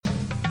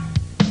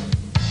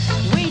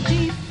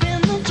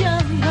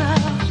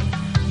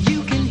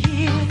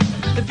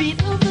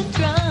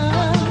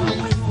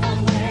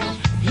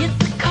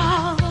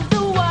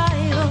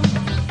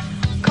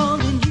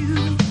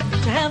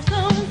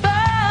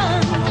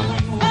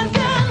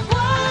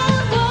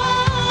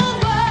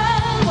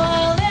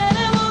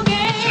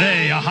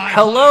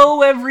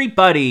Hello,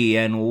 everybody,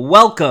 and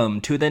welcome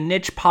to the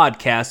niche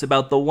podcast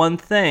about the one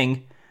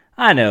thing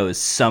I know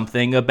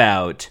something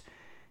about.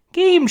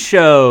 Game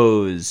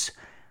shows,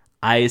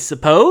 I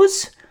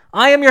suppose.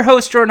 I am your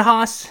host, Jordan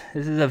Haas.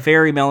 This is a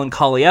very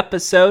melancholy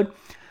episode,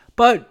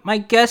 but my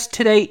guest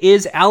today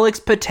is Alex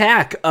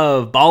Ptak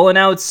of Ballin'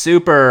 Out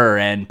Super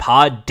and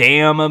Pod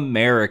Damn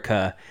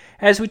America,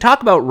 as we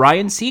talk about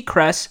Ryan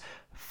Seacrest's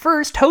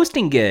first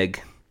hosting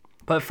gig.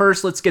 But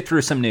first, let's get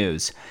through some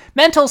news.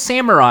 Mental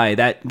Samurai,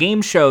 that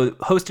game show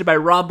hosted by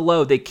Rob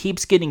Lowe that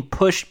keeps getting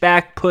pushed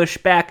back,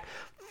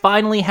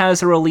 finally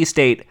has a release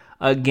date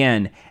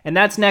again. And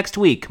that's next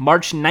week,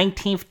 March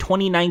 19th,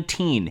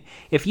 2019.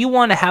 If you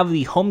want to have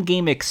the home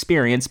game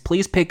experience,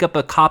 please pick up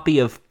a copy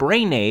of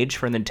Brain Age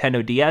for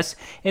Nintendo DS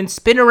and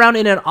spin around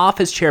in an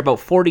office chair about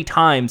 40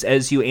 times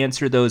as you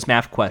answer those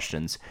math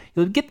questions.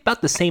 You'll get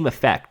about the same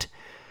effect.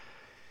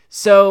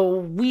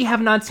 So, we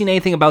have not seen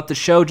anything about the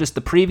show, just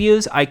the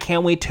previews. I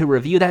can't wait to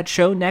review that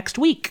show next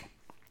week.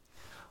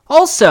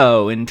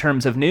 Also, in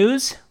terms of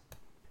news,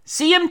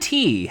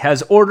 CMT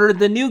has ordered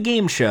the new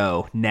game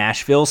show,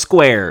 Nashville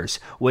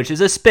Squares, which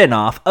is a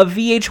spin-off of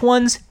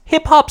VH1's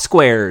Hip Hop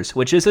Squares,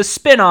 which is a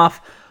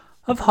spin-off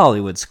of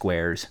Hollywood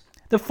Squares.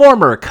 The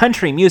former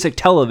country music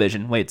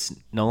television, it's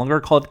no longer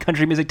called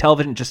country music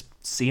television, just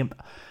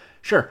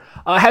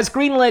has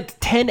greenlit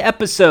 10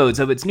 episodes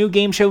of its new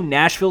game show,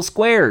 Nashville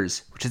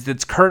Squares, which is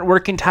its current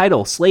working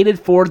title, slated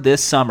for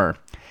this summer.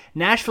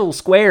 Nashville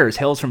Squares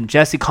hails from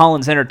Jesse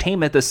Collins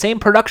Entertainment, the same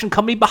production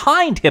company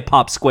behind Hip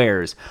Hop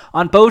Squares.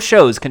 On both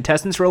shows,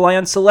 contestants rely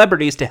on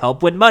celebrities to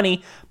help win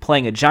money,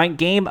 playing a giant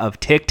game of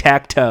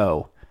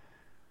tic-tac-toe.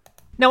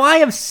 Now, I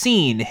have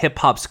seen Hip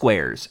Hop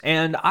Squares,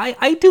 and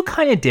I do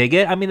kind of dig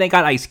it. I mean, they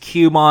got Ice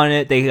Cube on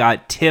it, they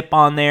got Tip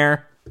on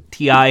there,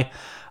 T.I.,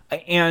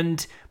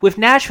 and with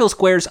Nashville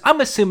Squares, I'm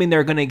assuming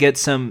they're going to get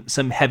some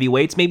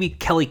heavyweights. Maybe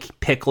Kelly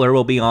Pickler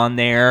will be on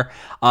there.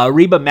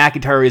 Reba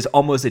McEntire is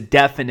almost a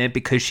definite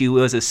because she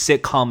was a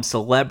sitcom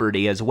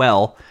celebrity as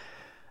well.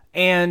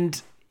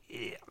 And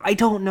I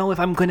don't know if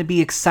I'm going to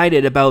be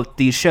excited about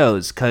these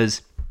shows,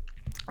 because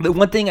the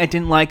one thing I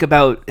didn't like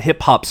about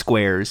Hip Hop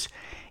Squares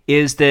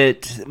is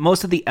that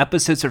most of the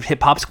episodes of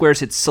Hip Hop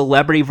Squares, it's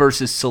celebrity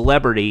versus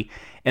celebrity,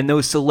 and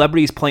those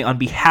celebrities play on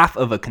behalf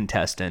of a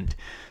contestant.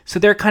 So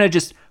they're kind of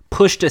just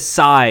pushed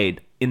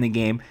aside in the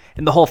game,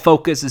 and the whole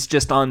focus is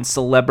just on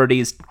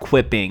celebrities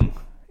quipping,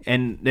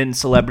 and then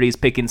celebrities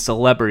picking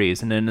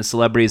celebrities, and then the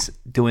celebrities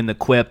doing the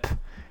quip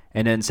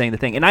and then saying the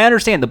thing. And I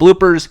understand the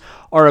bloopers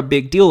are a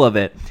big deal of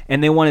it,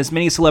 and they want as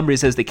many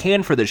celebrities as they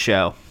can for the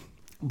show,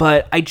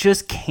 but I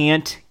just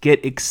can't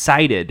get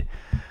excited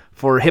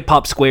for Hip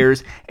Hop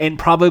Squares and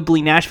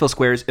probably Nashville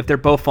Squares if they're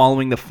both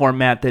following the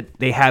format that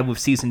they had with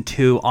season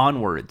 2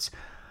 onwards.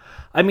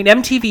 I mean,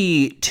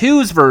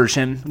 MTV2's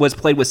version was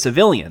played with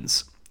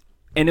civilians,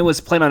 and it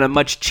was played on a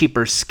much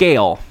cheaper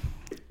scale,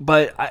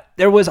 but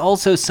there was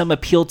also some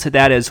appeal to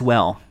that as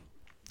well.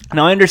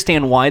 Now, I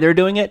understand why they're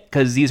doing it,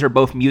 because these are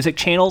both music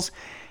channels,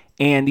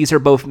 and these are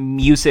both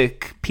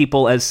music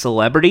people as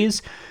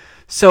celebrities,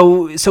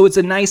 so it's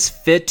a nice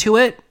fit to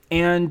it,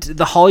 and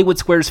the Hollywood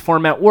Squares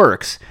format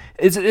works.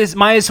 It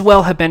might as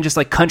well have been just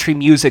like Country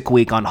Music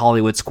Week on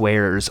Hollywood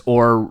Squares,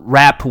 or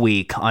Rap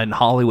Week on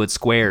Hollywood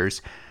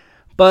Squares.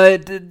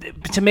 But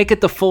to make it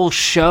the full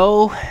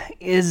show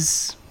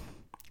is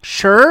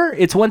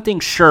it's one thing,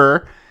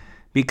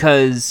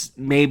 because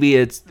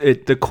maybe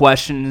the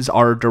questions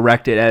are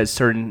directed at a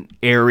certain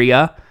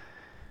area,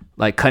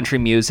 like country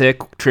music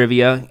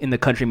trivia in the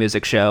country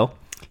music show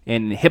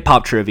and hip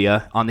hop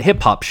trivia on the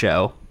hip hop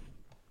show.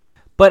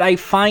 But I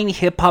find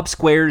Hip Hop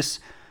Squares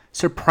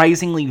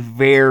surprisingly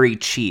very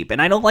cheap,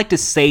 and I don't like to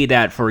say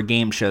that for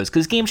game shows,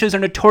 because game shows are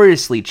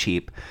notoriously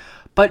cheap.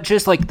 But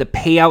just like the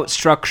payout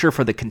structure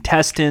for the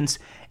contestants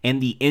and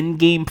the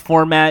in-game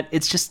format,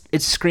 it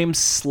screams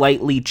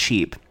slightly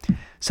cheap.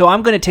 So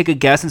I'm going to take a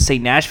guess and say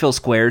Nashville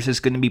Squares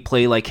is going to be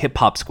played like Hip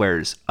Hop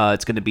Squares.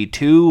 It's going to be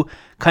 2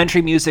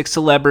 country music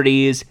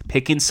celebrities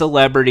picking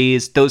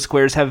celebrities. Those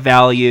squares have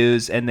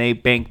values, and they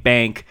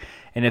bank.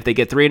 And if they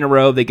get 3 in a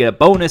row, they get a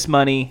bonus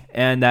money,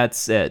 and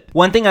that's it.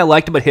 One thing I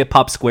liked about Hip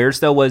Hop Squares,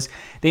 though, was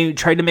they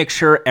tried to make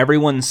sure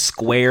everyone's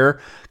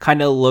square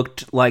kind of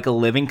looked like a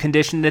living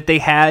condition that they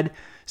had.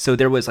 So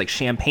there was like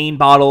champagne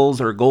bottles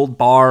or gold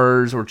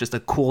bars or just a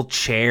cool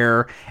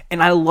chair.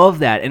 And I love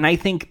that. And I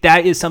think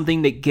that is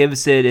something that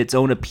gives it its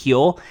own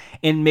appeal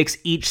and makes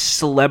each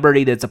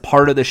celebrity that's a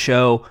part of the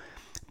show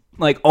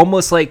like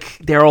almost like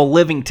they're all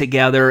living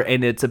together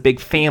and it's a big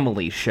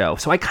family show.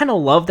 So I kind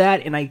of love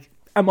that, and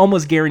I'm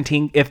almost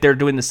guaranteeing if they're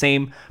doing the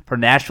same for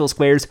Nashville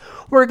Squares,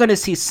 we're going to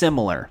see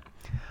similar.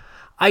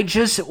 I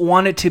just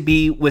want it to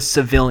be with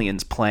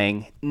civilians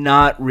playing,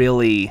 not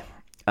really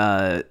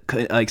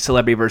like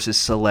celebrity versus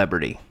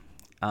celebrity.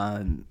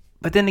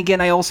 But then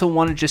again, I also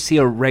want to just see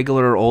a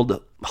regular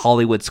old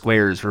Hollywood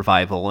Squares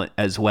revival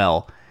as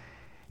well.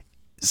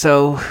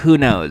 So who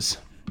knows?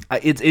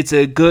 It's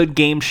a good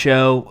game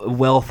show,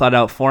 well thought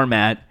out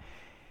format.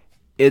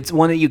 It's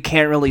one that you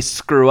can't really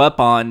screw up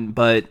on,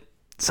 but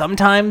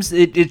sometimes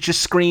it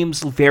just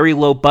screams very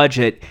low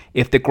budget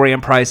if the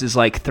grand prize is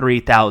like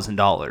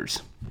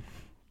 $3,000.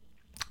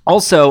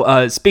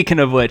 Also, speaking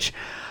of which,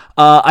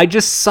 I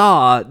just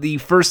saw the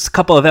first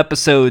couple of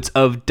episodes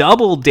of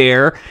Double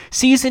Dare.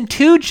 Season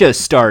 2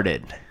 just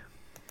started.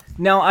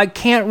 Now, I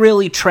can't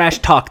really trash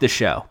talk the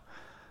show.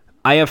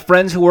 I have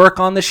friends who work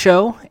on the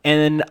show,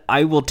 and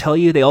I will tell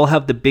you they all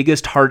have the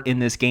biggest heart in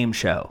this game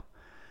show.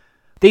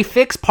 They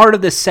fixed part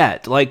of the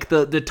set. Like,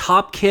 the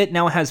top kit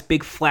now has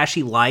big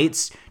flashy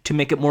lights to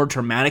make it more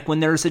dramatic when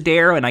there's a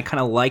dare, and I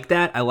kind of like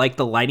that. I like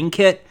the lighting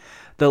kit.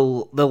 The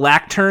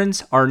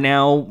lacterns are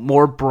now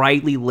more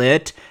brightly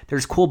lit.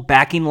 There's cool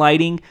backing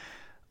lighting.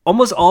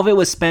 Almost all of it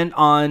was spent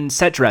on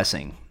set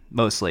dressing,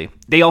 mostly.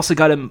 They also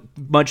got a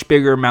much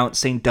bigger amount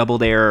saying Double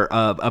Dare,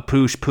 a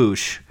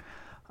poosh.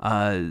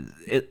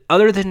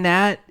 Other than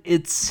that,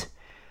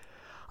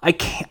 I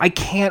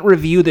can't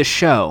review the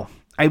show.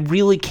 I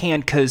really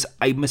can't, because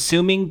I'm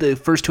assuming the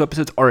first 2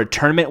 episodes are a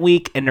tournament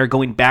week and they're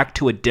going back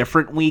to a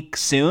different week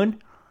soon.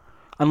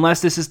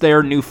 Unless this is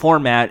their new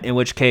format, in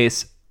which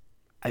case...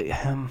 So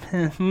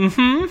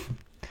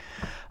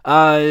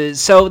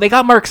they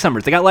got Mark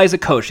Summers, they got Liza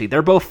Koshy,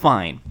 they're both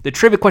fine. The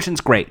trivia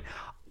question's great.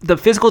 The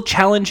physical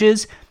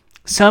challenges,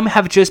 some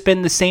have just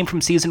been the same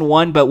from season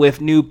 1, but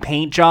with new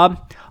paint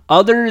job.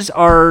 Others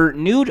are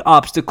new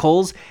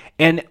obstacles,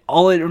 and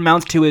all it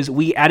amounts to is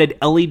we added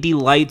LED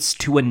lights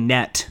to a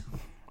net.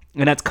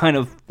 And that's kind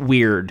of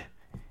weird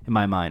in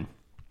my mind.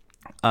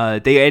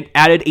 They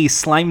added a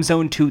slime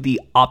zone to the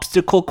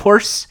obstacle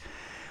course,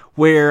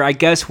 where I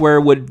guess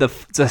where would the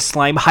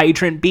slime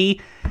hydrant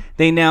be?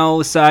 They now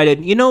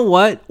decided, you know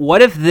what?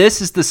 What if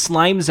this is the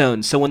slime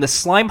zone? So when the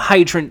slime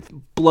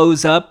hydrant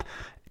blows up,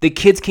 the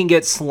kids can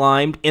get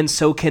slimed, and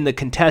so can the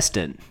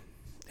contestant.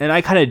 And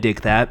I kind of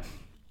dig that.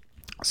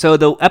 So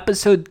the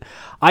episode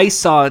I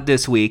saw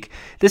this week,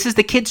 this is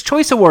the Kids'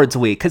 Choice Awards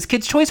week, because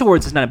Kids' Choice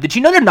Awards is not up. Did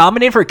you know they're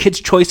nominated for Kids'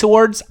 Choice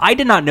Awards? I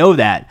did not know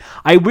that.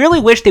 I really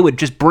wish they would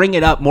just bring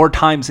it up more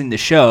times in the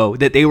show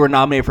that they were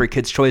nominated for a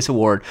Kids' Choice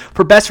Award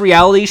for Best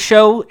Reality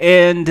Show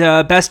and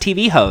Best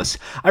TV Host.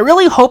 I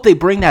really hope they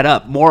bring that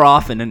up more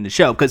often in the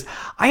show, because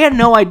I had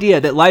no idea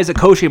that Liza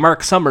Koshy and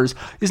Mark Summers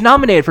is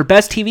nominated for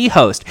Best TV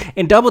Host,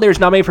 and Double Dare is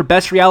nominated for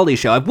Best Reality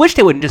Show. I wish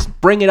they would just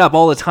bring it up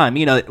all the time.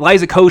 You know,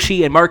 Liza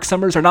Koshy and Mark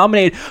Summers are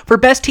nominated for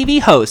Best TV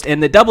Host,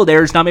 and the Double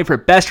Dare is nominated for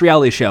Best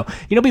Reality Show.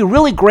 You know, it'd be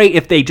really great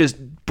if they just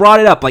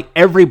brought it up like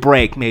every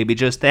break, maybe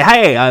just,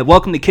 hey,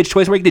 welcome to Kids'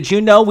 Choice Week. Did you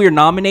know we are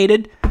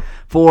nominated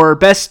for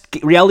Best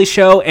Reality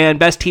Show and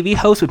Best TV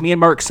Host with me and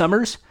Mark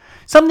Summers?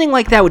 Something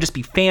like that would just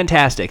be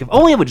fantastic. If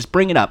only it would just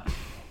bring it up.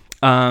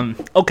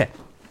 Okay.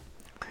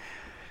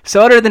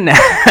 So other than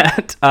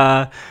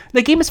that,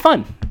 the game is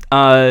fun.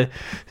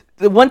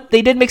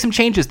 They did make some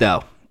changes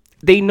though.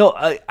 They know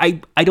I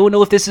don't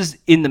know if this is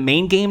in the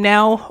main game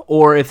now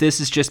or if this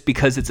is just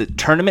because it's a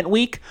tournament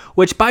week,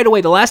 which, by the way,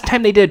 the last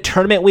time they did a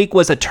tournament week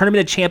was a Tournament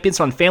of Champions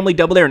on Family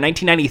Double Dare in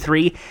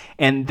 1993,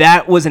 and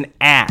that was an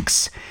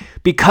axe.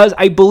 Because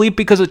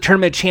of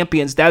Tournament of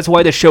Champions, that's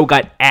why the show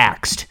got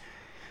axed.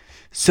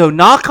 So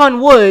knock on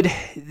wood,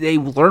 they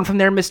learned from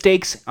their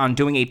mistakes on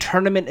doing a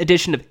tournament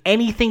edition of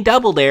anything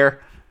Double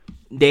Dare.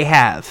 They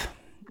have.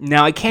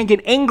 Now, I can't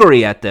get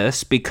angry at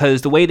this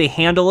because the way they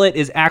handle it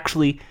is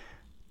actually...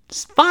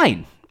 it's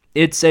fine.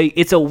 It's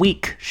a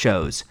week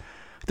shows.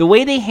 The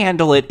way they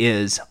handle it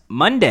is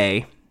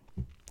Monday,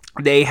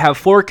 they have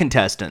 4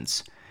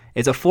 contestants.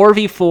 It's a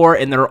 4v4,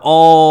 and they're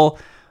all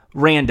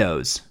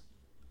randos.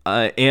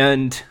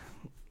 And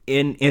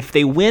if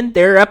they win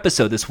their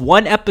episode, this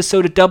one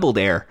episode of Double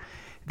Dare,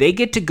 they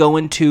get to go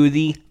into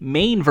the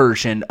main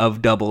version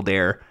of Double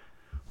Dare,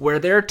 where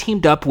they're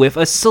teamed up with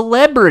a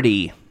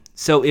celebrity.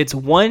 So it's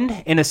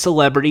 1 and a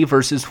celebrity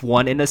versus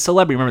 1 and a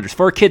celebrity. Remember, there's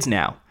 4 kids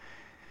now.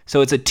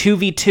 So it's a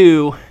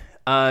 2v2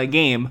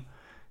 game,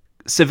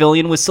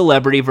 civilian with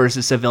celebrity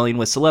versus civilian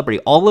with celebrity.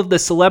 All of the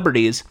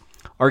celebrities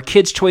are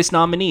Kids' Choice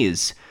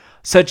nominees,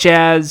 such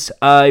as,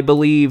 I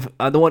believe,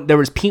 there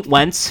was Pete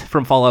Wentz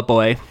from Fall Out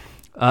Boy,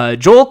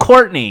 Joel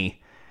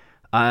Courtney,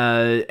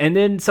 and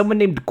then someone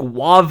named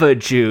Guava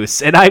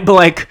Juice. And I'm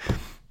like,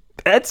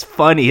 that's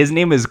funny. His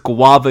name is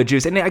Guava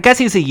Juice. And I guess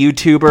he's a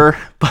YouTuber,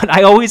 but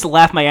I always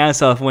laugh my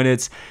ass off when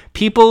it's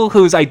people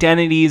whose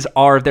identities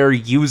are their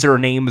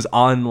usernames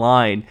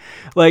online.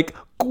 Like,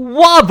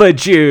 Guava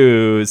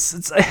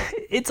Juice.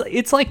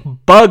 It's like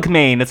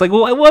Bugmane. It's like,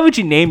 why would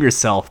you name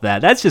yourself that?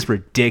 That's just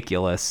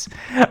ridiculous.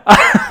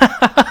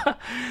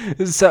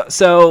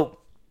 So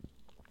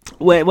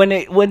when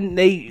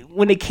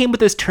they came with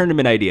this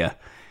tournament idea,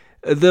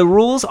 the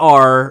rules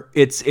are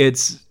it's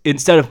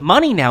instead of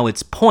money now,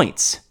 it's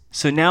points.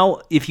 So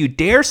now, if you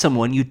dare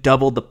someone, you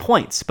double the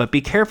points. But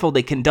be careful,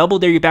 they can double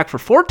dare you back for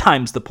 4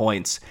 times the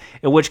points,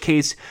 in which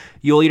case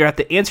you'll either have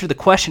to answer the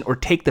question or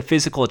take the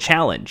physical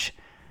challenge.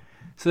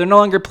 So they're no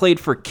longer played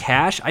for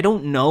cash. I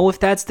don't know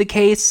if that's the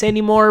case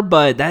anymore,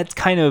 but that's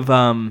kind of...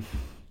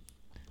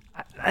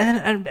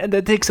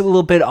 that takes a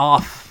little bit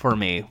off for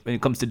me when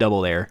it comes to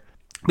Double Dare.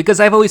 Because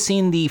I've always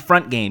seen the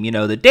front game,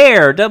 the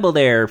dare, Double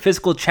Dare,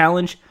 physical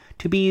challenge.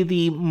 to be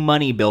the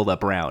money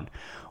build-up round,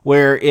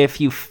 where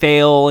if you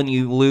fail and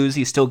you lose,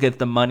 you still get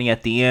the money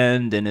at the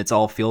end and it's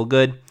all feel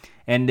good.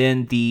 And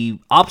then the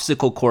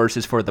obstacle course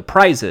is for the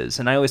prizes.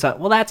 And I always thought,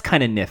 well, that's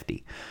kind of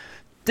nifty.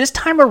 This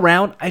time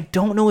around, I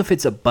don't know if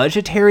it's a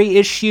budgetary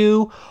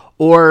issue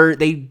or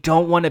they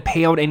don't want to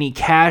pay out any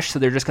cash, so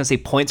they're just going to say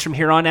points from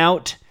here on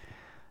out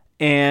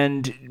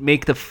and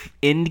make the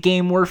end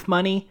game worth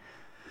money.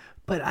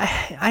 But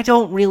I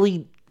don't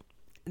really...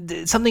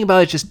 Something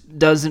about it just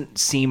doesn't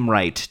seem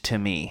right to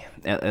me,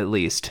 at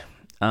least.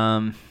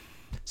 So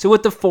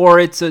with the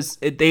 4,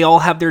 they all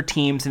have their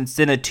teams, and it's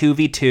in a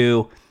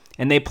 2v2,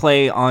 and they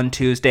play on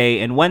Tuesday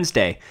and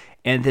Wednesday.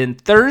 And then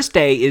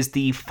Thursday is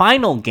the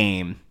final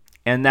game,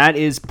 and that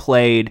is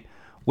played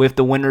with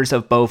the winners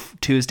of both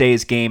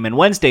Tuesday's game and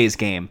Wednesday's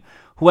game.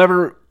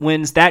 Whoever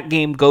wins that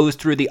game goes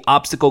through the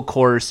obstacle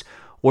course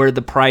where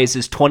the prize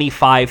is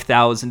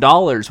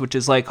 $25,000, which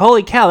is like,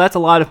 holy cow, that's a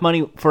lot of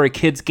money for a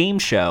kid's game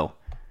show.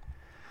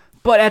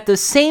 But at the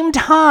same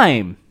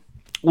time,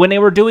 when they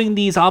were doing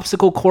these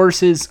obstacle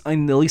courses,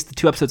 in at least the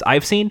 2 episodes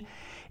I've seen,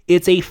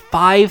 it's a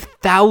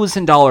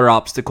 $5,000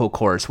 obstacle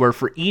course where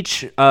for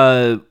each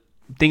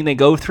thing they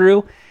go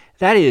through,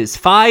 that is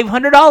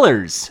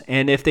 $500.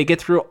 And if they get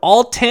through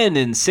all 10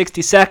 in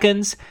 60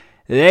 seconds,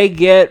 they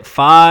get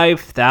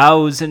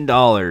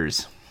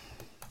 $5,000.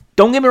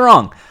 Don't get me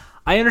wrong.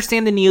 I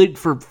understand the need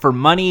for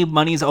money.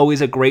 Money's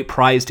always a great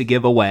prize to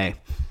give away.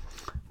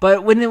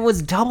 But when it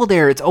was Double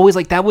Dare, it's always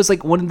like that was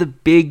like one of the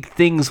big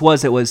things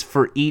it was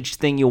for each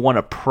thing you won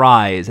a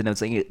prize. And it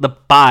was like the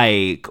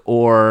bike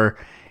or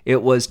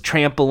it was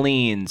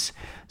trampolines.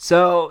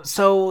 So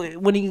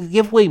when you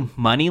give away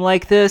money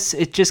like this,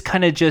 it just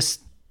kind of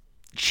just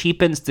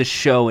cheapens the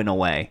show in a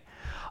way.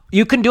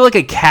 You can do like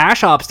a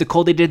cash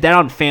obstacle. They did that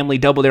on Family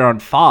Double Dare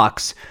on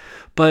Fox.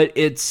 But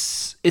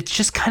it's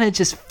just kind of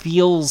just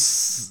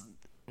feels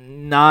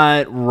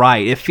not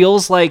right. It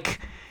feels like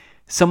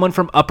someone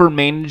from upper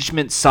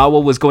management saw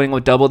what was going on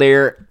with Double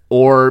Dare,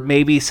 or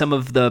maybe some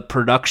of the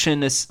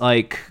production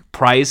like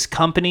prize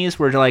companies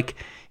were like,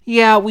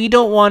 yeah, we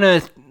don't want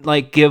to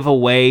like give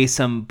away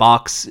some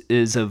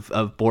boxes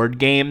of board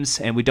games,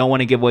 and we don't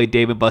want to give away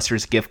Dave &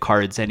 Buster's gift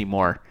cards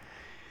anymore.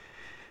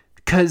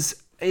 Because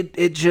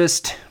it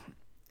just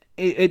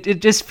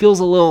feels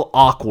a little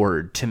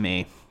awkward to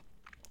me.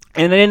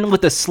 And then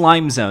with the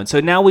slime zone. So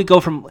now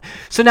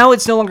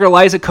it's no longer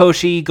Liza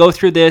Koshy, go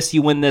through this,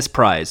 you win this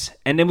prize.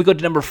 And then we go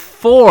to number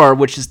 4,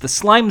 which is the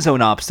slime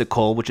zone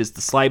obstacle, which is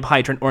the slime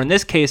hydrant. Or in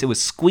this case, it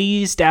was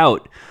squeezed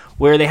out,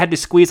 where they had to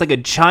squeeze like a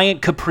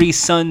giant Capri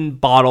Sun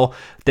bottle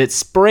that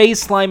sprays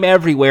slime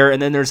everywhere,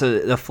 and then there's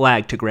a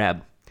flag to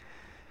grab.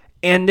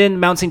 And then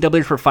bouncing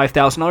double for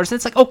 $5,000, and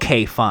it's like,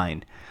 okay,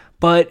 fine.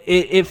 But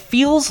it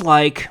feels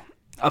like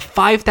a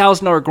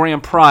 $5,000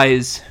 grand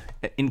prize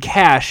in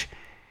cash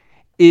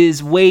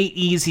is way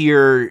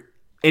easier,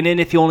 and then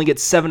if you only get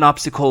 7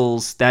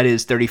 obstacles, that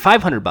is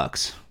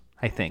 $3,500,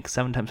 I think.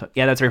 7 times,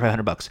 yeah, that's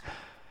 $3,500.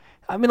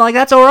 I mean, like,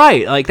 that's all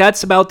right. Like,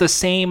 that's about the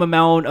same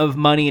amount of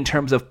money in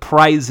terms of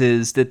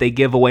prizes that they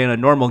give away in a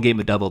normal game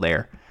of Double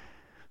Dare.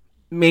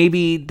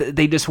 Maybe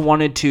they just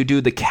wanted to do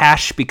the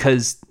cash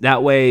because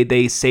that way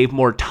they save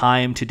more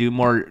time to do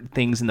more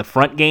things in the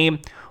front game,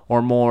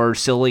 or more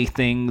silly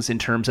things in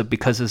terms of,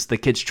 because it's the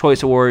Kids'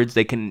 Choice Awards,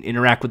 they can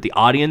interact with the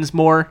audience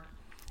more.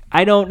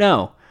 I don't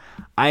know.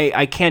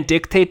 I can't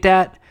dictate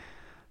that.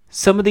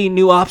 Some of the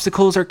new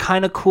obstacles are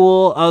kind of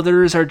cool.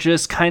 Others are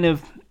just kind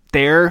of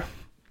there.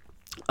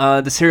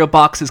 The cereal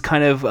box is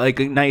kind of like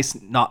a nice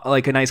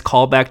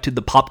callback to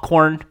the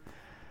popcorn.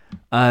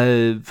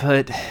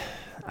 But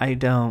I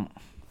don't.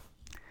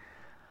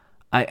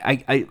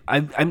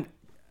 I'm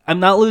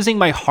not losing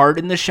my heart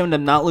in this show, and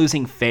I'm not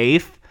losing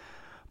faith.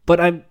 But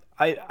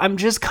I'm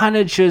just kind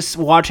of just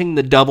watching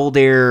the Double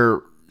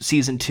Dare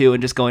season 2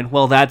 and just going,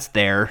 well, that's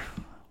there.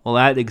 Well,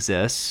 that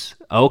exists.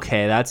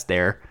 Okay, that's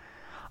there.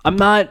 I'm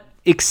not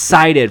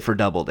excited for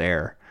Double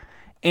Dare.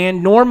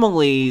 And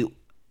normally,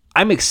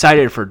 I'm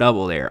excited for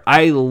Double Dare.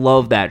 I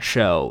love that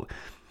show.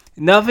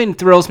 Nothing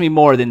thrills me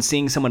more than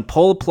seeing someone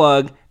pull a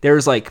plug.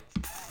 There's like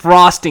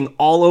frosting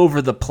all over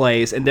the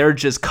place, and they're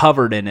just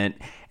covered in it.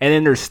 And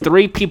then there's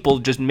 3 people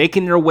just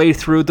making their way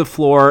through the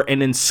floor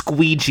and then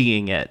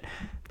squeegeeing it.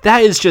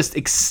 That is just,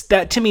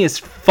 that to me is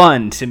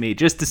fun to me.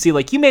 Just to see,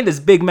 like, you made this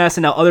big mess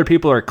and now other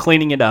people are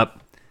cleaning it up.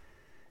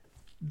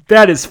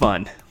 That is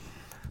fun.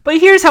 But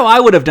here's how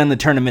I would have done the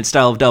tournament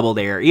style of Double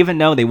Dare, even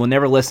though they will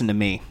never listen to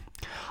me.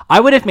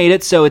 I would have made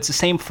it so it's the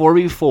same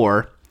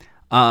 4v4,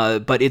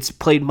 but it's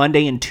played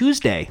Monday and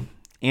Tuesday.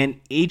 And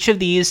each of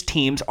these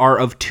teams are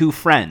of 2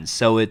 friends.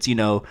 So it's,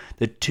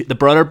 the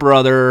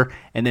brother,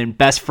 and then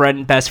best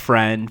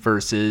friend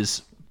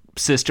versus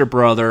sister,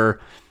 brother,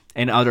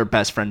 and other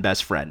best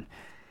friend.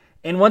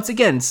 And once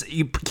again,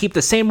 you keep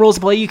the same rules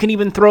of play. You can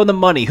even throw the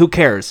money. Who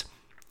cares?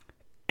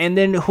 And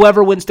then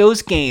whoever wins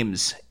those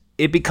games,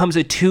 it becomes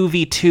a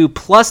 2v2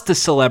 plus the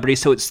celebrity,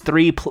 so it's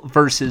 3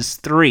 versus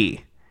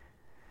 3.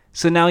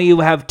 So now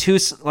you have 2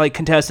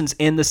 contestants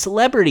and the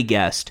celebrity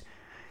guest.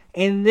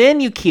 And then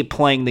you keep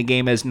playing the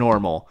game as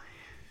normal.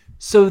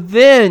 So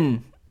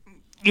then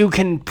you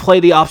can play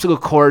the obstacle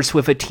course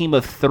with a team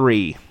of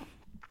 3,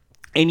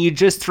 and you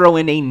just throw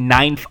in a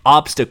 9th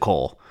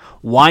obstacle.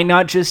 Why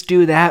not just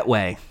do that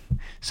way?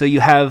 So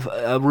you have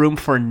room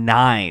for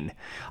 9.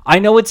 I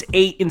know it's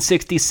 8 in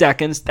 60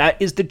 seconds. That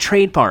is the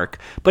trademark.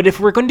 But if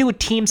we're going to do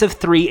teams of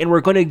 3 and we're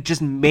going to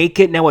just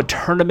make it now a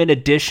tournament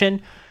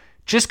edition,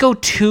 just go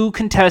 2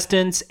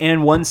 contestants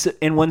and one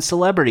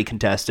celebrity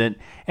contestant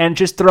and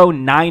just throw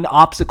 9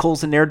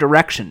 obstacles in their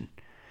direction.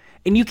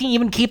 And you can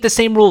even keep the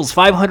same rules,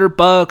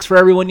 $500 for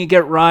everyone you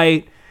get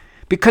right.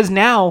 Because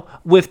now,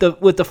 with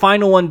the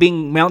final one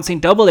being Mount St.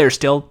 Double Dare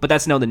still, but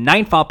that's now the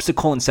 9th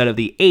obstacle instead of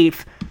the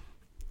 8th,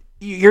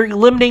 you're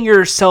limiting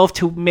yourself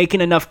to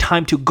making enough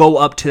time to go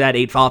up to that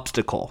 8th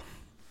obstacle.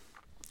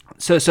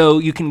 So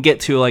you can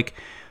get to like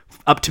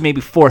up to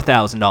maybe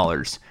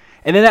 $4,000.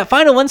 And then that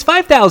final one's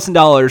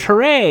 $5,000.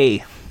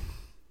 Hooray!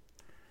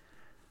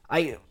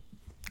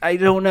 I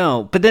don't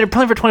know. But then they're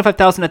playing for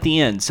 $25,000 at the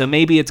end, so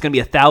maybe it's going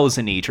to be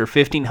 $1,000 each or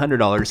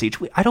 $1,500 each.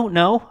 I don't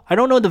know. I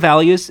don't know the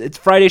values. It's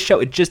Friday's show.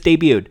 It just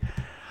debuted.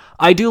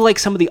 I do like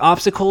some of the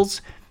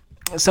obstacles.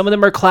 Some of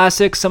them are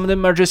classics. Some of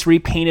them are just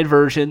repainted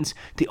versions.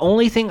 The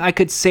only thing I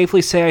could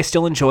safely say I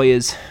still enjoy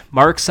is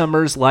Mark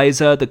Summers,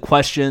 Liza, the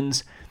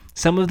questions,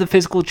 some of the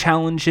physical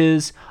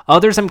challenges.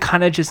 Others I'm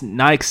kind of just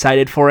not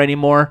excited for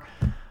anymore.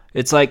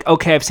 It's like,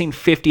 okay, I've seen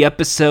 50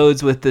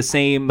 episodes with the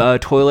same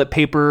toilet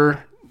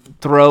paper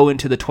throw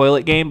into the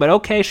toilet game, but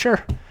okay,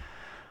 sure.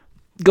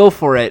 Go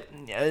for it.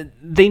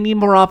 They need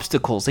more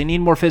obstacles. They need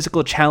more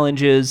physical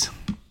challenges.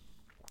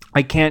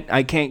 I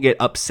can't get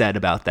upset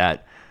about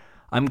that.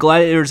 I'm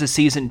glad there's a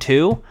season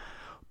 2,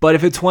 but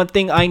if it's one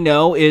thing I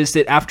know is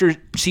that after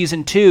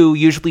season 2,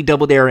 usually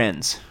Double Dare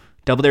ends.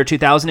 Double Dare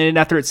 2000 ended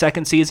after its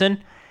second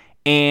season,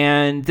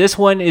 and this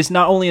one is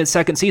not only its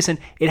second season,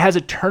 it has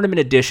a tournament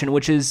edition,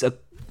 which is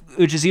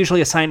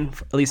usually a sign,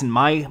 at least in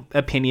my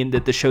opinion,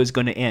 that the show is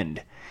going to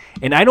end.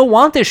 And I don't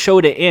want this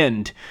show to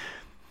end,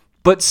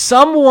 but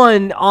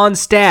someone on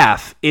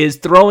staff is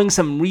throwing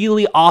some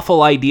really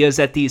awful ideas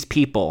at these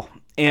people.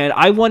 And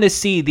I want to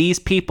see these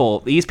people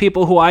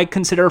who I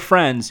consider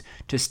friends,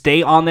 to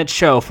stay on that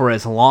show for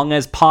as long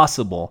as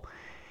possible.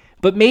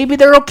 But maybe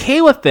they're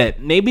okay with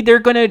it. Maybe they're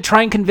going to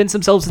try and convince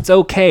themselves it's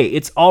okay.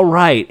 It's all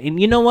right. And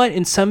you know what?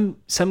 In some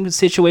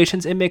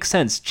situations, it makes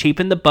sense.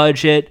 Cheapen the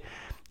budget.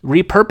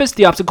 Repurpose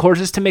the obstacle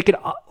courses to make it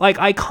like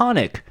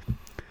iconic.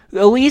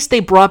 At least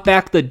they brought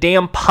back the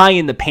damn pie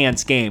in the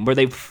pants game where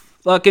they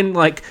fucking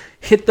like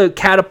hit the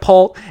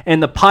catapult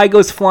and the pie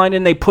goes flying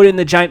and they put it in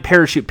the giant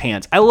parachute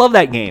pants. I love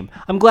that game.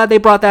 I'm glad they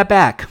brought that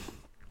back.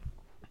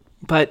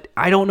 But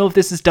I don't know if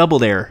this is Double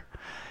Dare.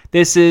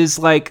 This is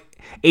like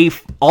a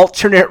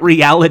alternate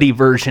reality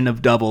version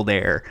of Double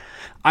Dare.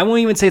 I won't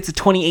even say it's a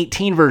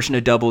 2018 version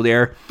of Double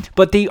Dare,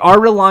 but they are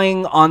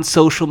relying on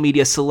social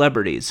media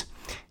celebrities.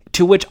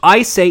 To which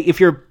I say,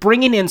 if you're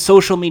bringing in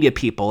social media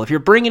people, if you're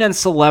bringing in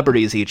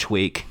celebrities each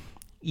week,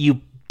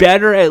 you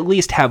better at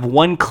least have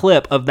one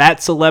clip of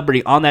that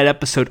celebrity on that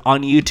episode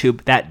on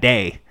YouTube that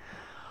day.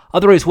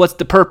 Otherwise, what's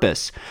the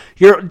purpose?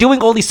 You're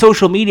doing all these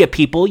social media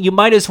people, you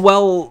might as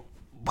well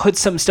put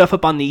some stuff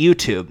up on the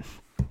YouTube.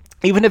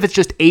 Even if it's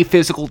just a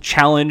physical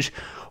challenge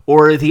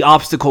or the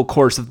obstacle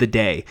course of the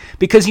day.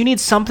 Because you need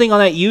something on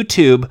that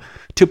YouTube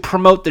to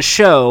promote the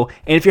show.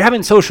 And if you're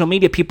having social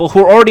media people who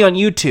are already on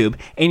YouTube,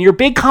 and your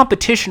big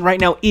competition right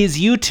now is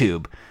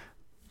YouTube,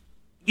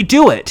 you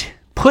do it.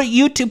 Put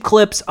YouTube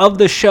clips of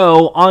the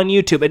show on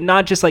YouTube, and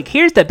not just like,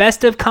 here's the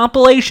best of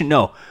compilation.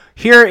 No,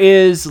 here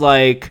is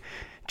like,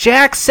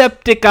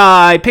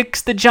 Jacksepticeye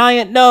picks the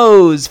giant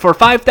nose for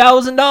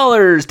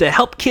 $5,000 to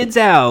help kids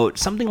out.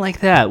 Something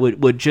like that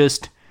would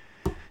just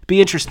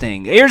be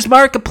interesting. Here's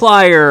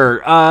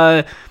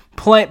Markiplier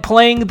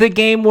playing the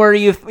game where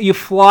you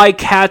fly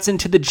cats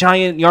into the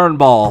giant yarn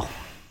ball.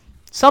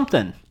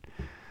 Something.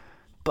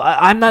 But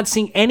I'm not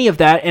seeing any of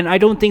that, and I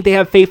don't think they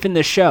have faith in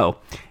this show.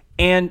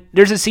 And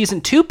there's a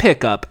season 2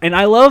 pickup, and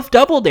I love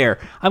Double Dare.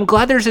 I'm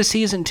glad there's a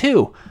season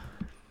 2.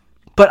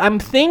 But I'm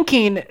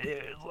thinking,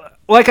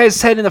 like I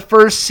said in the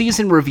first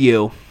season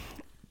review,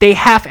 they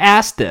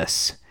half-assed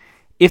this.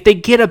 If they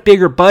get a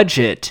bigger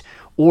budget,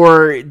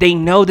 or they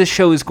know the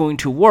show is going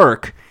to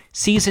work,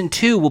 season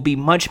 2 will be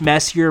much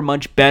messier,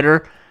 much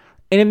better.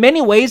 And in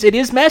many ways, it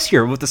is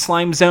messier with the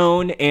slime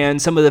zone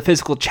and some of the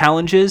physical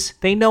challenges.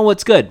 They know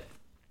what's good.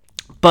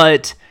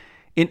 But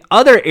in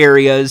other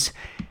areas,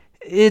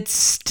 it's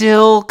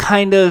still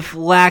kind of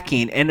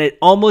lacking, and it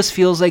almost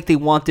feels like they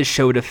want the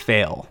show to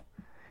fail.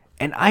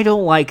 And I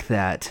don't like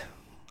that.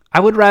 I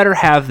would rather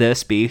have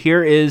this be,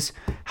 here is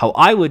how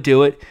I would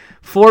do it,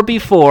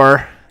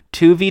 4v4,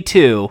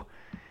 2v2,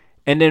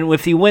 and then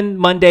if you win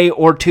Monday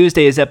or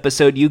Tuesday's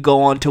episode, you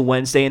go on to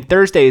Wednesday and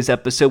Thursday's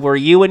episode where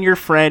you and your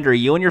friend or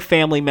you and your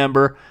family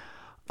member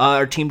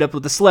are teamed up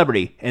with a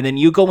celebrity. And then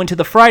you go into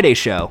the Friday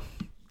show.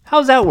 How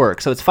does that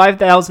work? So it's $5,000,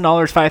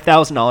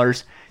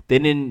 $5,000.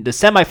 Then in the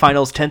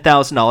semifinals, $10,000,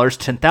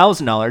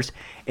 $10,000.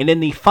 And in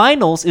the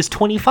finals is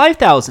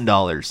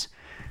 $25,000.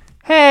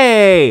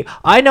 Hey,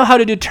 I know how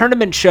to do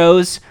tournament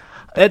shows.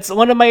 It's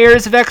one of my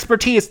areas of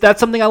expertise. That's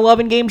something I love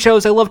in game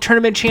shows. I love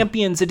Tournament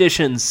Champions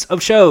editions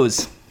of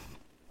shows.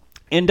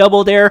 And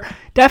Double Dare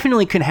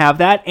definitely can have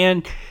that.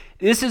 And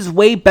this is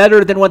way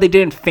better than what they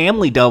did in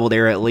Family Double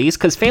Dare, at least.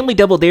 Because Family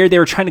Double Dare, they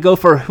were trying to go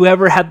for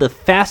whoever had the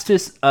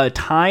fastest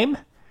time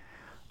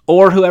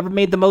or whoever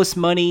made the most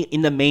money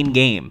in the main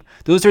game.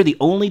 Those are the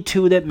only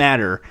two that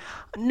matter.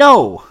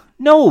 No,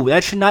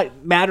 that should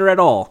not matter at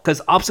all.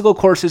 Because obstacle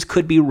courses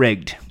could be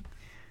rigged.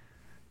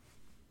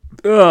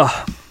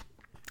 Ugh.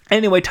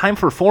 Anyway, time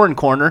for Foreign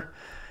Corner.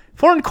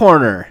 Foreign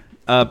Corner,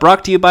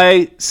 brought to you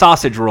by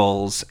Sausage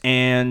Rolls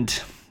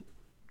and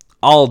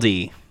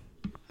Aldi.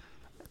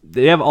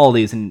 They have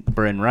Aldi's in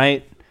Britain,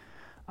 right?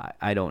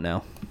 I don't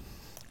know.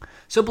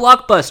 So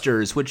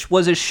Blockbusters, which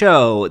was a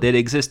show that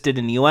existed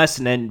in the US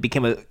and then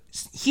became a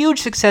huge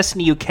success in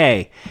the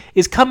UK,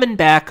 is coming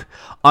back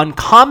on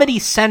Comedy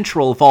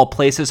Central, of all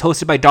places,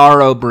 hosted by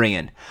Dara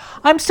O'Brien.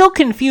 I'm still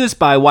confused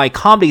by why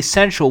Comedy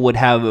Central would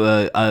have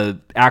a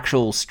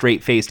actual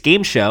straight-faced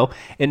game show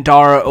and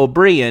Dara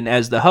O'Brien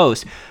as the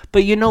host.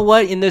 But you know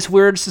what? In this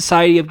weird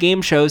society of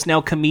game shows, now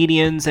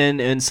comedians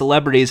and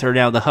celebrities are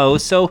now the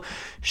hosts, so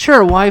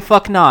sure, why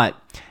fuck not?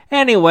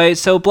 Anyway,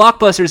 so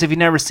Blockbusters, if you've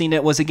never seen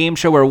it, was a game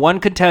show where one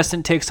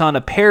contestant takes on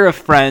a pair of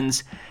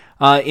friends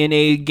in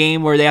a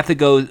game where they have to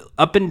go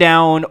up and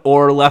down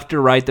or left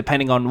or right,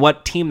 depending on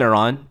what team they're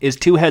on. Is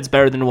two heads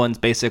better than one's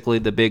basically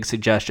the big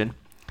suggestion.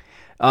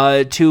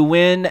 To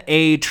win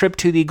a trip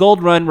to the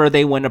Gold Run where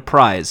they win a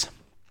prize.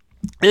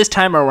 This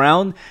time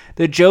around,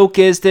 the joke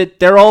is that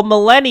they're all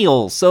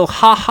millennials, so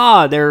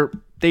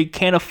they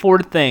can't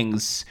afford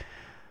things.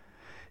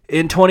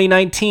 In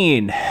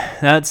 2019,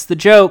 that's the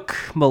joke.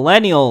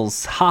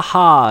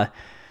 Millennials,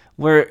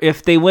 where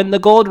if they win the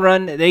Gold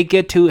Run, they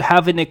get to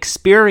have an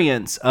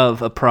experience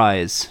of a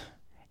prize.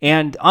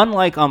 And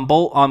unlike on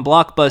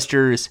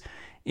Blockbusters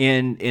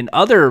in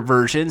other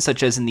versions,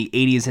 such as in the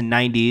 80s and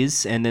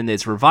 90s, and then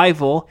its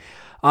revival,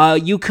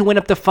 you can win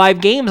up to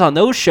 5 games on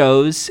those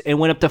shows and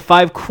win up to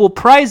 5 cool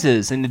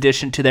prizes in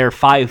addition to their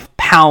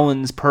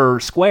 £5 per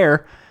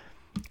square.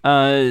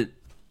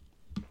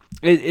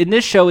 In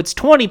this show, it's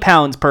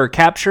 £20 per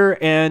capture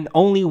and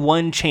only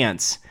one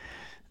chance.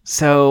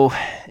 So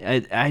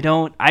I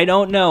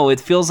don't know.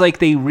 It feels like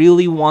they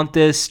really want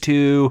this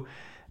to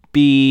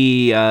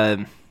be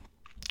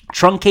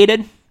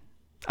truncated.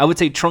 I would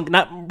say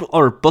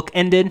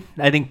bookended.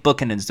 I think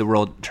bookended is the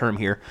real term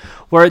here,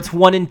 where it's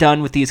one and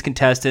done with these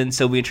contestants.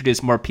 So we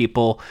introduce more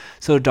people,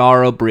 so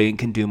Dara O'Brien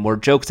can do more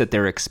jokes at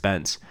their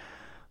expense.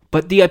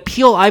 But the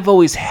appeal I've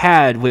always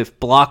had with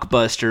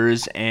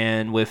Blockbusters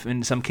and with,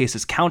 in some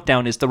cases,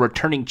 Countdown is the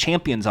returning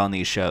champions on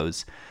these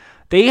shows.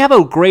 They have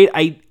a great...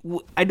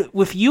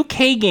 with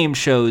UK game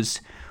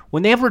shows,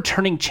 when they have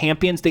returning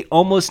champions, they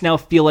almost now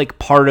feel like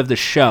part of the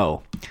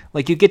show.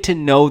 Like, you get to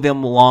know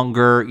them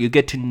longer, you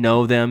get to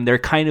know them, they're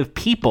kind of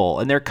people,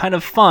 and they're kind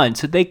of fun,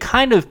 so they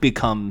kind of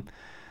become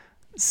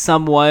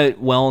somewhat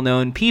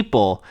well-known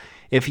people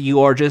if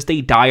you are just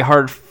a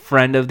diehard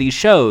friend of these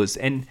shows.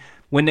 And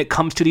when it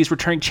comes to these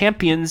returning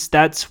champions,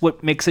 that's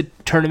what makes a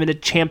Tournament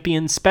of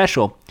Champions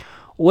special.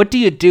 What do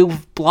you do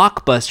with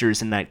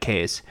Blockbusters in that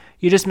case?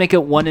 You just make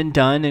it one and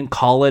done and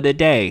call it a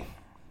day.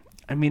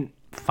 I mean,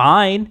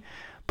 fine,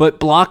 but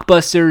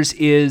Blockbusters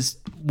is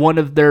one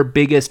of their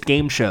biggest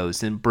game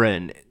shows in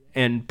Britain,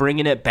 and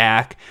bringing it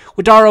back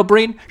with Dara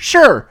O'Brien,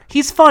 sure,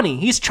 he's funny,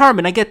 he's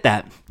charming, I get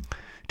that.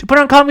 To put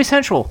on Comedy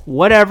Central,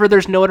 whatever,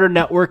 there's no other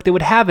network that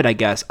would have it, I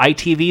guess.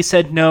 ITV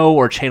said no,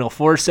 or Channel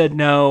 4 said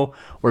no,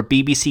 or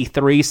BBC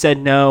 3 said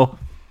no.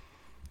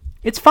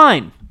 It's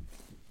fine.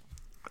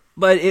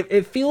 But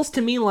it feels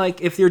to me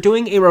like if you're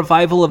doing a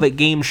revival of a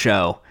game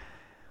show,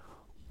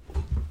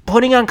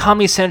 putting on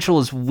Comedy Central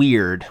is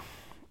weird.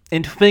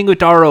 And putting with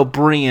Dara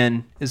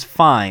O'Brien is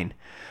fine.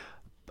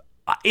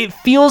 It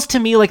feels to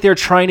me like they're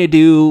trying to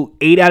do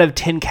 8 out of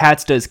 10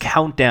 Cats Does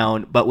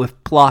Countdown, but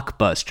with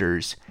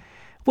Blockbusters.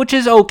 Which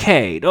is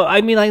okay.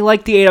 I mean, I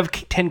like the 8 out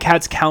of 10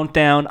 Cats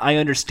Countdown. I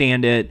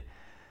understand it.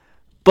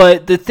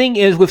 But the thing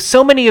is, with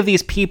so many of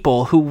these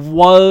people who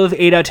love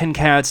 8 out of 10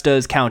 Cats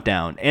Does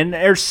Countdown, and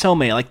there's so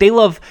many, like, they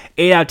love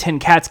 8 out of 10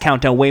 Cats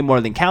Countdown way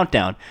more than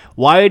Countdown.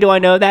 Why do I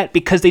know that?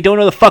 Because they don't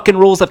know the fucking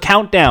rules of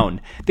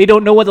Countdown. They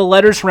don't know what the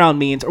letters round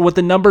means, or what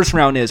the numbers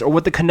round is, or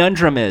what the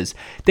conundrum is.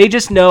 They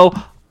just know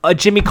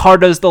Jimmy Carr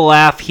does the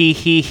laugh,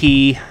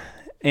 he,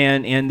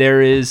 and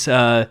there is...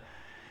 and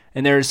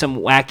there's some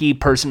wacky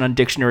person on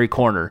Dictionary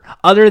Corner.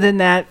 Other than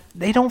that,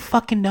 they don't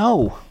fucking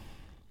know.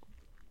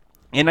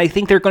 And I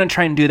think they're going to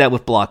try and do that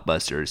with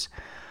Blockbusters.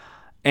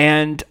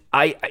 And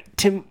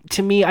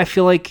to me, I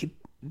feel like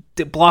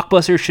the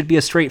Blockbusters should be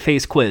a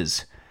straight-face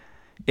quiz.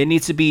 It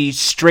needs to be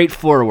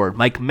straightforward,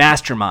 like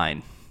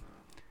Mastermind.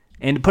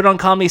 And to put on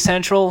Comedy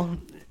Central,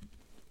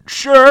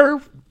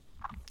 sure.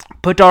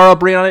 Put Dara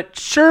O'Brien on it,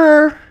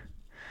 sure.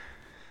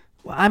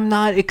 I'm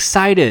not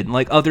excited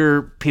like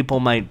other people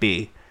might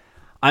be.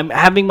 I'm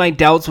having my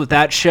doubts with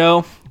that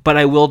show, but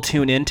I will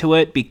tune into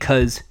it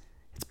because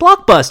it's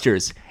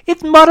Blockbusters.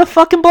 It's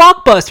motherfucking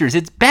Blockbusters.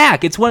 It's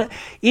back. It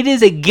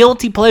is a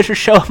guilty pleasure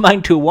show of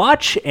mine to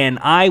watch, and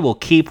I will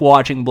keep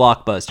watching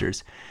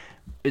Blockbusters.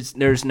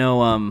 There's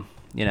no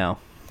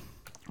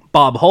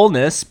Bob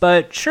Holness,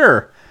 but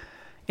sure.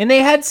 And they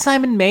had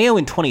Simon Mayo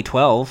in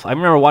 2012. I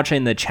remember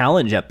watching the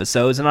Challenge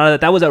episodes, and I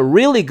thought that was a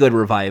really good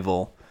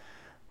revival.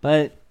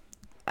 But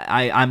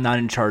I'm not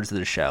in charge of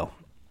the show.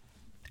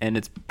 And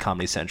it's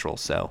Comedy Central,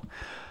 so.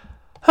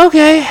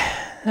 Okay.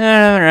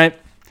 All right.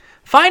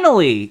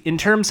 Finally, in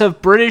terms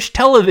of British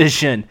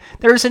television,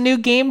 there's a new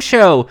game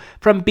show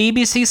from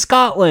BBC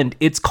Scotland.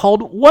 It's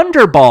called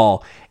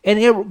Wonderball, and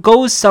it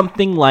goes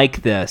something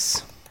like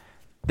this.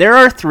 There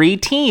are 3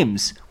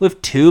 teams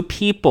with 2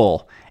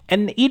 people,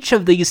 and each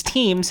of these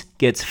teams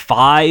gets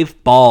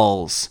 5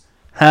 balls.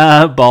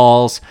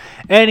 Balls.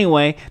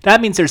 Anyway,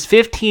 that means there's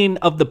 15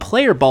 of the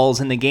player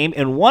balls in the game,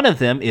 and one of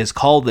them is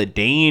called the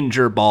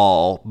Danger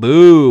Ball.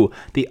 Boo!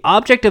 The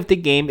object of the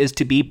game is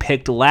to be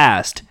picked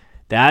last.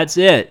 That's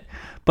it.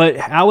 But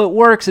how it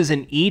works is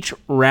in each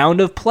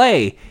round of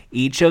play,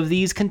 each of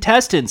these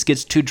contestants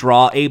gets to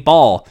draw a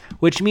ball,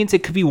 which means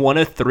it could be one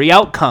of 3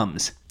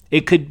 outcomes.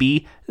 It could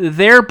be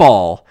their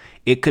ball,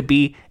 it could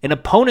be an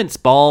opponent's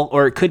ball,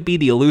 or it could be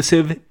the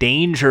elusive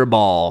Danger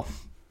Ball.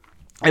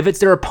 If it's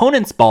their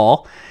opponent's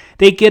ball,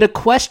 they get a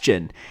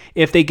question.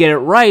 If they get it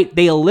right,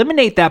 they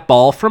eliminate that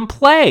ball from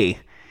play.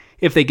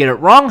 If they get it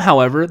wrong,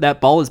 however,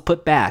 that ball is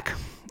put back.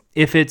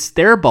 If it's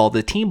their ball,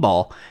 the team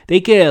ball, they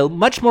get a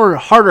much more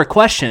harder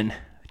question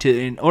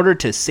in order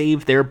to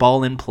save their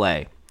ball in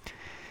play.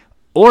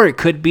 Or it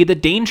could be the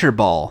Danger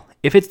Ball.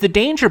 If it's the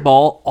Danger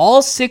Ball,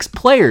 all 6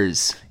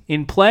 players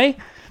in play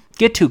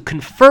get to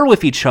confer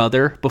with each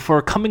other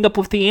before coming up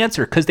with the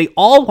answer, because they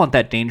all want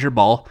that Danger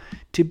Ball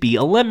to be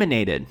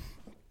eliminated.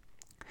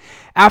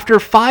 After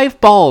 5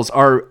 balls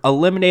are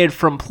eliminated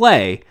from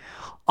play,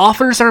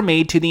 offers are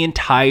made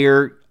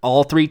to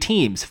all 3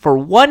 teams for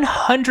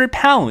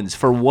 £100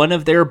 for one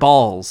of their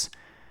balls.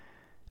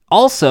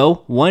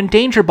 Also, 1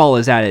 Danger Ball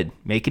is added,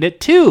 making it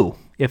 2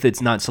 if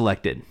it's not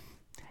selected.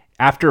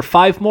 After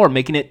 5 more,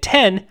 making it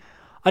 10,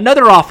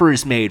 another offer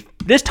is made,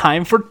 this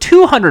time for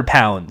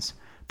 £200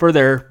 for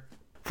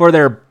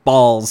their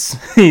balls.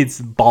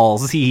 It's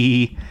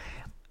ballsy.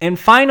 And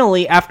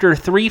finally, after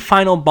 3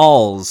 final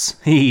balls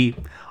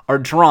are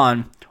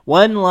drawn,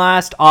 one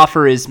last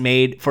offer is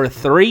made for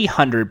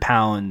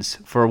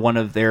 £300 for one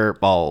of their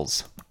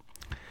balls.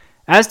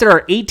 As there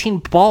are 18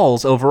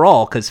 balls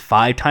overall, because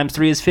 5 times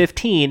 3 is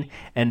 15,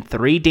 and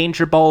 3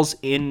 Danger Balls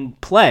in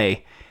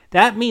play,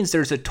 that means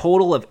there's a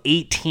total of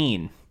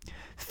 18.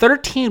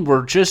 13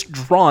 were just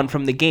drawn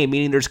from the game,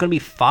 meaning there's going to be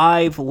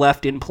 5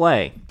 left in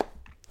play.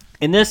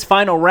 In this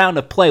final round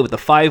of play with the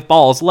 5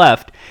 balls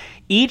left,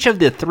 each of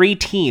the 3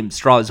 teams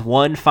draws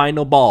 1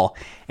 final ball.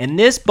 And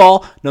this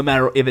ball, no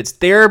matter if it's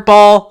their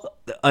ball,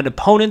 an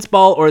opponent's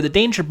ball, or the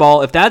Danger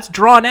Ball, if that's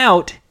drawn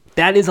out,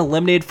 that is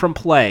eliminated from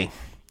play,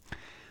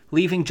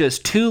 leaving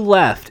just 2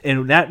 left,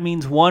 and that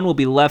means 1 will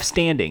be left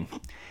standing.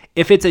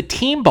 If it's a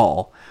team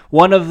ball,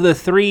 one of the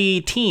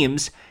 3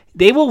 teams,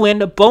 they will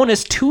win a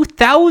bonus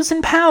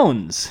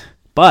 £2,000.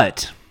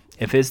 But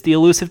if it's the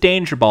elusive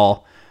Danger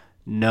Ball,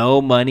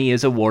 no money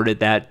is awarded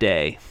that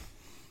day.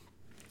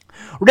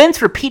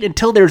 Rinse, repeat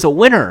until there's a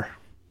winner.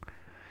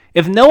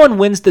 If no one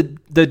wins the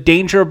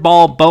Danger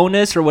Ball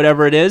bonus or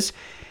whatever it is,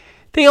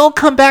 they all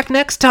come back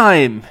next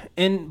time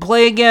and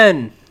play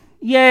again.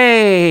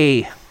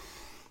 Yay!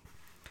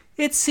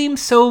 It seems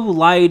so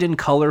light and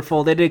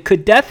colorful that it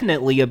could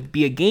definitely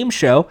be a game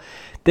show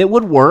that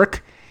would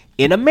work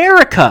in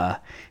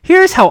America.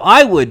 Here's how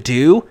I would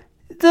do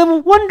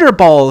the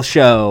Wonderball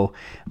show.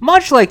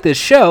 Much like this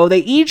show, they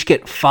each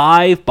get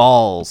 5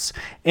 balls,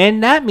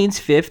 and that means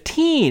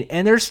 15,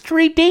 and there's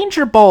 3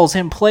 Danger Balls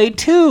in play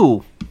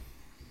too.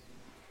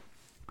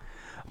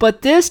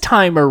 But this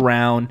time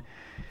around,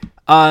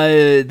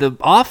 the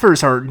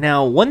offers are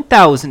now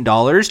 $1,000,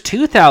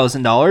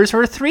 $2,000,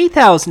 or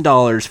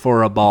 $3,000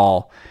 for a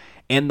ball.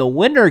 And the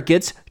winner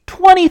gets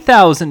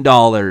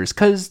 $20,000,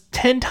 because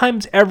 10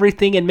 times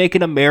everything and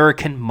making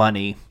American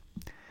money.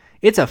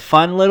 It's a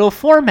fun little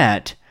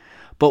format.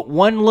 But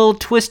one little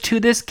twist to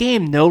this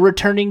game, no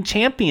returning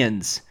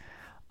champions.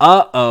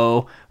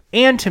 Uh-oh.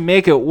 And to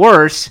make it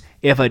worse,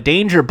 if a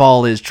Danger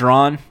Ball is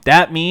drawn,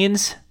 that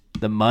means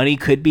the money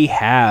could be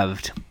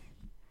halved.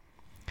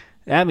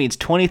 That means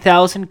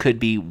 20,000 could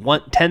be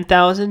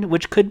 10,000,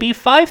 which could be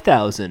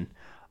 5,000.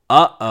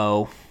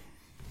 Uh-oh.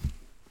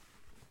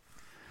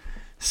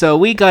 So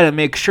we got to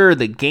make sure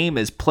the game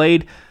is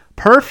played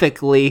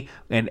perfectly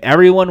and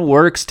everyone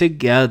works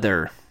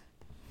together.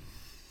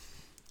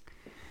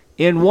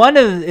 In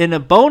a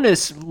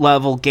bonus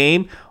level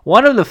game,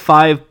 one of the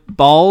 5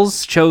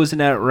 balls chosen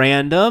at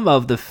random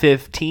of the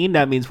 15,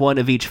 that means 1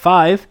 of each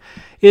 5,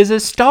 is a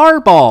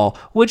star ball,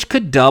 which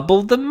could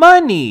double the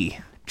money.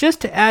 Just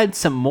to add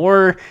some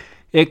more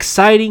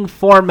exciting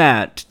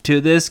format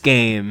to this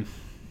game.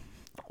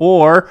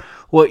 Or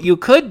what you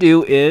could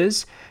do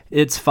is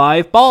It's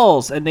 5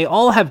 balls, and they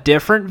all have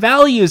different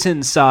values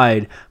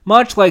inside,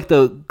 much like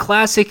the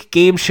classic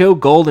game show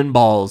Golden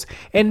Balls,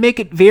 and make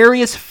it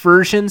various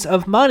versions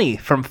of money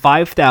from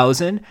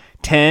 5,000,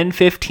 10,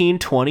 15,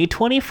 20,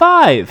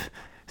 25.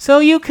 So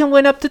you can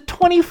win up to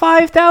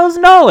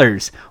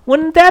 $25,000.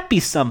 Wouldn't that be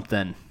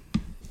something?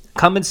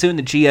 Coming soon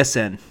to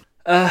GSN.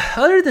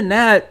 Other than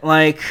that,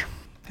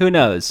 who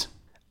knows?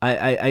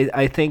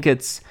 I think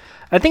it's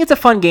a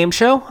fun game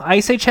show. I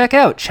say check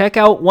out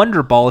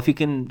Wonderball if you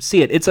can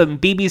see it. It's on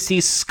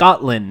BBC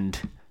Scotland.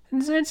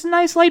 It's a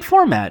nice light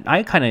format.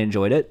 I kind of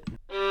enjoyed it.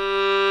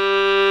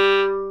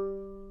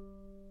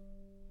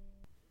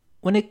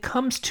 When it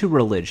comes to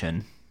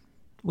religion,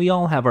 we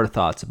all have our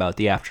thoughts about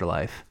the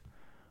afterlife.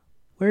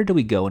 Where do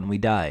we go when we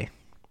die?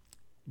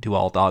 Do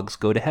all dogs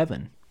go to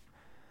heaven?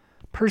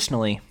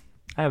 Personally,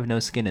 I have no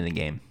skin in the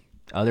game,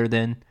 other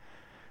than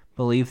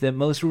believe that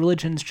most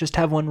religions just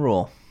have one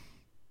rule.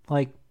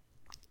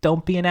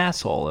 Don't be an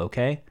asshole,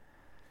 okay?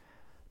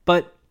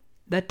 But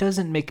that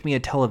doesn't make me a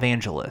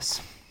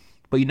televangelist.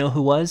 But you know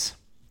who was?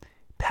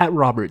 Pat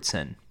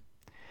Robertson.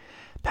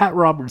 Pat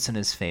Robertson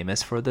is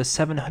famous for the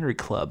 700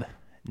 Club,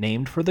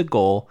 named for the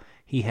goal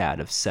he had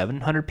of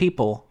 700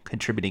 people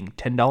contributing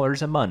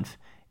 $10 a month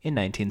in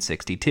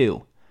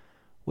 1962,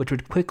 which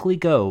would quickly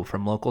go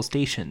from local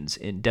stations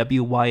in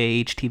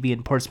WYAH-TV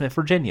in Portsmouth,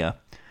 Virginia,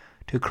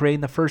 to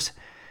creating the first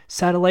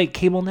satellite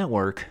cable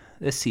network,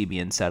 the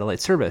CBN satellite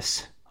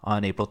service,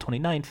 on April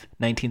 29th,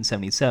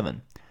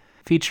 1977,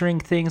 featuring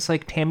things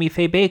like Tammy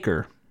Faye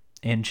Baker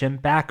and Jim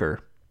Bakker.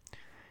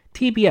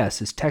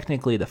 TBS is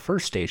technically the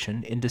first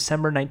station in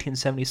December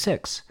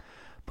 1976,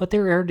 but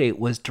their air date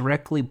was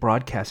directly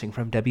broadcasting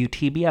from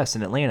WTBS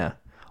in Atlanta,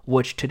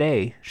 which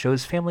today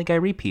shows Family Guy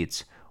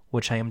repeats,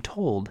 which I am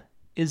told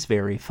is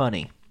very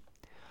funny.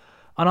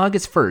 On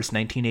August 1st,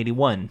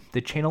 1981,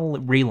 the channel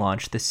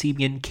relaunched the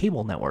CBN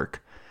cable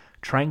network,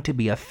 trying to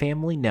be a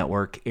family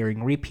network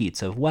airing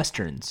repeats of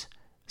westerns,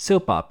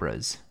 soap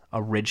operas,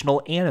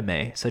 original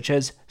anime such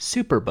as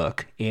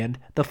Superbook and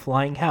The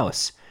Flying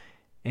House,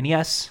 and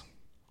yes,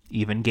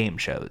 even game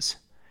shows.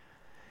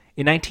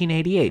 In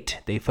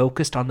 1988, they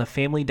focused on the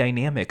family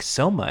dynamic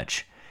so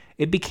much,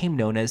 it became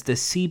known as the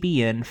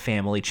CBN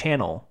Family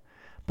Channel,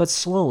 but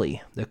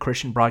slowly, the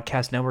Christian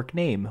Broadcast Network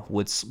name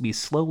would be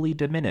slowly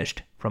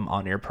diminished from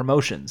on-air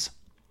promotions.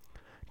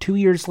 2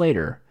 years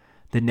later,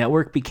 the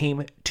network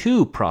became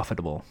too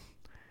profitable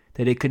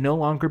that it could no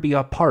longer be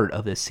a part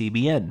of the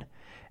CBN,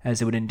 as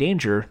it would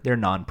endanger their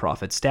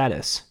nonprofit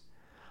status.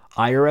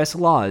 IRS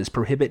laws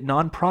prohibit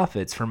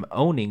nonprofits from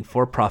owning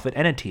for-profit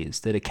entities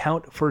that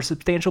account for a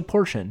substantial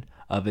portion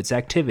of its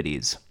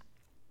activities.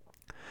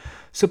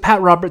 So Pat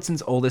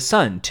Robertson's oldest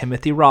son,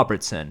 Timothy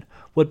Robertson,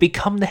 would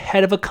become the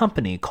head of a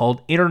company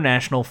called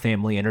International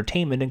Family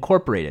Entertainment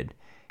Incorporated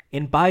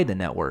and buy the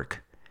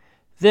network.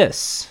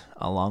 This,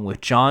 along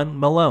with John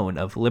Malone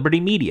of Liberty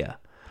Media,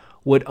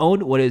 would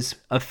own what is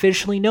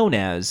officially known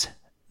as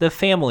the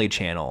Family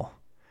Channel.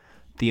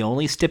 The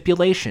only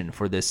stipulation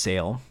for this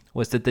sale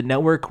was that the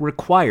network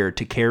required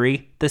to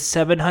carry the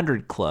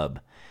 700 Club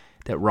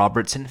that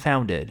Robertson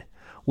founded,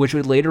 which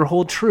would later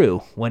hold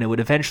true when it would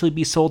eventually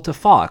be sold to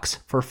Fox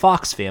for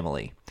Fox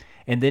Family,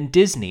 and then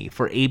Disney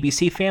for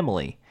ABC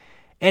Family,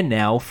 and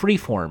now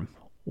Freeform,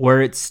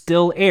 where it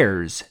still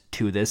airs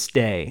to this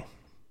day.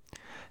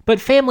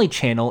 But Family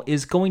Channel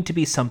is going to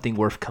be something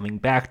worth coming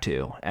back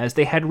to, as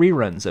they had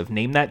reruns of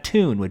Name That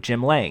Tune with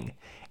Jim Lang,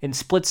 and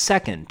Split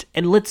Second,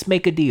 and Let's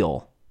Make a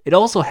Deal. It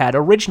also had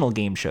original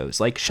game shows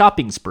like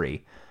Shopping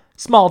Spree,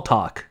 Small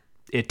Talk,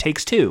 It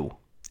Takes Two,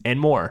 and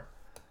more.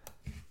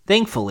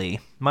 Thankfully,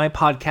 my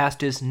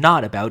podcast is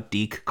not about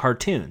Deke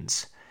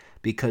cartoons,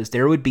 because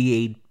there would be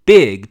a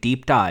big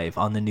deep dive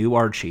on the new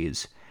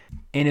Archies,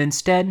 and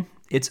instead,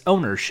 it's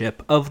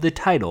ownership of the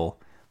title,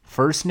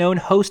 first known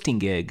hosting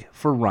gig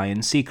for Ryan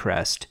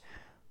Seacrest,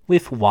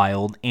 with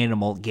Wild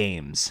Animal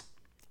Games.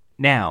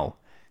 Now,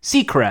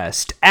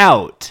 Seacrest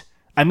out!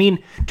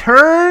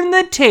 Turn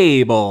the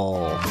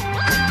table!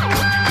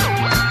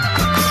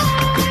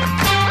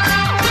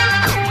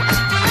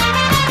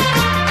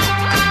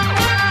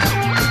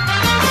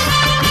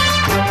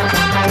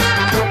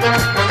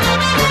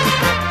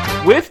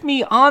 With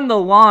me on the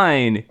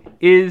line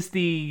is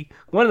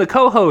one of the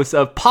co-hosts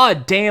of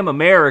Pod Damn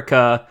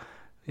America,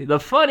 the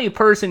funny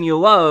person you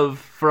love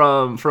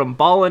from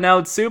Ballin'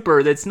 Out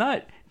Super that's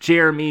not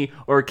Jeremy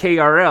or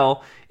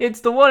KRL. It's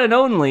the one and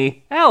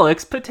only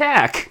Alex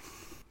Ptak.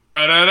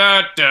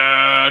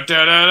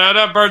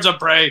 Birds of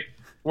Prey.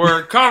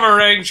 We're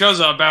covering shows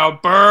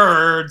about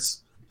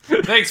birds.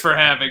 Thanks for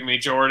having me,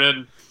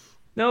 Jordan.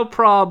 No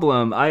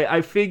problem.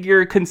 I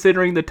figure,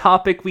 considering the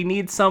topic, we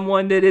need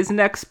someone that is an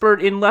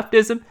expert in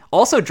leftism.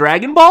 Also,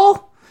 Dragon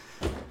Ball?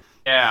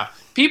 Yeah.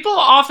 People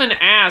often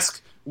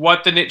ask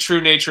what the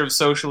true nature of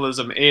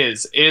socialism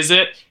is. Is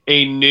it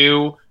a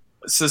new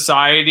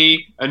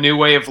society, a new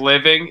way of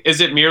living?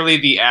 Is it merely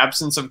the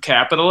absence of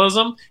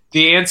capitalism?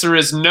 The answer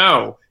is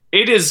no.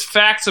 It is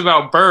facts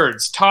about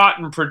birds, taught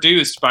and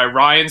produced by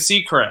Ryan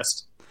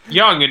Seacrest,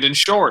 young and in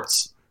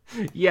shorts.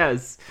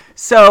 Yes.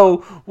 So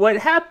what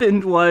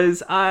happened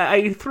was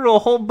I threw a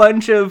whole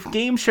bunch of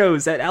game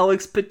shows at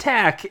Alex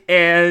Ptak,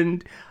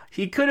 and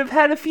he could have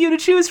had a few to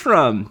choose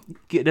from.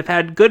 He could have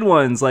had good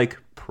ones like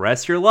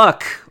Press Your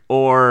Luck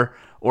or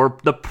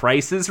The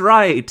Price is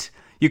Right.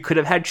 You could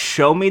have had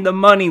Show Me the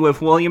Money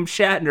with William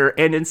Shatner,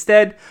 and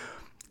instead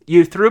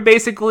you threw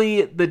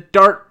basically the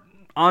dart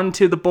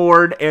onto the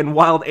board and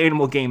Wild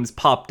Animal Games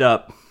popped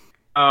up.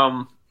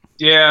 My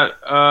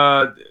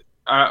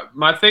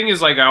thing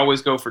is like I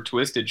always go for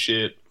twisted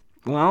shit.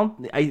 Well,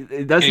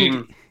 it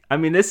doesn't. I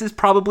mean, this is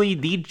probably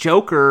the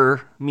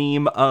Joker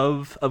meme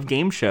of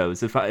game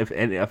shows, if I've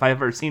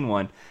ever seen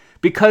one,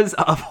 because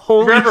of If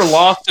you're ever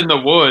lost in the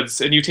woods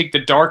and you take the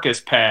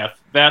darkest path,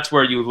 that's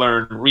where you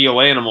learn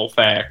real animal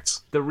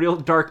facts. The real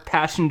dark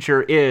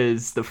passenger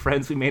is the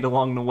friends we made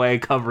along the way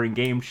covering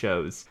game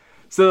shows.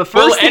 So the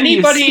first Will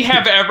anybody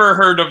have ever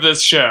heard of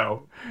this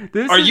show?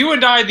 Are you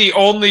and I the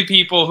only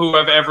people who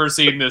have ever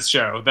seen this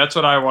show? That's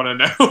what I want to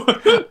know.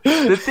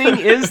 The thing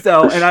is,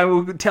 though, and I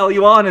will tell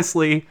you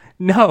honestly,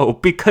 no,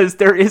 because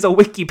there is a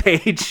wiki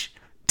page.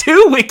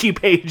 2 wiki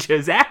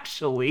pages,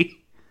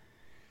 actually.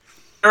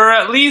 There are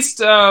at least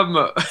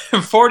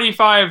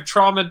 45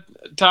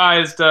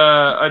 traumatized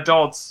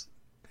adults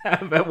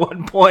have at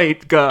one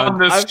point gone on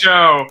this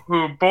show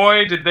who,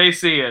 boy, did they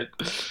see it.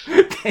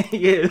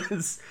 He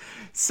is.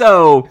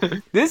 So,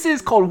 this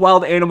is called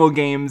Wild Animal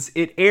Games.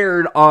 It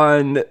aired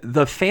on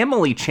the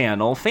Family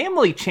Channel.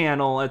 Family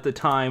Channel at the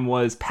time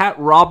was Pat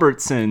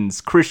Robertson's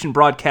Christian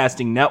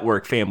Broadcasting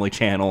Network Family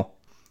Channel.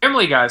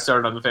 Family Guy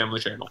started on the Family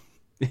Channel.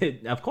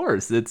 Of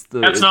course, that's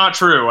not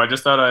true. I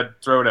just thought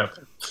I'd throw it out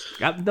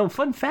there. No,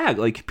 fun fact,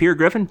 like Peter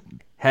Griffin,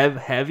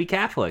 heavy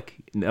Catholic.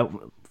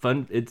 No,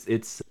 fun.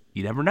 It's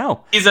you never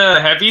know. He's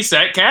a heavy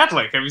set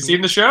Catholic. Have you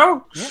seen the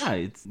show? Yeah,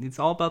 it's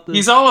all about the.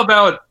 He's all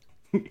about.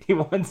 He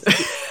wants.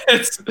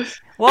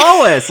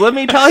 Lois, let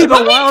me tell you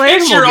about Wild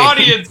Animal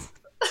Games.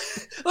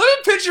 Let me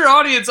pitch your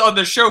audience on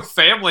the show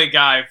Family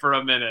Guy for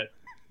a minute.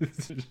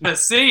 To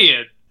see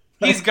it,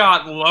 he's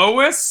got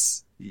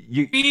Lois,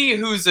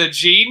 who's a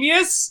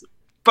genius,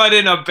 but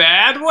in a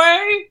bad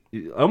way.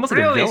 Almost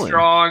like really a villain.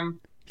 Strong.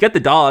 You got the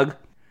dog.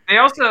 They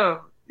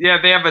also, they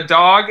have a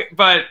dog,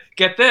 but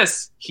get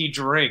this, he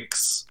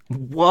drinks.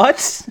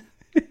 What?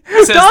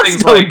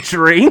 Dogs don't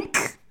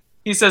drink.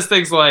 He says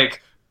things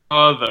like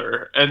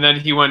 "mother," and then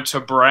he went to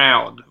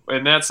brown,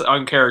 and that's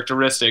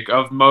uncharacteristic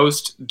of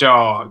most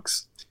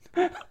dogs.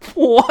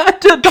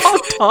 What? A dog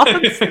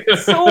talks?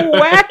 So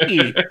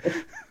wacky.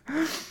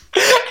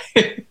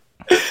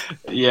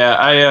 Yeah,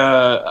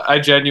 I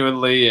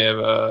genuinely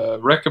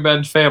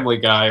recommend Family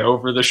Guy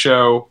over the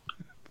show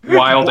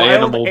Wild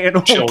Animal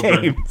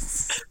Children.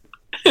 Games.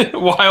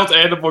 Wild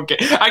Animal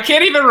Games. I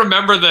can't even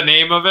remember the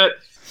name of it.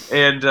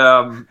 And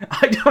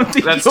I don't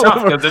think that's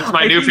tough because it's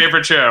my new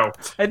favorite show.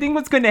 I think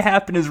what's going to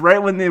happen is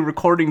right when the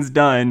recording's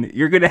done,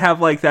 you're going to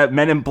have like that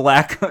Men in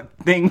Black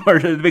thing where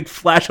the big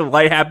flash of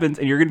light happens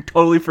and you're going to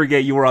totally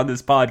forget you were on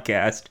this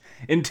podcast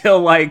until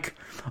like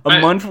a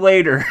month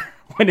later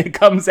when it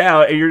comes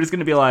out and you're just going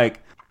to be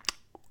like,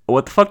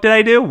 what the fuck did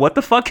I do? What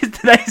the fuck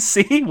did I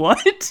see?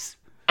 What?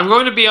 I'm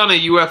going to be on a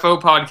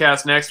UFO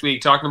podcast next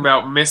week talking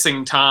about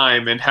missing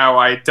time and how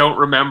I don't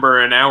remember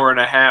an hour and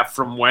a half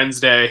from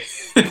Wednesday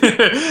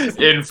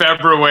in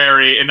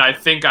February, and I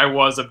think I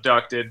was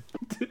abducted.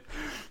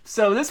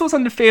 So this was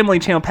on the Family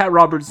Channel, Pat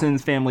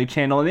Robertson's Family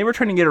Channel, and they were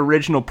trying to get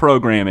original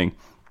programming.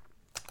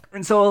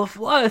 And so a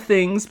lot of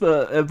things,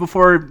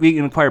 before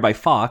being acquired by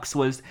Fox,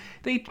 was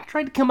they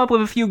tried to come up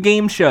with a few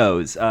game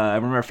shows. I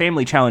remember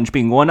Family Challenge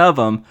being one of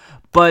them.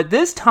 But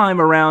this time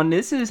around,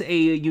 this is a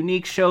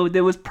unique show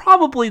that was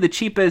probably the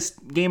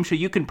cheapest game show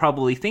you can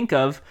probably think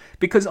of,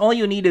 because all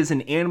you need is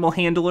an animal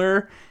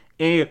handler,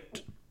 a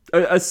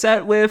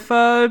set with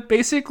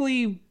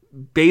basically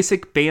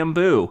basic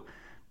bamboo.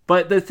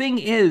 But the thing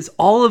is,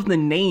 all of the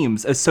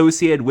names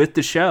associated with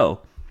the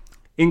show,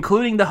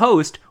 including the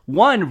host,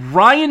 one,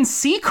 Ryan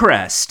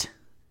Seacrest.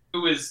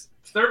 Who is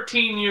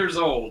 13 years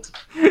old.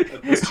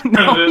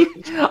 No,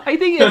 I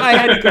think if I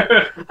had to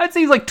go, I'd say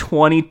he's like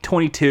 20,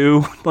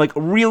 22, like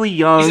really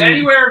young. He's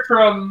anywhere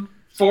from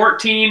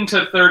 14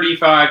 to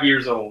 35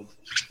 years old.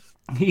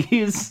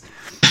 He's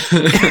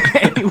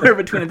anywhere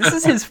between.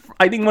 This is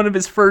I think, one of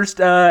his first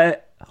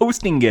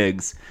hosting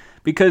gigs,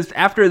 because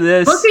after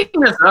this...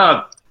 Looking this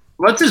up,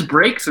 what's his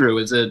breakthrough?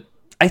 Is it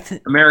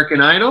American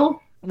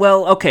Idol?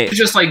 Well, okay. He's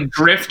just like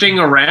drifting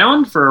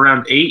around for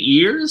around 8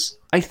 years?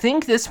 I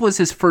think this was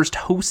his first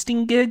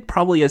hosting gig,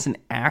 probably as an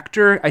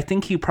actor. I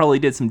think he probably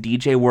did some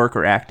DJ work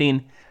or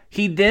acting.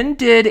 He then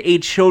did a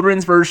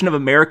children's version of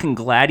American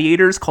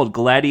Gladiators called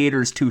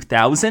Gladiators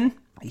 2000.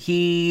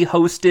 He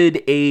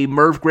hosted a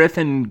Merv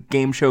Griffin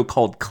game show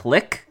called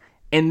Click.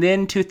 And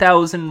then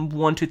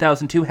 2001,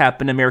 2002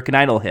 happened, American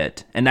Idol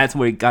hit. And that's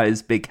where he got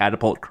his big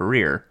catapult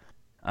career.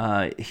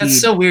 That's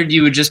so weird.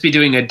 You would just be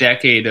doing a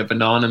decade of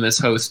anonymous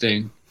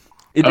hosting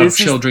of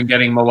children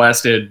getting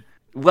molested.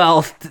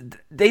 Well,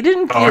 they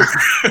didn't get...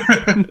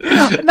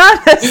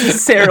 Not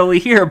necessarily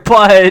here,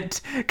 but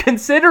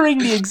considering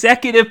the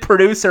executive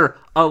producer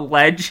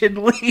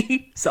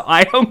allegedly, so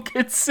I don't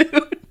get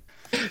sued.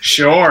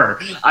 Sure.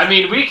 I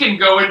mean, we can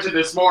go into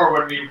this more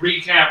when we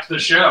recap the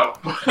show.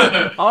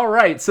 All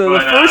right, so the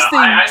first thing...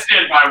 I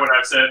stand by what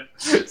I've said.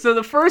 So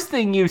the first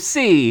thing you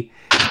see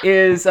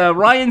is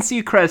Ryan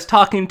Seacrest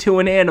talking to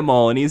an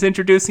animal, and he's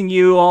introducing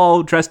you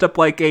all dressed up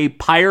like a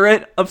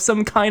pirate of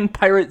some kind,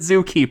 pirate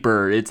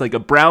zookeeper. It's like a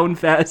brown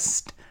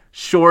vest,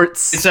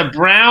 shorts. It's a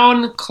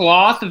brown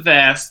cloth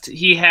vest.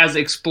 He has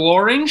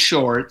exploring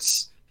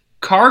shorts,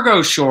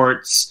 cargo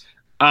shorts,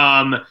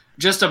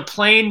 just a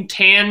plain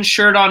tan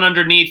shirt on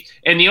underneath,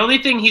 and the only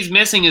thing he's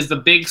missing is the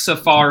big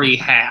safari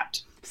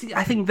hat. See,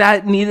 I think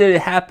that needed to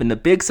happen. A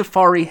big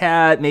safari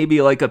hat,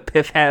 maybe like a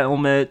piff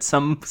helmet,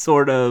 some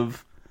sort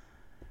of...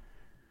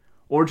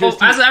 Or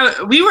just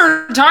we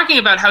were talking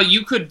about how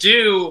you could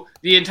do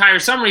the entire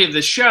summary of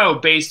the show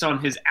based on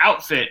his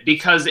outfit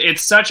because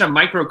it's such a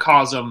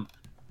microcosm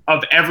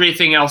of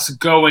everything else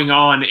going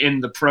on in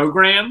the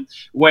program,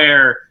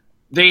 where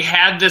they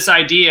had this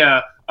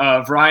idea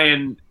of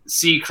Ryan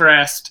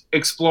Seacrest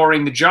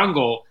exploring the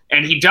jungle,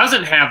 and he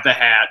doesn't have the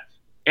hat,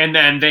 and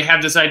then they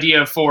have this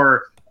idea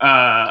for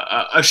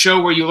a show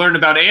where you learn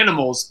about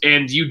animals,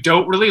 and you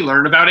don't really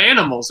learn about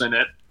animals in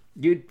it.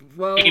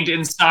 Contained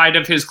inside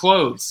of his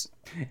clothes.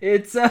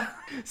 It's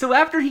so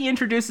after he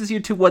introduces you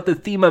to what the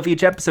theme of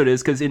each episode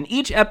is, because in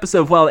each episode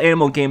of Wild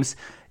Animal Games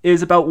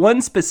is about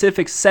one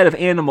specific set of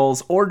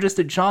animals or just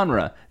a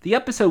genre. The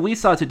episode we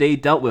saw today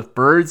dealt with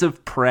birds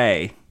of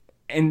prey.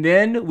 And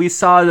then we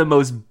saw the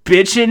most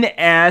bitchin'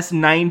 ass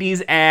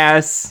 90s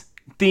ass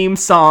theme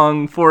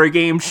song for a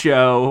game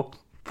show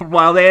for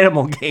Wild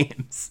Animal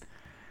Games.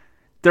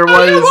 There was...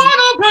 I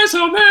wanna play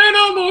some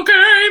animal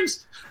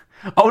games!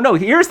 Oh no,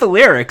 here's the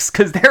lyrics,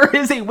 because there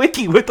is a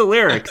wiki with the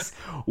lyrics.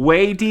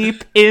 Way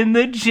deep in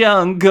the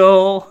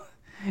jungle,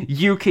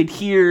 you could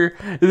hear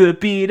the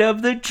beat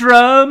of the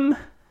drum.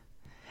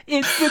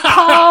 It's the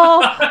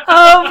call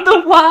of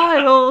the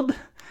wild,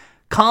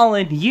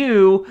 calling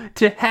you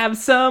to have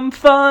some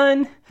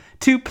fun,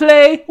 to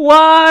play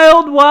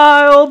wild,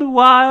 wild,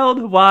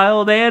 wild,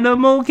 wild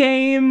animal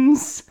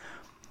games.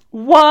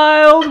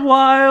 Wild,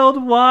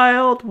 wild,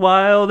 wild,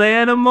 wild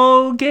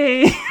animal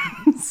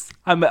games.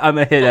 I'm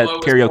a hit at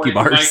karaoke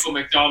bars. Michael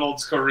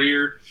McDonald's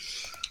career.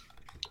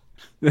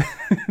 The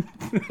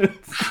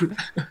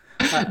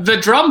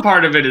drum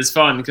part of it is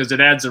fun because it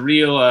adds a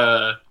real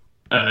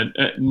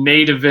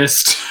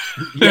nativist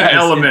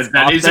element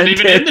that isn't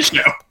even in the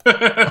show.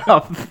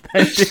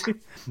 Authentic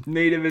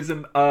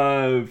nativism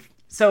of...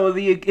 So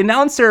the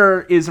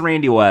announcer is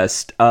Randy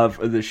West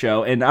of the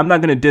show, and I'm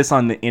not going to diss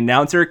on the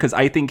announcer because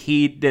I think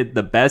he did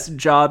the best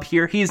job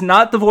here. He's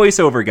not the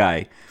voiceover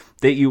guy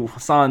that you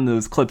saw in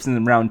those clips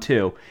in round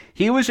 2.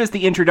 He was just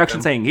the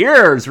introduction saying,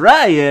 "Here's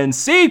Ryan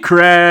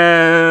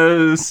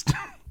Seacrest."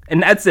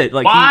 And that's it.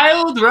 Like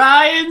Wild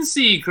Ryan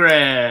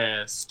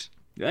Seacrest.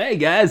 Hey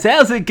guys,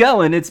 how's it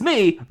going? It's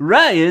me,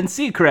 Ryan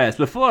Seacrest.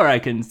 Before I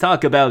can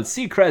talk about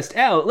Seacrest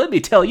out, let me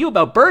tell you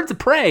about birds of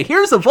prey.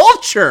 Here's a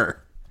vulture.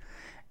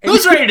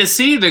 Who's ready to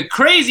see the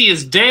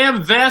craziest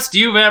damn vest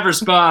you've ever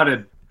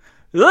spotted?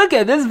 Look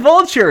at this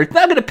vulture. It's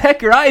not going to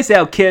peck your eyes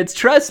out, kids.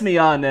 Trust me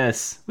on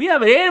this. We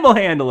have an animal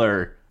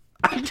handler.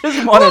 I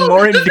just wanted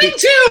more in detail.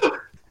 Too.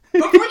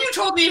 Before you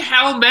told me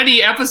how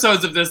many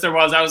episodes of this there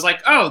was, I was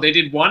like, oh, they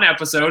did one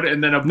episode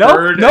and then a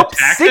bird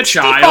attacked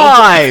 65. A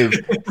child.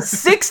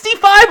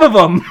 65 of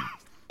them.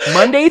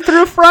 Monday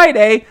through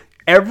Friday,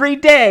 every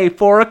day,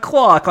 4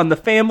 o'clock on the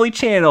Family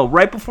Channel,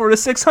 right before the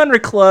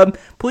 600 Club.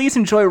 Please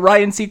enjoy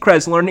Ryan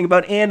Seacrest learning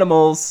about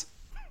animals.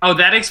 Oh,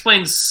 that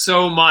explains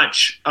so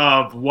much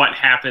of what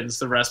happens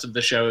the rest of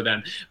the show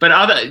then. But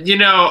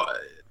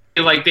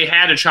like they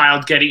had a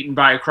child get eaten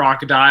by a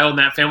crocodile and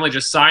that family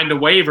just signed a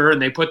waiver and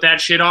they put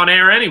that shit on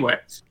air anyway.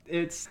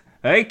 It's,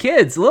 hey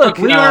kids, look,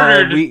 we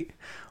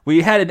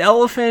had an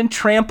elephant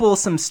trample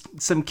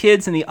some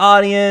kids in the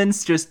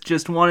audience,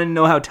 just wanted to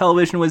know how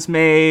television was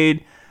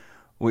made.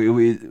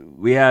 We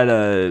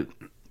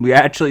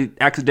actually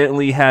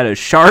accidentally had a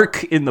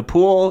shark in the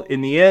pool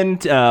in the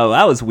end.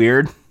 That was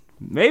weird.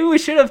 Maybe we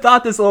should have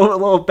thought this a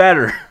little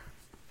better.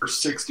 For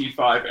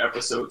 65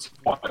 episodes of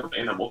Wild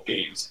Animal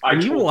Games.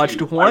 You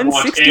watched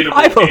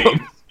 165 of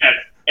them. At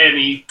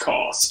any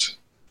cost.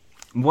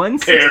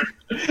 160.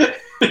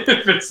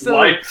 If it's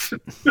life.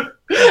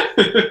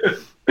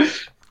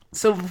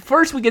 So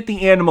first we get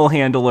the animal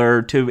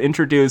handler to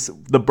introduce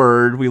the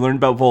bird. We learned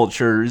about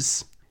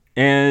vultures.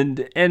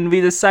 And we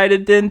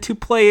decided then to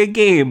play a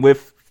game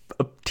with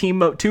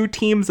two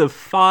teams of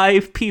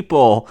 5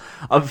 people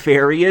of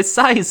various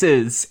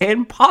sizes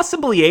and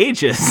possibly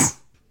ages.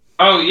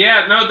 Oh,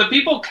 yeah. No, the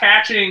people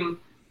catching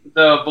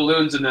the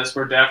balloons in this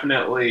were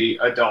definitely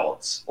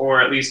adults,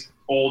 or at least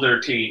older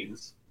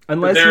teens.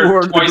 Unless you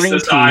were the green team. The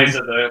size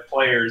of the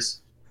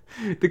players.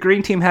 The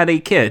green team had a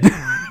kid.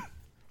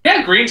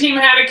 Yeah, green team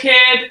had a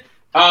kid.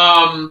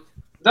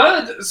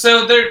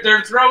 So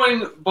they're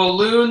throwing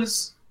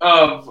balloons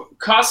of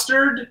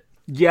custard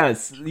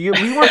Yes, we were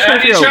trying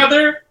at to each figure out,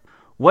 other.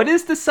 what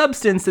is the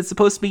substance that's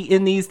supposed to be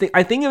in these things?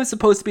 I think it was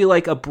supposed to be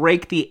like a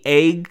break the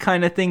egg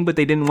kind of thing, but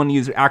they didn't want to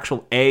use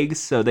actual eggs,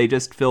 so they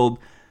just filled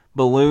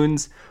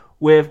balloons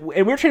with, and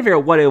we were trying to figure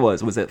out what it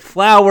was. Was it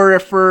flour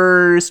at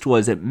first?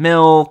 Was it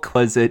milk?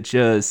 Was it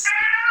just...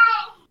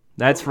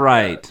 That's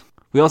right.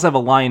 We also have a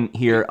line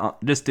here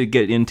just to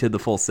get into the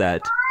full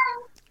set.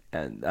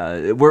 And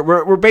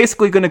we're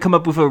basically going to come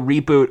up with a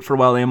reboot for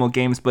Wild Animal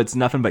Games, but it's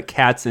nothing but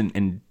cats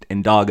and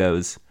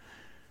doggos.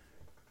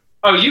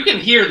 Oh, you can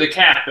hear the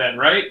cat then,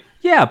 right?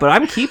 Yeah, but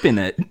I'm keeping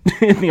it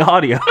in the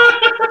audio.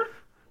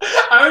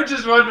 I was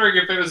just wondering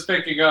if it was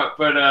picking up,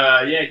 but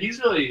yeah, he's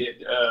really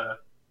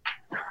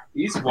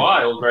he's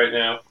wild right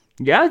now.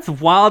 Yeah, it's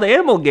Wild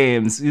Animal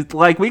Games. It's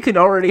like, we could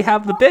already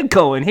have the bit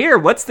going here.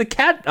 What's the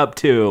cat up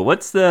to?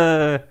 What's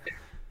the...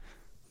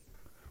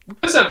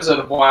 This episode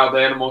of Wild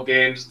Animal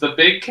Games, the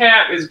big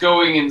cat is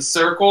going in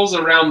circles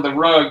around the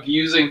rug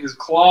using his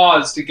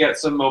claws to get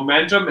some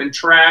momentum and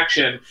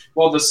traction,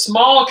 while the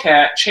small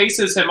cat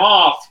chases him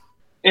off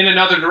in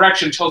another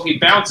direction till he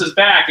bounces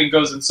back and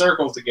goes in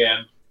circles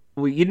again.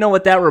 Well, you know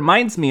what that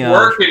reminds me of?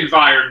 Work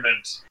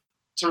environment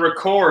to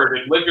record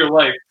and live your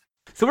life.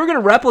 So we're going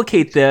to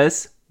replicate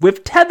this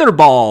with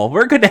tetherball.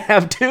 We're going to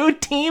have two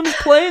teams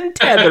playing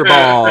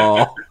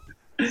tetherball.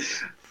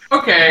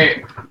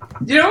 Okay,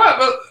 you know what?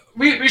 Well,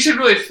 we should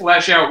really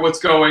flesh out what's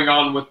going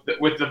on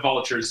with the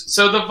vultures.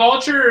 So the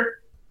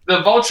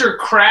vulture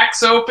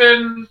cracks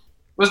open.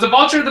 Was the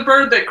vulture the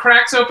bird that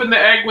cracks open the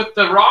egg with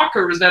the rock,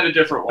 or was that a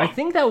different one? I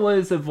think that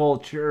was a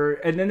vulture,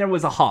 and then there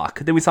was a hawk.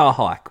 Then we saw a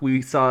hawk.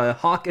 We saw a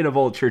hawk and a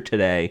vulture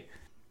today.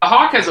 The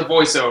hawk has a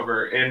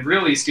voiceover and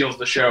really steals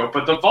the show,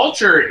 but the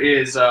vulture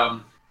is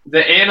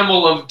the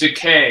animal of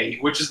decay,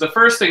 which is the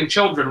first thing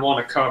children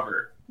want to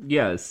cover.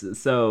 Yes,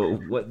 so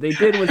what they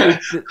did was they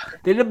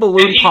did a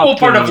balloon An pop equal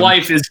part game. of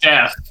life is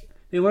death.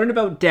 They learned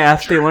about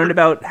death. They learned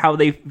about how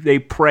they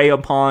prey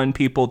upon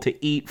people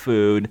to eat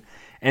food.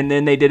 And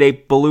then they did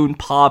a balloon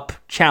pop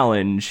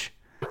challenge.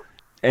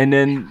 And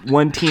then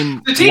one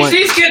team... To teach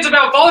these kids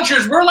about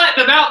vultures, we're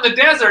letting them out in the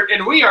desert,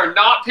 and we are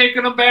not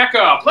picking them back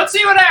up. Let's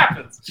see what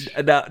happens.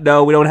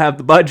 No, we don't have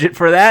the budget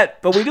for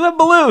that, but we do have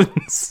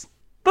balloons.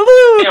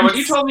 Balloons! Yeah, when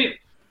you told me...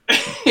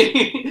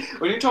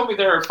 when you told me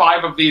there are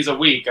 5 of these a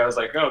week, I was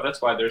like, oh,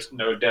 that's why there's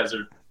no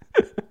desert.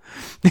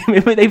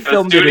 Maybe they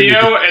filmed it in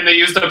and they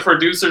used the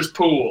producer's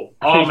pool.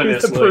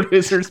 Ominously. The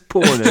producer's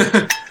pool in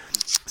it.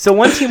 So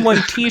one team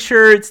won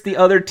T-shirts, the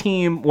other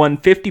team won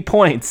 50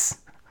 points.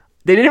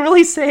 They didn't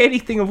really say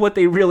anything of what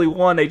they really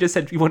won. They just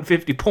said you won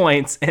 50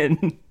 points,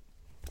 and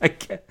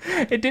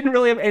it didn't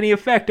really have any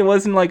effect. It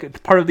wasn't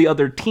like part of the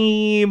other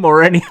team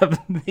or any of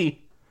the...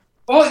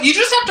 Well, you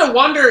just have to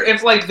wonder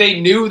if like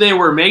they knew they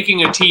were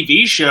making a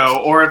TV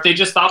show, or if they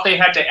just thought they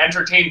had to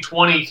entertain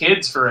 20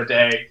 kids for a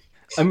day.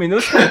 I mean,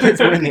 those kids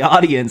were in the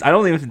audience. I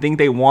don't even think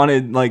they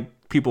wanted like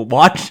people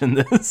watching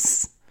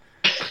this.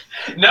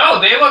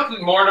 No, they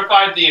looked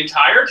mortified the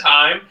entire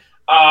time.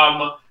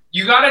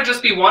 You gotta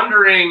just be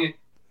wondering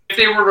if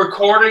they were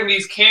recording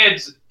these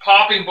kids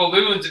popping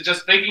balloons and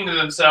just thinking to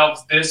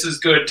themselves, this is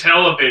good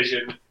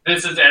television.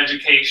 This is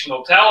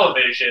educational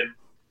television.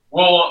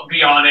 We'll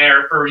be on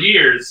air for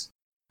years.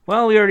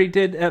 Well, we already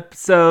did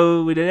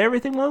episode. We did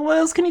everything. Well, what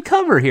else can you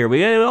cover here? We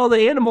got all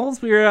the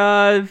animals. We're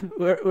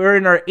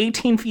in our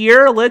 18th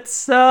year.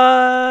 Let's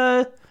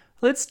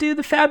do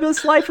the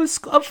fabulous life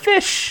of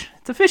fish.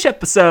 It's a fish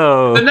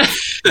episode.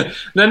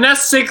 The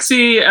next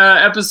 60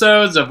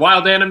 episodes of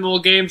Wild Animal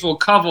Games will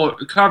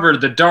cover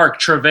the dark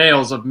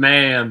travails of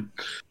man.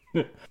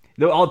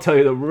 I'll tell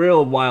you the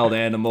real wild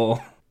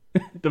animal,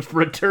 the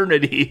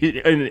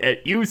fraternity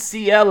at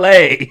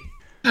UCLA.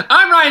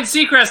 I'm Ryan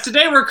Seacrest.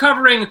 Today we're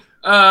covering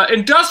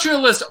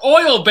industrialist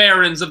oil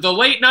barons of the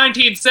late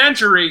 19th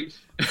century.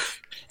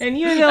 And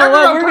you know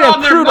what? We're going to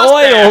have crude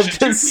oil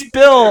to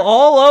spill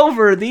all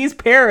over these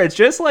parrots,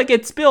 just like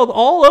it spilled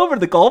all over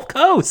the Gulf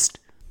Coast.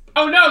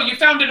 Oh no, you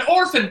found an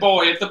orphan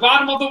boy at the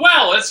bottom of the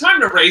well. It's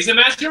time to raise him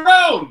as your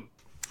own.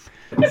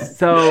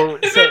 So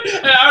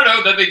I don't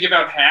know, that they give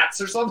out hats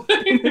or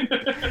something.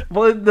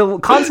 Well, the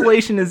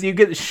consolation is you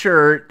get a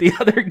shirt. The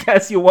other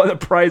guess you won the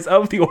prize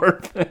of the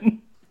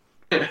orphan.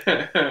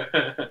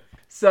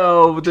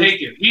 So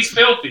take it. He's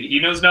filthy. He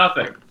knows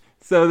nothing.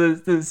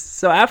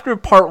 So after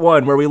part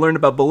 1, where we learned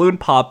about balloon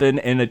popping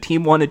and a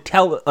team won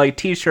a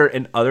T-shirt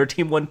and other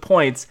team won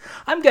points,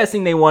 I'm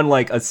guessing they won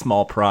like a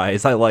small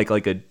prize. I like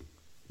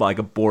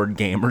a board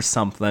game or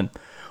something.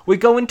 We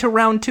go into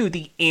round 2,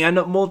 the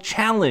Animal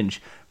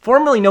Challenge,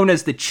 formerly known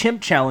as the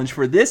Chimp Challenge.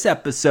 For this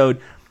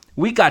episode,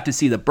 we got to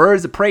see the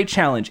Birds of Prey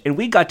Challenge, and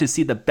we got to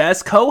see the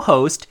best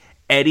co-host,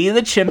 Eddie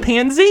the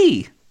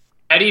Chimpanzee.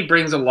 Eddie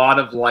brings a lot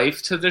of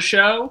life to the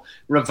show,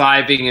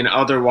 reviving an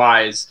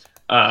otherwise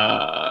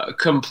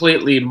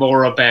completely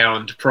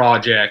moribund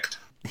project.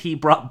 He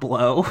brought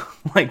blow,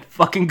 like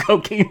fucking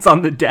cocaine's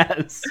on the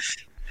desk.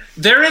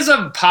 There is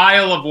a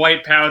pile of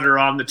white powder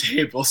on the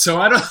table, so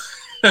I don't...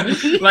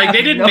 like,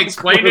 they didn't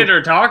explain it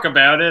or talk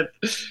about it.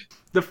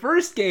 The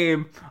first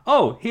game.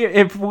 Oh, here,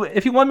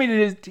 if you want me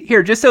to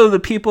here, just so the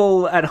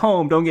people at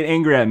home don't get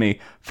angry at me.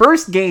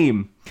 First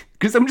game,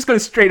 because I'm just going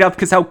to straight up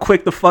because how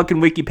quick the fucking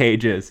wiki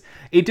page is.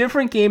 A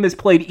different game is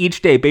played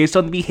each day based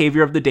on the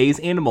behavior of the day's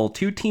animal.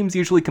 Two teams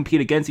usually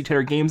compete against each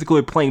other. Games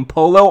include playing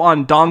polo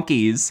on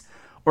donkeys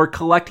or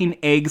collecting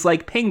eggs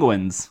like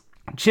penguins.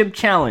 Chimp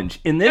challenge.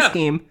 In this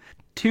game,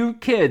 two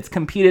kids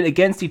competed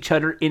against each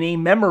other in a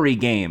memory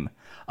game.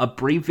 A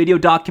brief video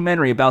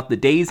documentary about the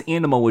day's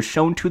animal was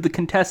shown to the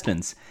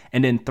contestants,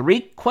 and then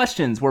 3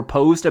 questions were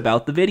posed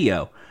about the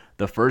video.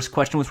 The first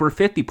question was worth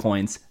 50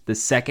 points, the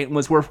second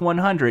was worth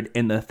 100,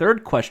 and the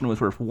third question was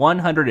worth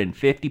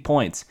 150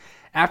 points.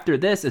 After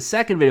this, a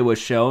second video was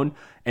shown,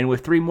 and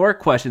with 3 more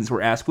questions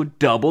were asked with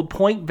doubled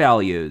point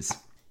values.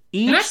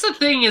 And that's the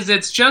thing, is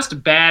it's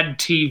just bad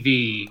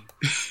TV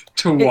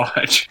to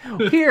watch.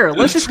 Here,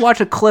 let's just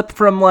watch a clip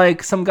from,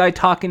 like, some guy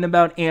talking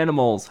about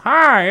animals.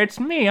 Hi,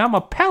 it's me. I'm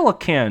a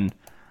pelican.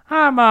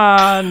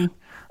 I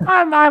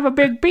have a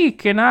big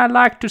beak, and I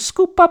like to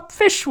scoop up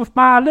fish with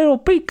my little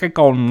beak. I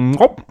go,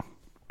 nope.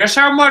 Guess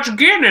how much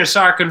Guinness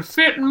I can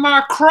fit in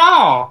my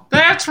craw.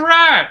 That's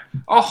right.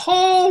 A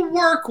whole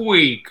work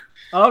week.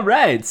 All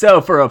right,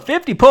 so for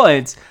 50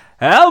 points,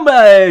 how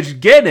much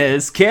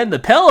Guinness can the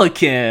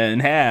pelican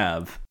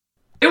have?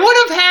 It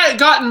would have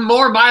gotten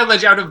more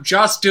mileage out of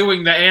just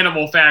doing the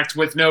animal fact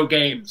with no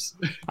games.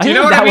 Do you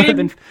know what I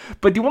mean?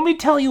 But do you want me to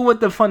tell you what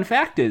the fun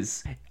fact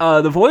is?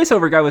 The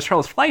voiceover guy was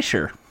Charles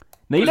Fleischer.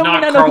 Now, you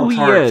don't know who he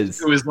is.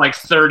 Who is like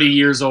 30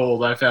 years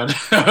old, I found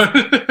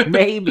out.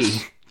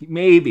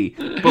 Maybe.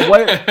 But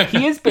what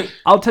he is,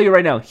 I'll tell you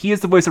right now, he is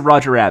the voice of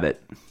Roger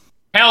Rabbit.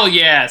 Hell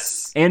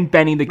yes. And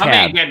Benny the Cab. My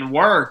man getting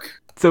work.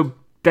 So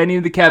Benny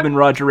the Cab and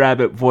Roger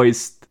Rabbit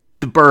voiced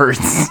the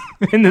birds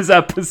in this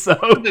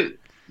episode.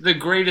 The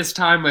greatest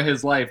time of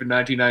his life in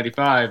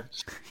 1995.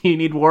 You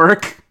need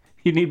work?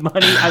 You need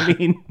money? I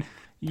mean,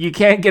 you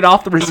can't get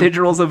off the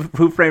residuals of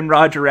Who Framed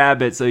Roger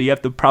Rabbit, so you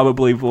have to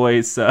probably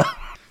voice...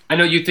 I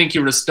know you think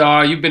you're a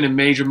star. You've been in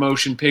major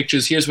motion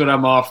pictures. Here's what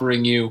I'm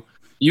offering you.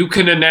 You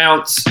can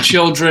announce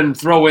children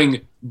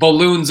throwing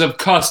balloons of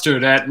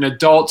custard at an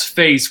adult's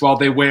face while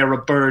they wear a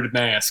bird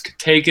mask.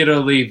 Take it or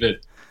leave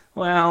it.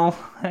 Well,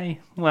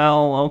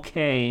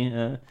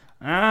 okay.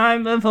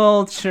 I'm a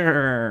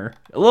vulture.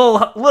 A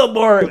little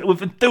more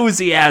with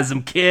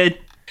enthusiasm, kid.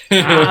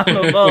 I'm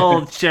a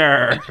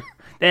vulture.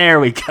 There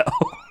we go.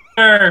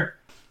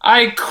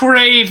 I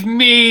crave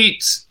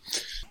meat.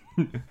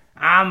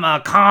 I'm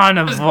a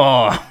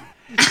carnivore.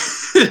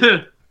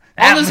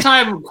 All this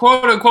time,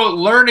 quote unquote,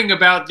 learning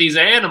about these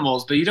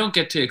animals, but you don't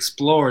get to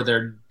explore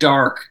their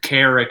dark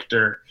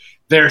character,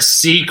 their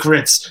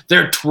secrets,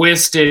 their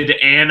twisted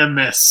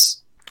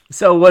animus.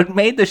 So what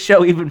made the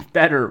show even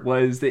better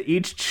was that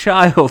each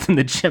child in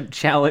the Chimp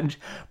Challenge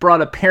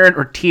brought a parent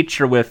or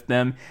teacher with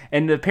them,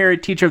 and the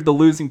parent teacher of the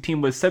losing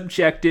team was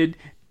subjected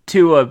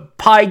to a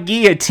pie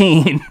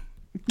guillotine.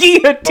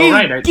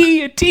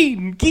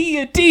 Guillotine!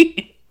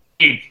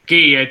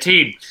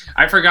 Guillotine.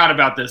 I forgot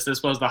about this.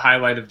 This was the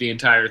highlight of the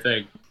entire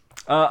thing.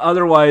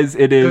 Otherwise,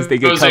 it is they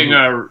get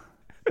covered.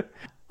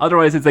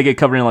 Otherwise, it's they get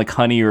covered in like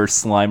honey or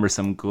slime or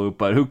some glue.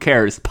 But who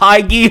cares?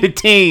 Pie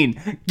guillotine.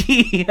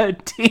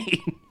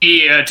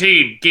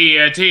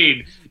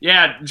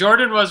 Yeah,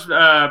 Jordan was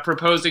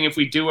proposing if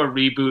we do a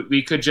reboot,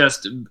 we could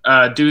just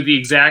do the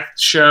exact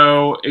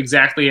show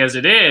exactly as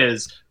it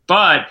is,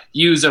 but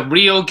use a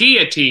real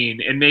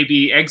guillotine and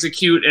maybe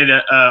execute an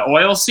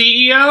oil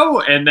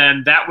CEO, and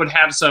then that would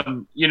have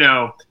some,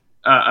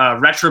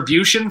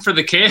 retribution for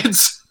the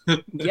kids.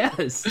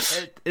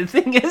 Yes. The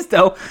thing is,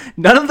 though,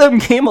 none of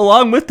them came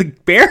along with the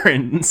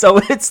Baron, so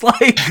it's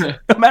like, no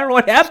matter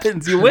what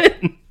happens, you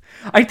win.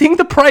 I think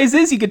the prize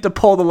is you get to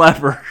pull the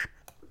lever.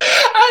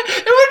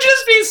 It would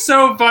just be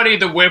so funny,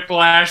 the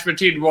whiplash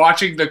between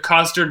watching the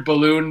custard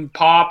balloon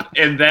pop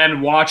and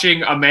then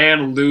watching a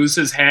man lose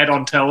his head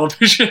on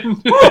television.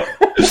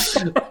 Because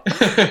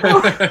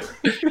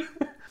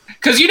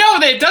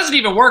it doesn't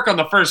even work on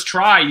the first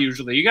try,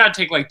 usually. You gotta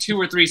take like 2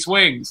 or 3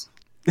 swings.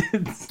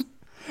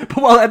 But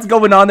while that's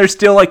going on, there's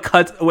still like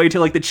cuts away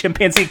to like the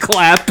chimpanzee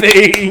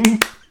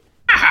clapping.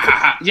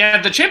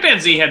 Yeah, the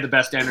chimpanzee had the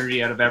best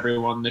energy out of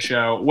everyone in the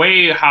show.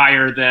 Way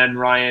higher than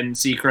Ryan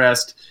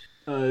Seacrest.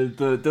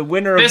 The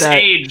winner of this that...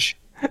 age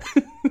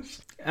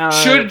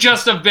should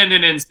just have been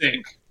an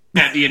NSYNC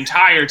at the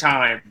entire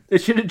time.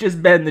 It should have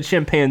just been the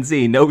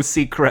chimpanzee, no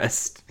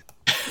Seacrest.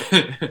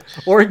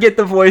 Or get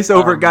the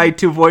voiceover guy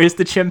to voice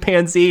the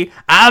chimpanzee.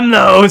 I'm the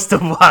host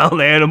of Wild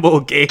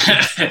Animal Games.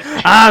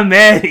 I'm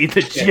Eddie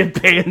the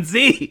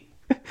chimpanzee.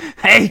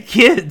 Hey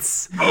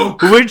kids,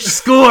 which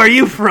school are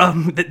you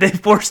from that they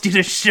forced you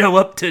to show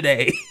up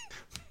today?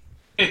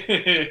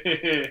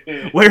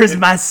 Where's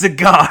my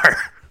cigar?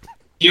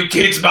 You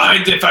kids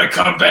mind if I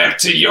come back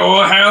to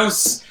your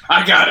house?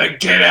 I gotta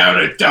get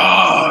out of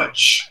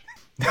Dodge.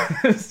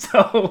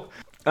 So,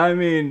 I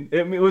mean,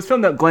 it was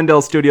filmed at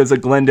Glendale Studios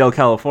at Glendale,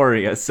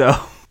 California, so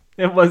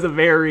it was a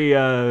very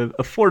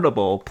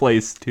affordable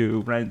place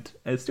to rent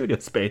a studio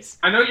space.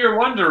 I know you're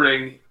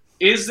wondering,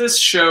 is this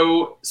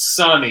show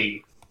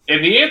sunny?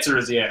 And the answer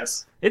is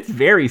yes. It's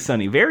very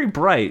sunny, very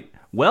bright,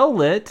 well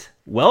lit,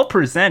 well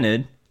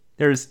presented.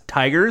 There's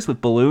tigers with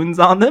balloons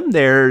on them.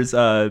 There's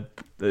a.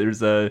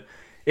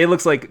 It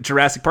looks like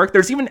Jurassic Park.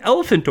 There's even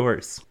elephant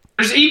doors.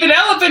 There's even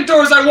elephant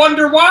doors. I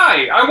wonder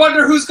why. I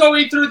wonder who's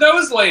going through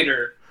those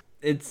later.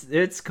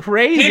 It's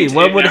crazy.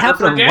 What would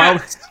happen in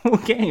Wild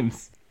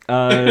Games?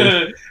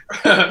 So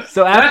after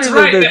that's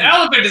right. The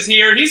elephant is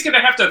here. He's going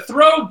to have to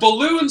throw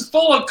balloons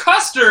full of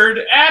custard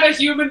at a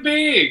human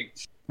being.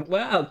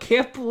 Wow,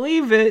 can't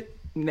believe it.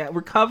 Now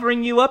we're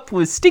covering you up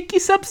with sticky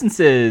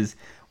substances.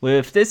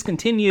 With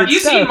discontinued Have you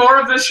seen more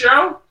of this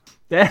show?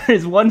 That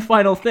is one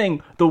final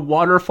thing. The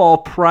waterfall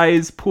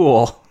prize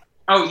pool.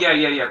 Oh,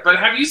 yeah. But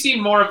have you seen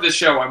more of this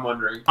show, I'm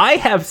wondering? I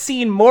have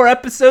seen more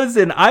episodes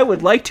than I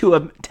would like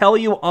to tell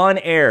you on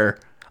air.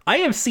 I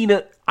have seen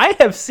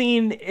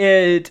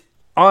it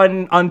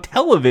on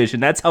television.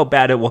 That's how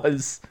bad it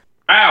was.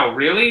 Wow,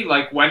 really?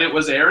 Like when it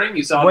was airing?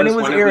 You saw when this it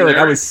was airing?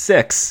 I was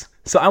 6.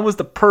 So I was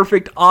the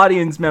perfect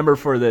audience member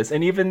for this.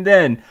 And even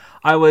then,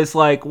 I was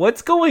like,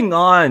 what's going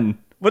on?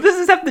 What does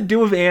this have to do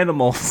with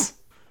animals?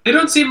 They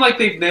don't seem like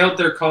they've nailed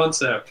their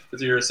concept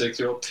as you're a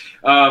 6-year-old.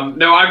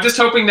 No, I'm just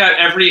hoping that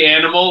every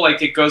animal,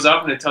 like, it goes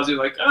up and it tells you,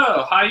 like,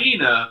 oh,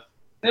 hyena.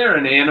 They're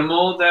an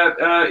animal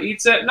that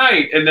eats at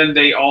night. And then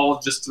they all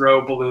just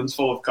throw balloons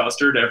full of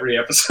custard every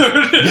episode.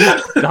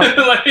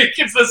 Like,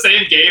 it's the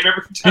same game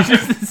every time.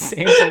 It's the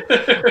same.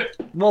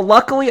 Well,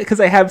 luckily, because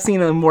I have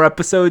seen more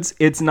episodes,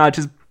 it's not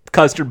just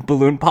custard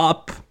balloon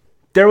pop.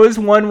 There was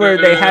one where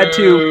they had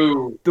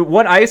to... The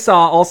one I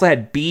saw also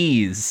had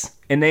bees.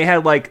 And they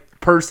had, like,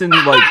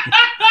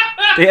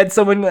 they had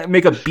someone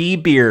make a bee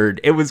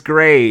beard. It was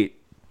great.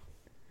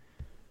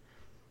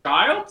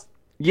 Child?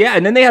 Yeah,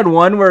 and then they had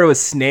one where it was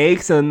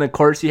snakes, and of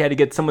course you had to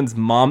get someone's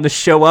mom to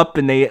show up,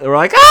 and they were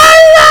like,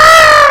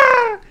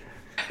 ah!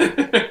 I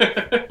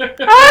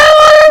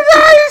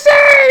want a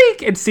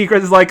snake! And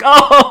Secret is like,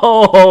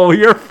 oh,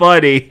 you're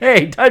funny.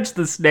 Hey, touch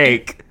the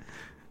snake.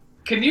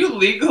 Can you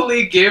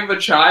legally give a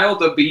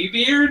child a bee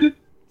beard?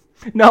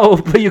 No,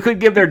 but you could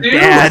give their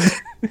dad.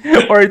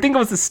 Or I think it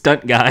was a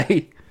stunt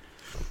guy.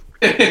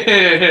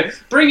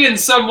 Bring in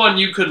someone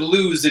you could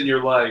lose in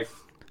your life.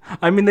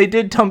 I mean, they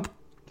did dump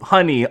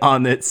honey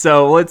on it,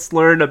 so let's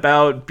learn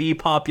about bee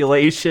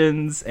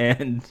populations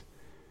and...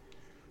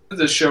 This is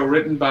a show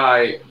written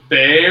by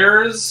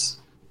bears.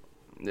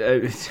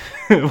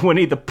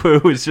 Winnie the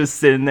Pooh is just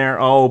sitting there,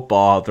 oh,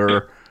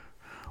 bother.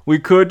 We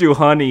could do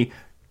honey.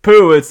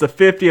 Pooh, it's the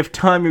 50th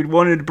time you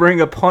wanted to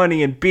bring up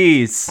honey and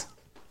bees.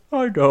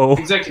 I know.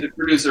 Executive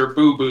producer,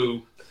 Boo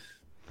Boo.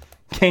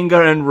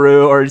 Kinga and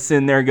Roo are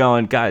sitting there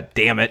going, God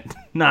damn it,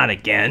 not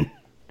again.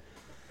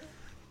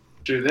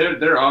 True,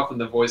 they're often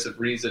the voice of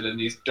reason in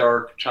these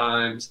dark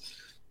times.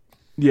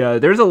 Yeah,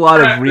 there's a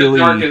lot of really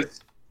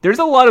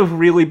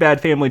bad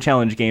Family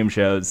Challenge game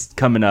shows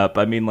coming up.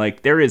 I mean,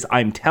 like, there is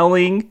I'm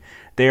Telling,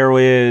 there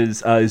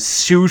is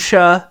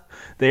Shusha,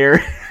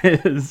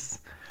 there's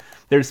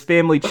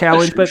Family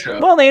Challenge, but,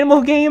 well,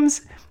 animal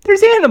games,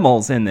 there's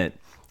animals in it.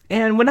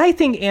 And when I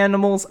think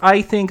animals,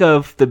 I think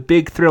of the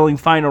big thrilling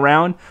final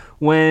round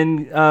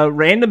when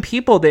random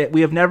people that we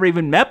have never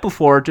even met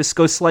before just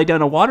go slide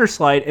down a water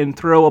slide and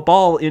throw a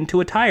ball into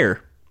a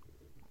tire.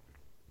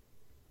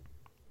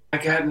 I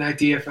got an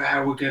idea for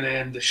how we're going to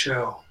end the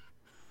show.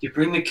 You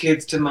bring the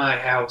kids to my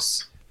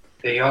house.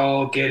 They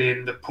all get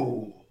in the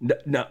pool.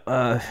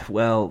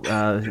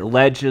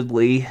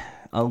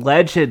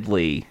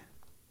 Allegedly.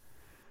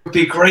 It would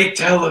be great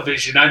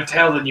television. I'm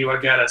telling you, I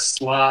got a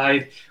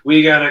slide.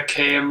 We got a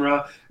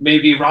camera.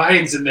 Maybe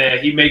Ryan's in there.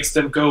 He makes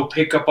them go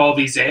pick up all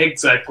these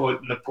eggs I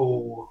put in the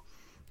pool.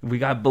 We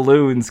got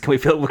balloons. Can we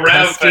fill it with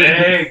grab custard?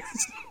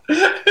 Eggs.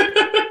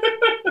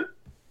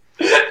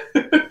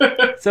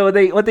 So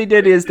what they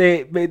did is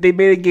they made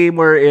a game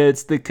where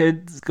it's the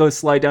kids go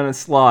slide down a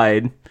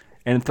slide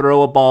and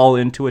throw a ball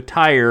into a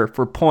tire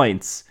for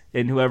points.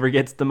 And whoever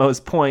gets the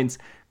most points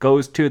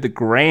goes to the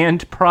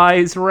grand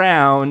prize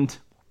round.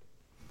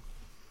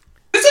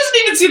 This doesn't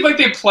even seem like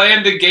they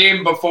planned a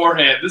game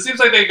beforehand. This seems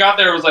like they got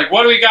there and was like,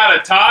 what do we got, a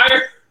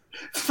tire?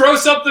 Throw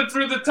something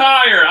through the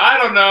tire. I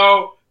don't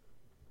know.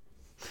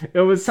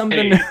 It was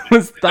something that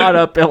was thought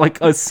up at like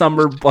a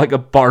summer, like a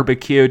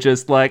barbecue,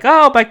 just like,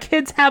 oh, my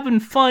kid's having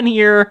fun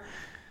here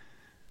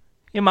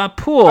in my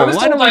pool. I was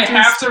told I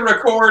have to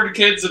record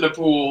kids in a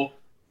pool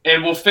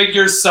and we'll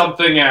figure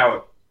something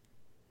out.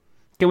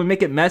 Can we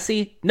make it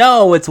messy?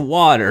 No, it's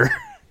water.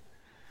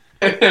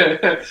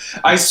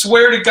 I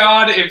swear to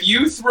God, if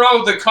you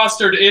throw the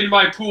custard in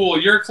my pool,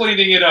 you're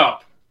cleaning it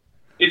up.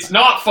 It's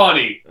not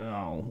funny.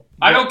 Oh.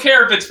 I don't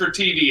care if it's for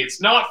TV.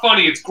 It's not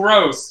funny. It's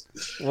gross.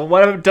 Well,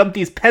 why don't I dump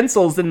these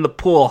pencils in the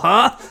pool,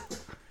 huh?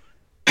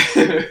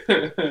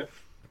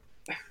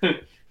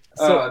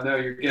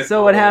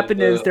 So what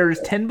happened is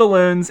there's 10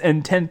 balloons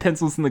and 10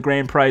 pencils in the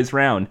grand prize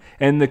round.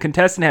 And the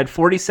contestant had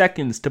 40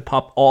 seconds to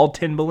pop all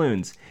 10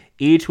 balloons,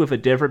 each with a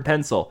different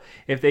pencil.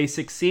 If they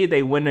succeed,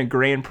 they win a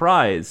grand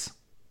prize.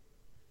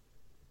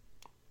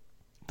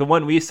 The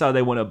one we saw,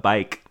 they won a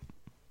bike.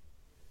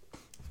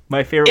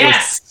 My favorite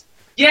was...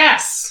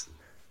 Yes!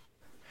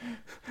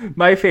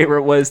 My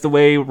favorite was the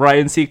way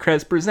Ryan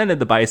Seacrest presented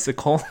the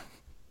bicycle.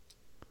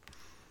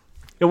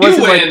 It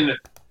wasn't win!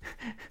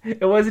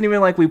 It wasn't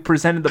even like we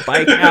presented the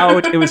bike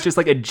out. It was just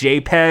like a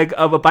JPEG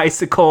of a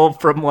bicycle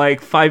from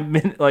like 5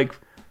 minutes,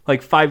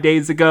 like 5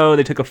 days ago.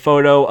 They took a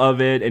photo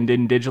of it and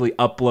then digitally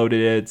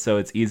uploaded it, so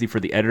it's easy for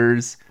the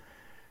editors.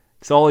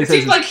 So all he says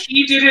seems like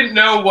he didn't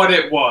know what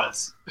it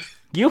was.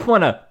 You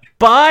want a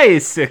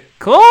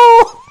bicycle?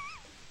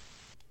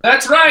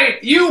 That's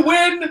right. You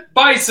win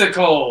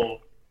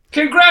bicycle.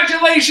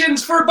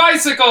 Congratulations for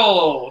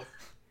bicycle.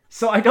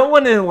 So I don't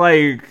want to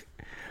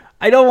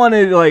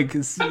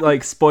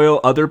like spoil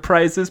other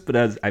prizes, but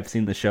as I've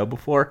seen the show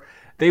before,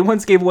 they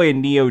once gave away a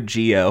Neo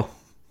Geo.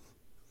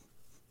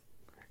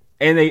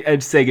 And a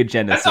Sega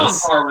Genesis.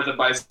 That's on par with a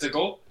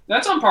bicycle.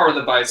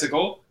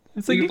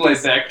 It's like you can play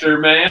Vector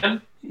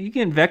Man. You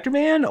can Vector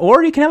Man,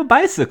 or you can have a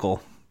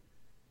bicycle.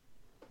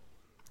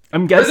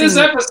 I'm guessing. For this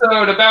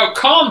episode about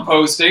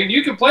composting,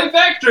 you can play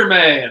Vector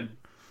Man,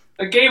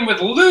 a game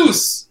with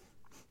loose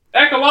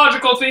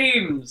ecological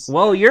themes.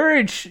 Well,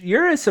 you're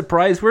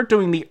surprised we're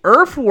doing the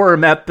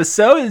Earthworm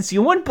episodes.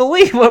 You wouldn't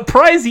believe what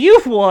prize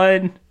you've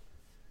won.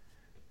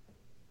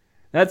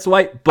 That's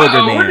White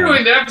Booger Man. We're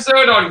doing the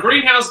episode on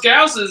greenhouse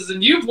gases,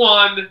 and you've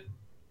won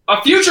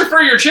a future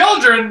for your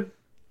children.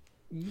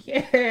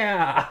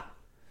 Yeah.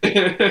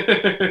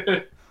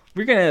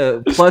 We're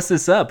going to plus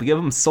this up. We give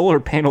them solar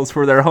panels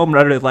for their home,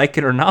 whether they like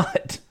it or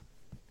not.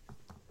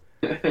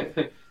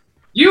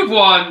 You've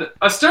won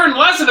a stern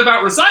lesson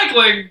about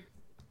recycling.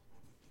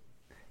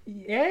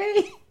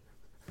 Yay.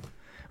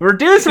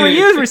 Reduce,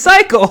 reuse,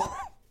 recycle.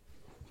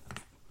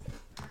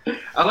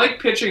 I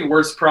like pitching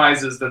worse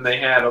prizes than they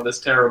had on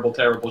this terrible,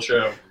 terrible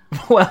show.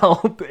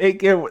 Well,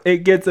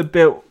 it gets a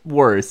bit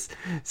worse.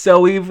 So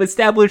we've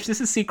established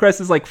this is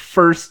Seacrest's like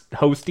first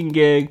hosting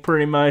gig,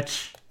 pretty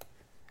much.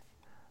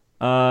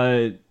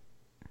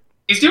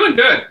 He's doing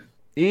good.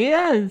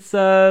 Yeah, it's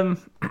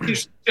He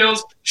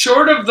feels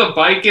short of the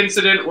bike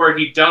incident where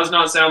he does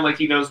not sound like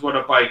he knows what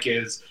a bike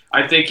is.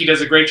 I think he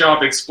does a great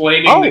job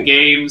explaining the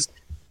games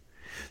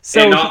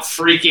and not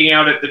freaking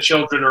out at the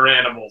children or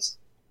animals.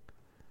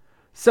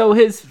 So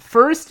his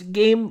first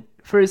game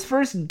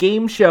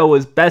show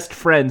was Best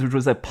Friends, which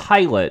was a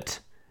pilot,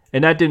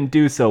 and that didn't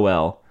do so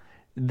well.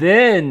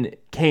 Then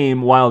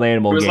came Wild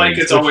Animal Games. It was like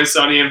It's Always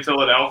Sunny in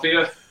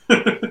Philadelphia.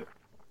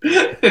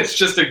 It's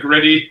just a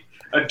gritty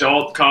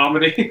adult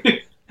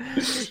comedy.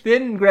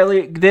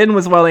 Then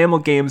was Wild Animal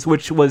Games,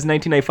 which was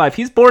 1995.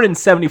 He's born in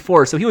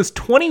 1974, so he was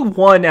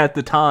 21 at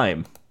the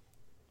time.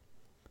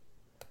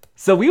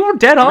 So we were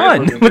dead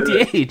on with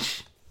the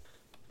age.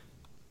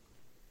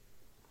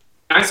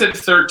 I said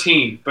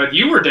 13, but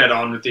you were dead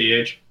on with the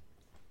age.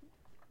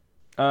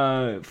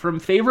 From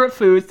favorite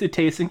foods to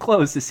taste and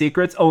clothes, the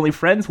secrets only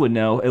friends would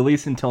know, at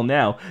least until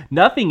now.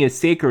 Nothing is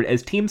sacred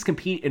as teams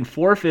compete in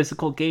 4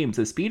 physical games,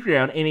 a speed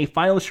round, and a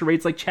final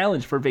charades-like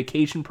challenge for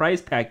vacation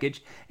prize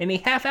package, and a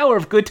half hour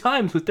of good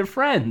times with their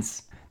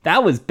friends.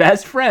 That was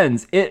Best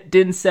Friends. It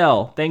didn't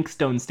sell. Thanks,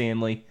 Stone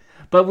Stanley.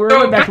 But we're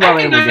going back to Wild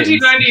Animal Games.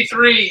 In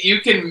 1993, you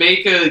can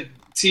make a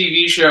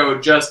TV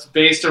show just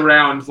based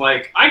around,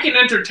 like, I can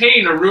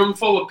entertain a room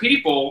full of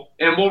people,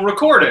 and we'll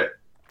record it.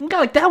 God,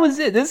 like, that was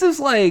it. This is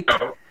like...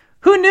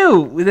 Who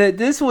knew that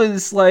this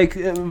was, like,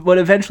 would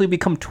eventually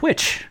become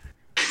Twitch?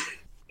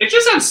 It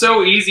just sounds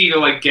so easy to,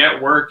 like,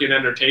 get work in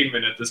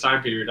entertainment at this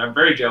time period. I'm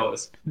very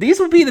jealous. These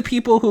would be the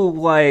people who,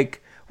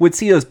 like, would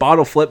see those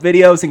bottle flip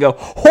videos and go,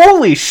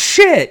 holy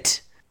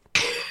shit!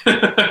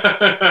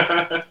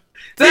 That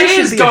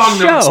is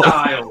Gangnam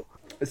Style!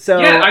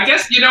 So, yeah, I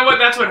guess, you know what,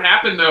 that's what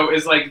happened, though,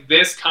 is, like,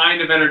 this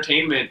kind of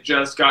entertainment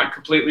just got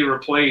completely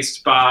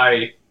replaced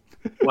by,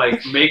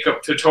 like,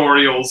 makeup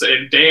tutorials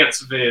and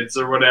dance vids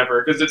or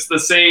whatever, because it's the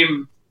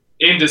same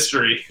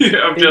industry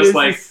of just,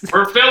 like,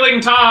 we're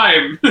filling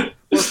time!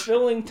 We're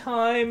filling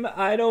time?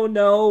 I don't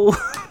know.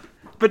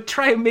 But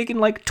try making,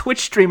 like,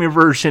 Twitch streamer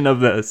version of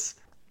this.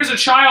 There's a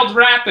child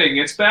rapping.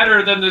 It's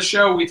better than the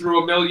show we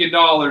threw $1 million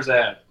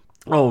at.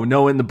 Oh,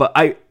 no,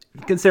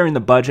 considering the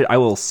budget, I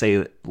will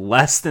say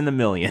less than $1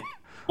 million.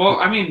 Well,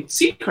 I mean,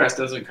 Seacrest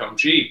doesn't come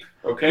cheap,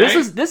 okay?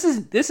 This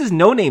is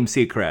no name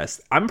Seacrest.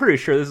 I'm pretty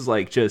sure this is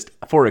like just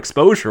for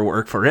exposure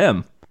work for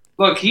him.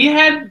 Look, he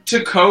had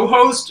to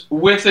co-host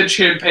with a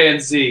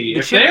chimpanzee.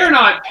 If they're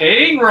not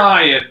paying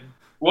Ryan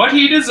what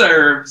he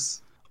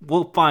deserves...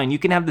 Well, fine. You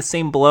can have the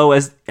same blow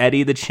as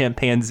Eddie the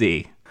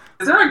chimpanzee.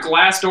 Is there a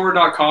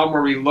Glassdoor.com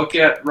where we look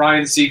at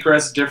Ryan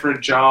Seacrest's different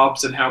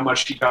jobs and how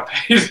much he got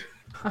paid?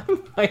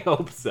 I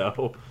hope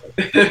so.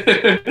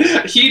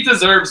 He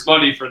deserves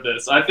money for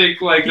this. I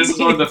think like this is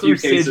one of the few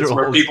cases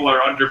where people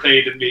are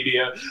underpaid in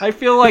media. I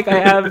feel like I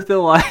have to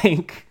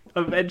like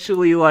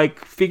eventually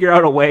like figure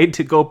out a way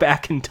to go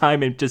back in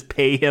time and just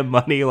pay him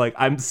money. Like,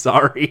 I'm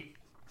sorry.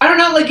 I don't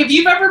know, like if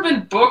you've ever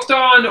been booked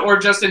on or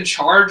just in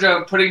charge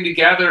of putting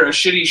together a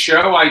shitty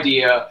show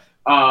idea,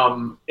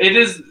 it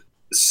is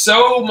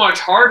so much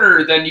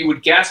harder than you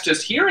would guess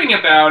just hearing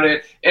about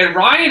it. And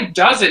Ryan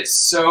does it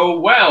so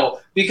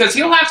well because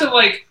he'll have to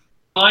like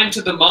line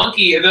to the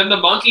monkey and then the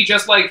monkey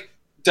just like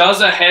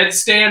does a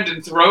headstand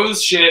and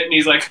throws shit, and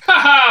he's like,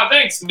 haha,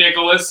 thanks,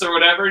 Nicholas, or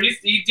whatever.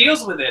 He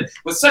deals with it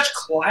with such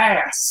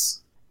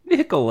class.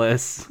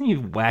 Nicholas,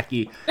 you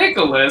wacky.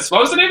 Nicholas,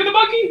 what was the name of the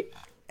monkey?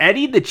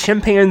 Eddie the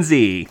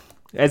chimpanzee.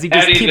 As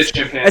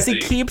he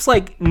keeps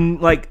like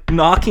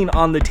knocking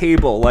on the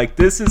table, like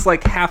this is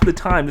like half the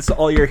time. This is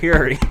all you're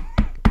hearing.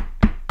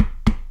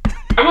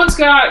 I once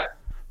got,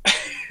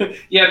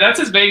 yeah, that's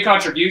his main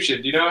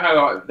contribution. Do you know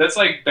how that's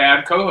like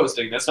bad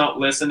co-hosting? That's not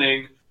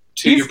listening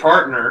to your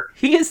partner.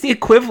 He is the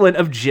equivalent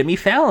of Jimmy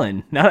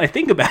Fallon. Now that I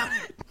think about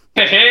it.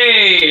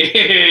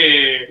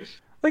 Hey.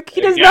 Like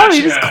he does not.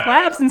 He just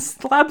claps and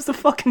slaps the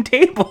fucking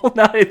table.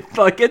 Now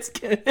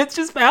it's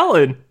just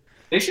Fallon.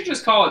 They should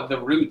just call it the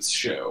Roots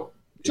Show.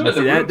 There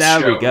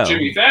we go.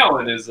 Jimmy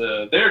Fallon is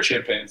their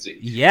chimpanzee.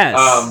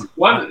 Yes.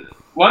 One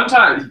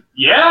time,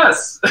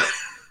 yes.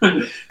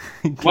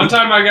 One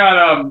time I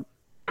got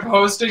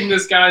hosting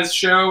this guy's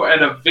show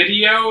at a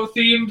video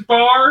themed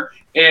bar,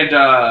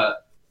 and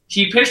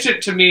he pitched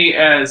it to me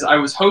as I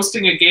was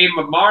hosting a game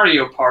of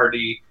Mario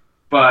Party,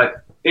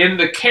 but in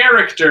the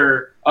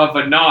character of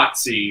a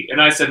Nazi.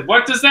 And I said,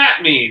 what does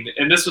that mean?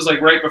 And this was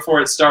like right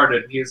before it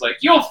started. He was like,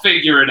 you'll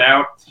figure it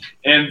out.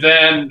 And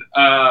then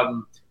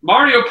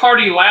Mario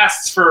Party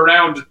lasts for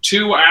around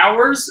 2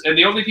 hours, and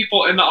the only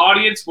people in the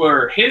audience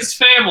were his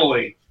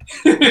family.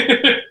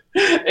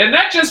 And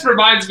that just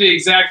reminds me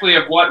exactly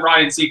of what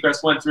Ryan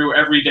Seacrest went through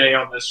every day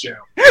on this show.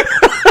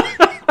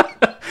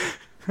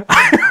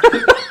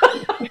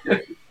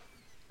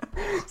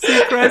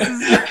 Seacrest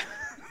is...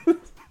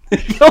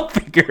 You'll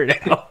figure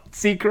it out,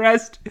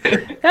 Seacrest.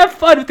 Have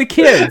fun with the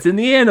kids and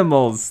the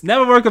animals.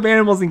 Never work with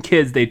animals and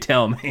kids, they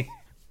tell me.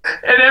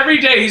 And every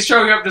day he's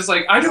showing up just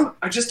like, I don't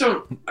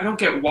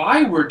get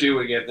why we're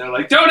doing it. And they're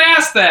like, don't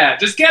ask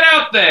that. Just get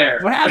out there.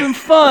 We're having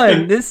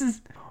fun.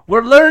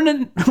 We're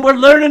learning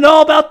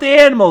all about the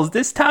animals.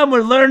 This time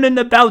we're learning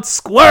about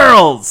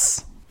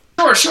squirrels.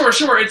 Sure,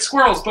 it's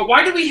squirrels. But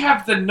why do we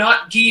have the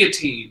nut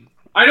guillotine?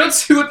 I don't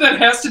see what that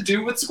has to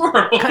do with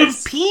squirrels.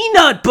 Because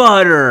peanut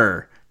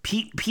butter.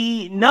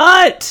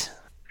 Peanut.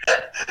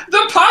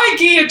 The pie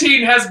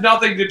guillotine has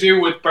nothing to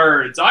do with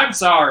birds. I'm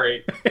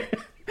sorry.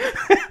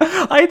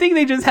 I think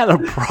they just had a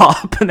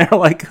prop and they're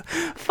like,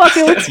 fuck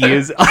it, let's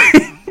use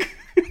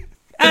it.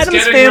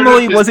 Adam's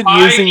family wasn't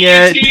using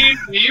it. Do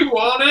you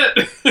want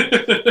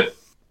it?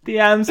 The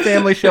Adam's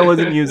Family show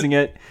wasn't using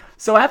it.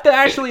 So I have to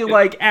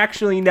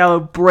actually now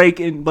break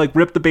and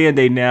rip the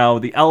Band-Aid now,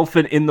 the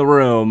elephant in the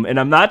room. And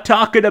I'm not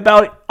talking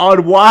about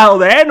on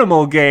Wild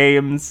Animal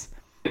Games.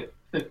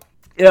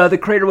 The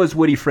creator was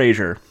Woody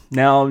Frazier.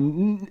 Now,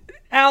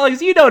 Alex,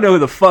 you don't know who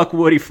the fuck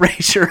Woody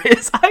Frazier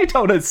is. I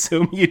don't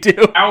assume you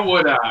do. How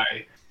would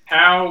I?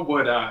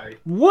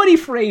 Woody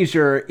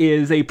Frazier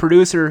is a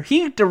producer.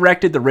 He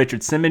directed The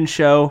Richard Simmons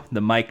Show,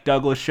 The Mike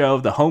Douglas Show,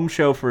 The Home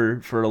Show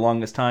for the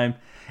longest time.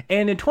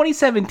 And in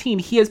 2017,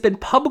 he has been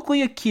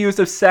publicly accused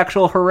of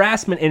sexual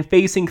harassment and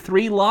facing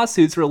 3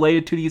 lawsuits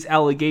related to these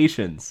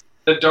allegations.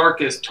 The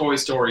darkest Toy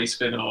Story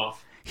spinoff.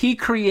 He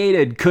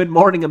created Good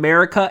Morning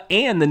America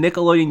and the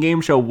Nickelodeon game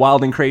show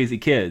Wild and Crazy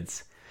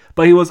Kids.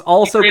 But he was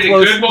also he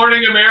created Good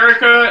Morning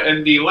America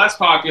and the less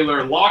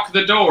popular Lock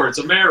the Doors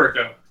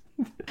America.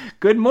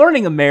 Good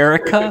Morning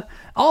America.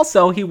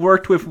 Also, he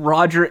worked with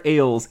Roger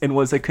Ailes and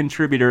was a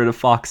contributor to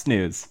Fox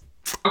News.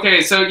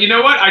 Okay, so you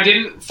know what? I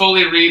didn't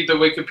fully read the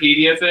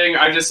Wikipedia thing.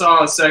 I just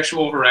saw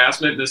sexual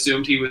harassment and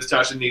assumed he was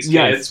touching these kids.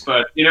 Yes.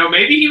 But,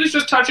 maybe he was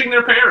just touching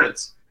their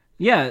parents.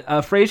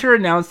 Yeah, Frazier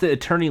announced that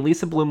attorney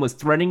Lisa Bloom was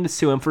threatening to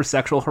sue him for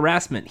sexual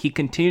harassment. He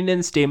continued in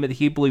a statement that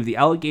he believed the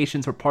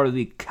allegations were part of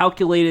the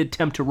calculated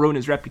attempt to ruin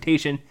his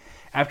reputation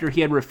after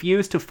he had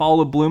refused to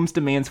follow Bloom's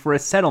demands for a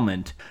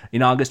settlement.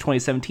 In August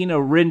 2017,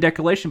 a written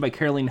declaration by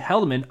Caroline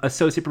Hellman,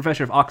 associate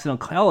professor of Occidental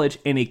College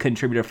and a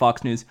contributor to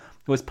Fox News,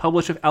 was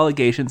published with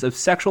allegations of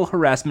sexual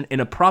harassment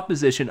and a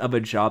proposition of a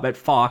job at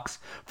Fox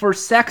for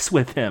sex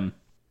with him.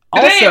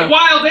 Today at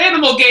Wild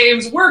Animal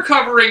Games, we're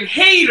covering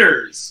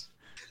haters.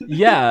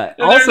 Yeah.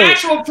 Their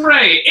natural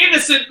prey,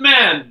 innocent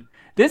men.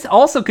 This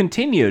also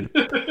continued.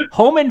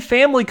 Home and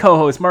Family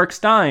co-host Mark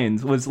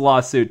Steins was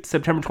lawsuit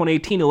September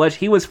 2018 alleged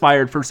he was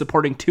fired for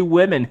supporting 2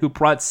 women who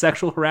brought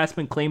sexual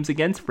harassment claims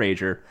against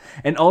Frazier,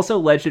 and also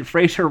alleged that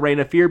Frazier ran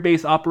a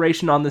fear-based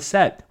operation on the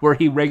set where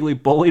he regularly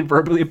bullied,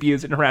 verbally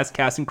abused, and harassed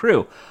cast and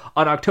crew.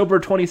 On October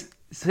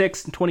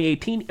 26,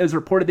 2018, it was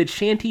reported that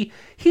Shanty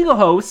Hilo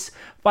hosts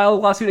filed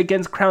a lawsuit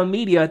against Crown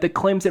Media that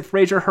claims that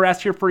Frazier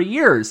harassed her for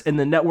years, and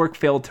the network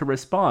failed to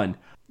respond.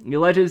 He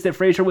alleges that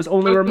Frazier was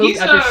only removed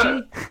after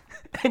she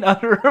and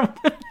other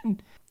women.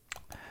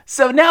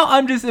 So now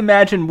I'm just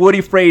imagining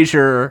Woody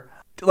Frazier,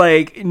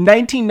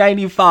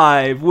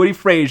 1995, Woody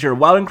Frazier,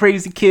 Wild and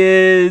Crazy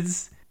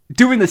Kids,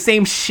 doing the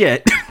same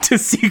shit to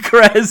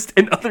Seacrest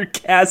and other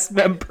cast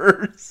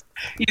members.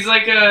 He's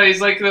like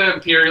the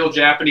Imperial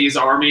Japanese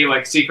Army.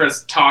 Like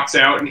Seacrest talks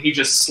out and he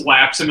just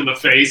slaps him in the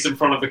face in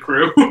front of the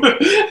crew.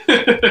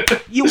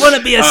 You want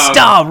to be a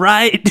star,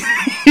 right?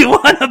 You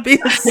want to be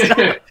a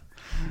star.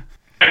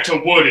 Back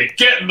to Woody.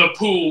 Get in the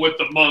pool with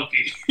the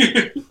monkey.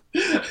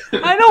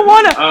 I don't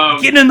want to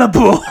get in the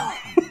pool.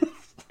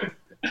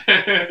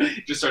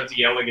 Just starts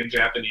yelling in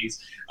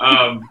Japanese.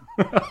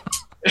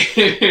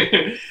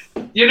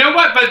 You know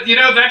what? But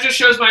that just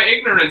shows my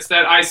ignorance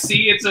that I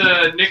see it's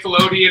a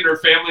Nickelodeon or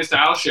Family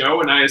Style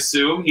show, and I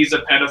assume he's a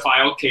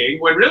pedophile king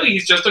when really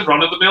he's just a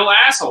run-of-the-mill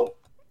asshole.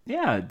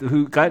 Yeah,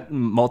 who got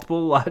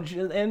multiple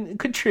lodges and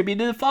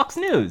contributed to Fox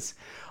News.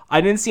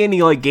 I didn't see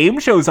any game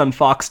shows on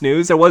Fox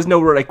News. There was no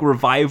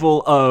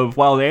revival of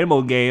Wild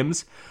Animal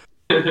Games.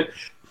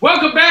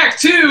 Welcome back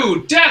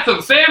to Death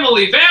of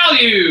Family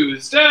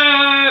Values.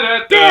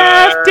 Da,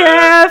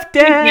 da,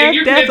 da.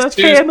 Death of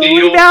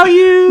Family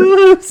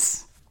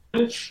Values.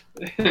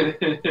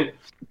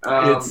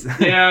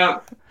 Yeah.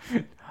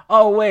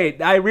 Oh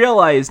wait, I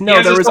realized.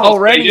 No, there was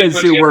already a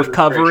zoo worth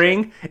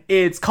covering.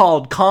 It's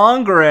called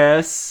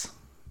Congress.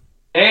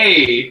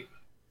 Hey,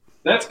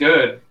 that's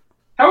good.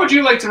 How would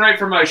you like to write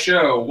for my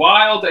show,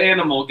 Wild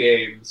Animal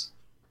Games?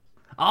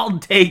 I'll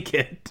take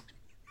it.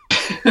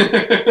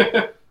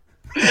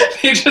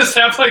 You just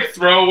have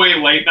throwaway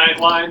late night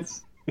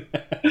lines.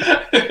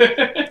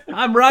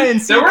 I'm Ryan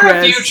Seacrest. There were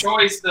a few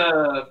choice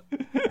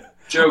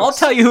jokes. I'll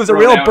tell you who's a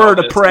real bird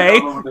of prey.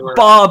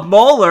 Bob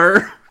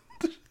Mueller.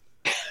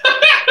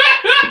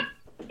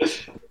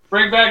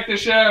 Bring back the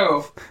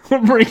show.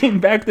 We're bringing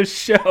back the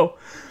show.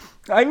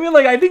 I mean,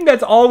 I think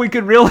that's all we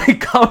could really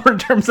cover in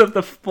terms of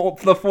the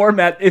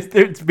format.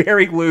 It's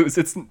very loose.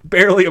 It's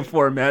barely a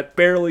format,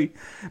 barely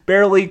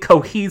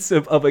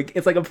cohesive.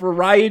 It's like a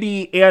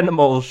variety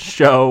animal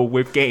show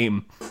with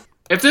game.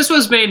 If this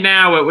was made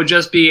now, it would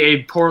just be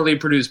a poorly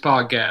produced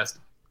podcast.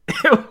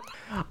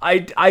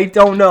 I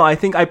don't know. I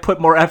think I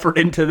put more effort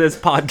into this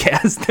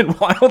podcast than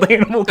Wild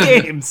Animal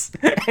Games.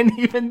 And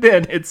even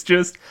then, it's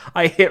just,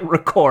 I hit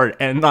record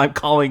and I'm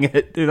calling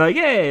it,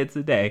 hey, it's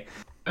a day.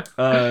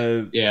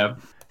 Yeah.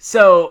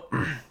 So.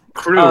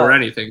 Crew or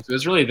anything. So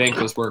it's really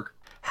thankless work.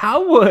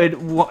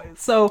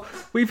 So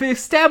we've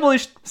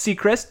established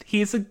Seacrest.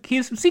 He's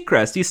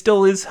Seacrest. He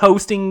still is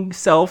hosting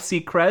self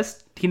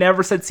Seacrest. He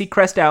never said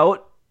Seacrest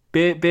out.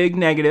 Big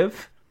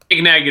negative.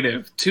 Big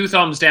negative. 2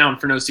 thumbs down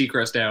for no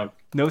Seacrest out.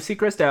 No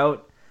Seacrest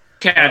out.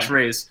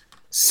 Catchphrase.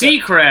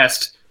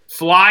 Seacrest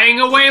flying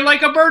away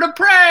like a bird of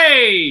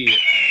prey.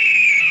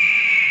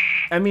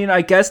 I mean,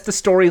 I guess the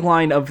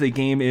storyline of the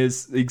game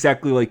is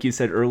exactly like you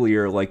said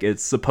earlier.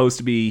 It's supposed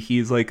to be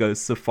he's a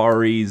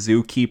safari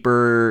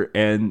zookeeper,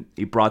 and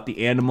he brought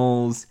the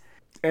animals,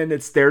 and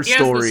it's their story.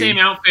 He has the same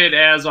outfit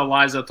as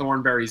Eliza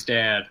Thornberry's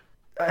dad.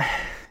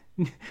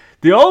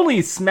 The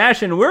only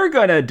smashing we're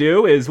gonna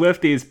do is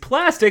with these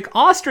plastic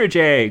ostrich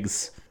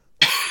eggs.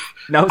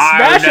 Now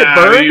smash it,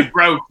 bird! You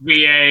broke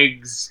the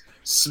eggs.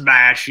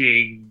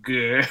 Smashing.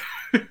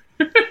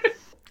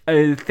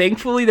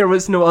 Thankfully, there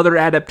was no other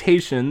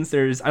adaptations.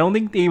 I don't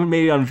think they even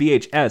made it on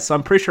VHS, so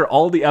I'm pretty sure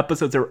all the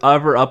episodes that were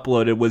ever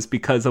uploaded was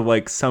because of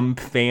some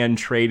fan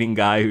trading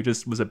guy who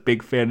just was a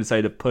big fan,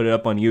 decided to put it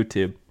up on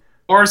YouTube.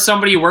 Or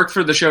somebody who worked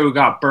for the show who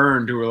got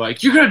burned, who were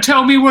like, "You're gonna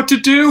tell me what to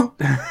do?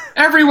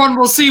 Everyone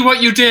will see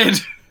what you did."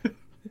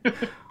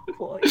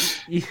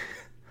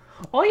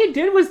 All you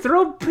did was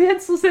throw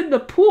pencils in the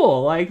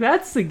pool.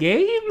 That's the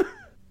game?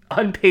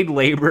 Unpaid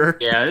labor.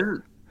 Yeah, this is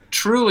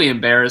truly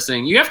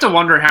embarrassing. You have to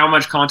wonder how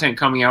much content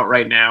coming out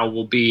right now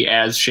will be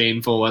as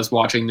shameful as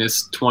watching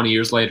this 20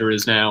 years later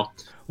is now.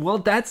 Well,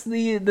 that's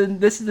the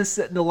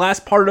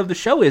last part of the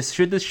show is,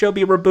 should this show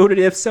be rebooted?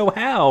 If so,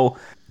 how?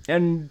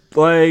 And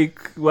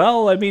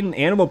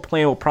Animal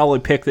Planet will probably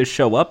pick this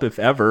show up if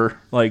ever.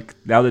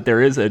 Now that there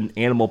is an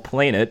Animal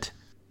Planet.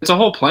 It's a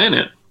whole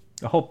planet.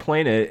 A whole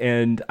planet,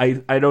 and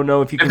I don't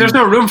know if you can... If there's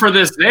no room for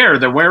this there,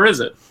 then where is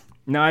it?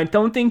 No, I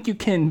don't think you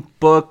can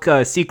book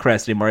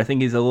Seacrest anymore. I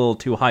think he's a little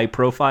too high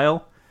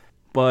profile.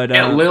 But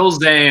Lil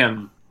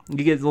Xan.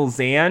 You get Lil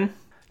Xan?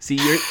 See,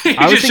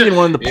 I was thinking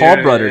one of the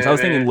Paul brothers. I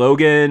was thinking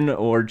Logan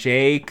or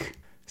Jake.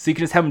 So you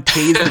can just have him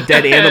tase the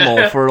dead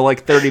animal for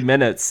 30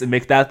 minutes and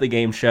make that the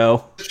game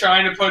show. Just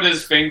trying to put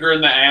his finger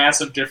in the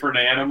ass of different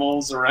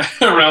animals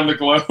around the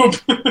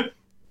globe.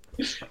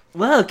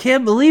 Well,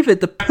 can't believe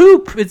it. The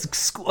poop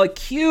is a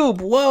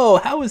cube. Whoa,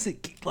 how is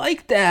it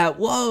like that?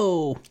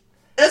 Whoa.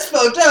 That's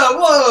fucked up.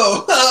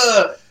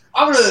 Whoa.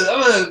 I'm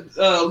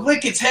gonna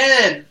lick its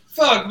head.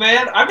 Fuck,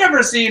 man. I've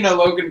never seen a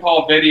Logan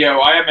Paul video.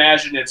 I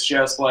imagine it's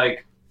just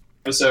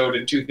episode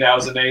in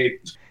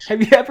 2008.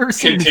 Have you ever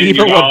seen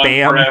Viva La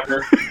Bam? I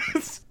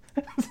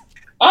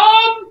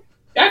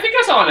think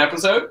I saw an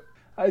episode.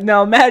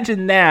 Now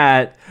imagine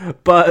that,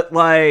 but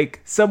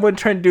someone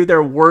trying to do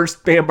their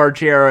worst Bam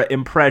Margera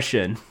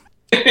impression.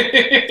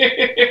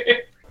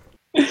 The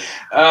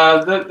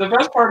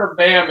best part of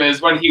Bam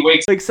is when he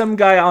wakes. Some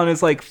guy on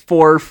his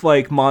fourth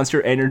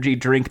Monster Energy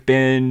drink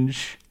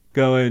binge,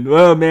 going,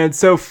 "Whoa, man,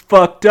 so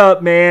fucked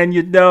up, man.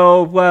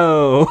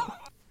 Whoa."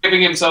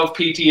 Giving himself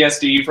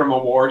PTSD from a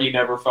war he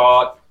never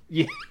fought.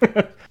 Yeah.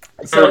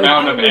 The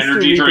amount of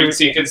energy drinks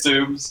he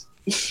consumes.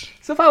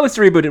 So if I was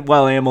to reboot it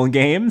Wild Animal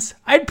Games,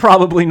 I'd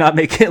probably not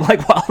make it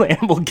like Wild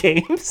Animal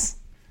Games.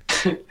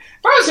 If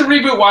I was to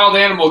reboot Wild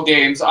Animal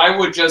Games, I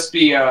would just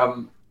be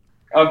a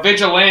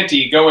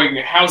vigilante going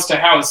house to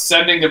house,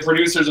 sending the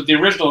producers of the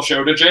original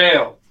show to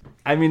jail.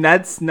 I mean,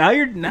 that's now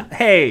you're not,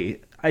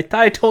 hey, I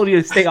thought I told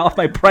you to stay off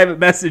my private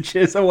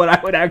messages on what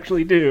I would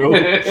actually do.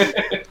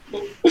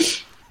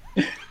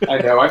 I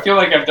know. I feel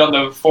like I've done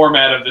the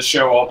format of the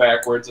show all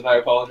backwards, and I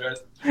apologize.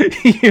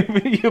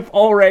 You've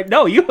already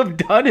you have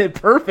done it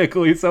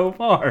perfectly so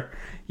far.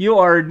 You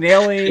are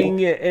nailing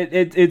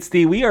it.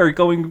 We are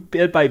going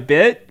bit by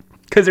bit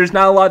because there's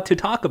not a lot to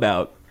talk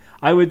about.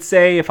 I would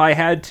say if I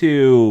had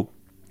to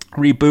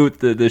reboot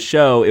the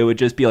show, it would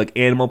just be like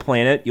Animal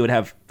Planet. You would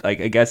have,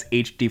 like, I guess,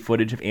 HD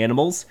footage of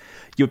animals.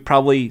 You would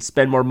probably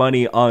spend more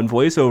money on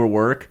voiceover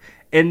work,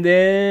 and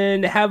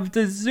then have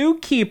the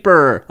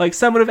zookeeper, like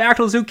someone with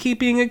actual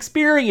zookeeping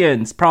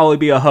experience, probably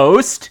be a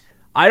host.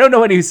 I don't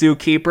know any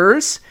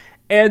zookeepers.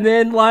 And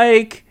then,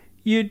 like,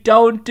 you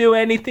don't do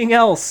anything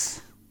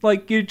else.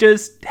 Like, you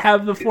just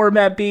have the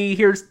format be,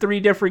 here's 3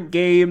 different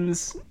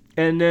games,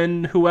 and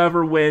then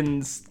whoever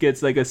wins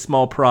gets, like, a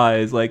small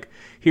prize. Like,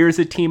 here's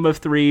a team of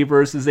 3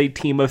 versus a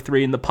team of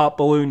 3 in the pop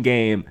balloon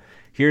game.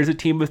 Here's a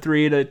team of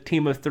 3 and a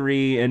team of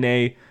 3 in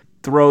a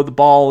throw the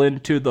ball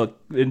into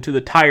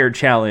the tire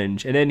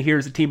challenge. And then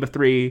here's a team of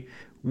 3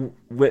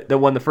 that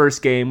won the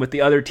first game with the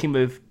other team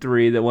of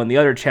 3 that won the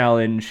other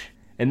challenge.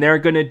 And they're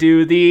going to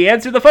do the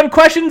Answer the Fun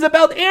Questions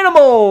About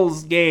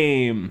Animals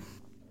game.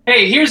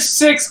 Hey, here's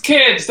 6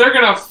 kids. They're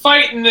going to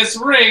fight in this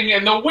ring,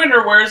 and the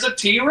winner wears a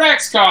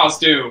T-Rex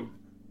costume.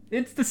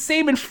 It's the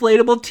same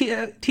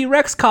inflatable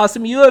T-Rex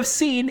costume you have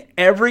seen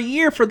every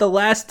year for the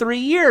last 3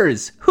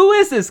 years. Who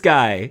is this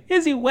guy?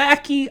 Is he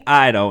wacky?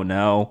 I don't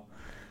know.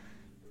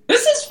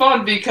 This is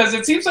fun because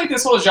it seems like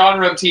this whole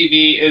genre of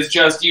TV is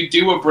just you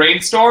do a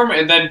brainstorm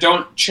and then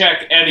don't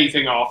check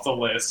anything off the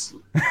list.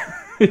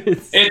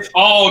 It's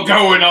all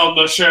going on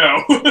the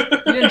show.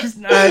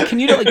 Can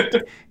you like?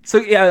 So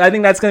yeah, I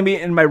think that's going to be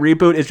in my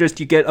reboot. Is just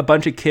you get a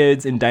bunch of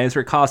kids in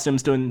dinosaur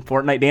costumes doing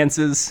Fortnite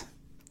dances,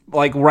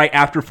 like right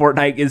after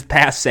Fortnite is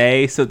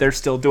passe, so they're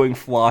still doing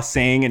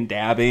flossing and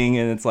dabbing,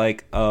 and it's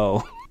like,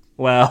 oh,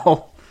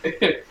 well,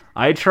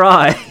 I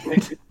tried.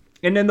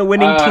 And then the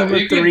winning team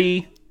of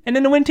 3. And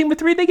then the winning team of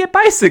 3, they get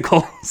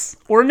bicycles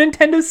or a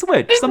Nintendo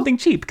Switch, something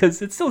cheap, because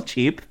it's still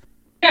cheap.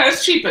 Yeah,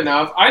 it's cheap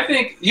enough. I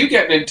think you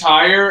get an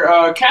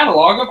entire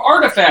catalog of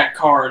artifact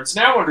cards,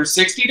 now under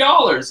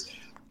 $60.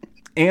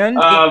 And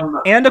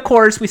of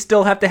course, we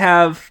still have to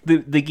have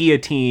the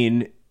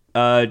guillotine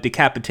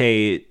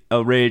decapitate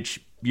a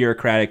rich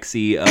bureaucratic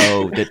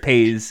CEO that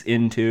pays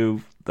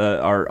into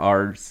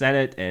our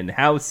Senate and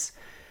House,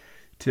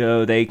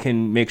 so they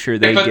can make sure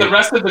they. But the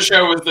rest of the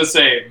show is the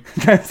same.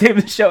 Same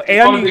the show,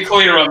 and I want to be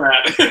clear on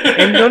that.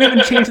 And you don't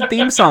even change the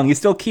theme song. You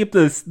still keep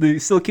this. You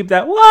still keep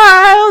that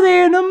Wild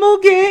Animal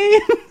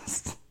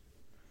Games.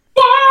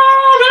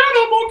 Wild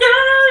Animal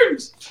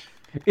Games.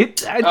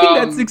 I think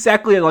that's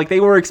exactly it. Like, they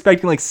were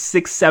expecting like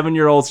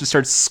 6-7-year-olds to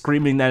start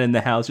screaming that in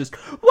the house. Just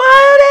Wild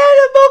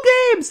Animal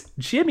Games.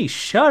 Jimmy,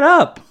 shut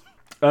up.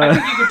 I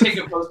think you could take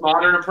a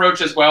postmodern approach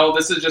as well.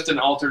 This is just an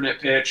alternate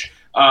pitch.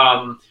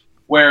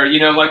 Where, you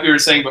know, like we were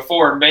saying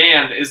before,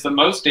 man is the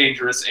most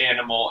dangerous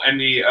animal, and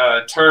we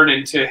turn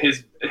into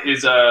his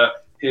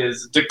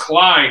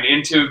decline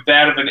into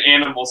that of an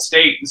animal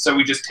state. And so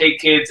we just take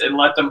kids and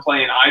let them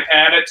play an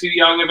iPad at too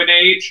young of an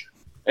age,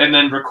 and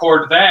then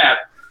record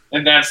that,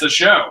 and that's the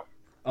show.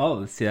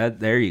 Oh, see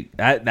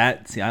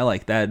that see, I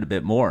like that a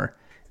bit more.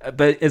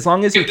 But as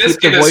long as you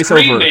keep the voiceover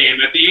screen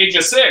name at the age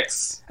of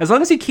 6, as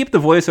long as you keep the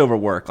voiceover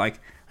work, like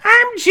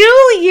I'm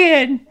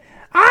Julian,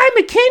 I'm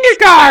a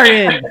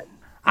kindergarten.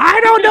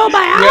 I don't know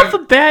my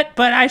alphabet,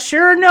 but I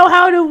sure know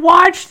how to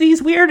watch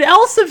these weird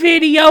Elsa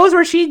videos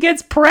where she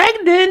gets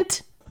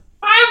pregnant.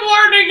 I'm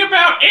learning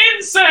about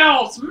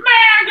incels,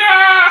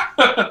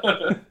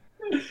 MAGA!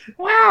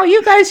 Wow,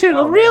 you guys should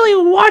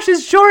really watch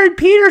this Jordan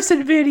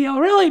Peterson video.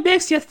 Really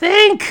makes you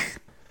think.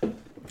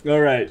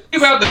 All right.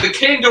 About the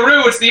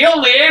kangaroo, it's the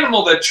only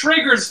animal that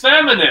triggers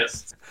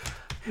feminists.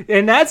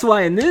 And that's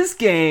why in this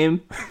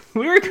game,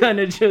 we're going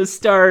to just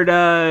start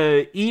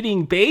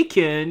eating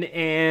bacon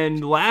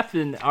and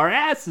laughing our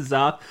asses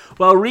off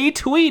while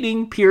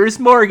retweeting Piers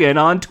Morgan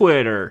on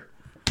Twitter.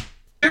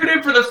 Tune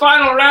in for the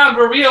final round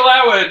where we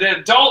allow an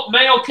adult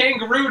male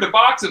kangaroo to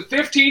box a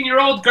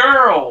 15-year-old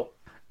girl.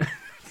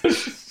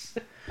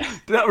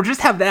 Or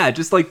just have that.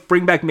 Just like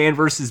bring back Man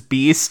vs.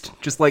 Beast.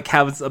 Just like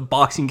have a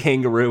boxing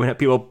kangaroo and have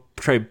people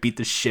try to beat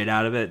the shit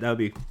out of it. That would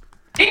be...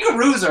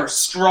 Kangaroos are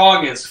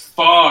strong as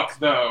fuck,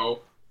 though.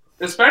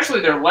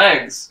 Especially their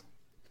legs.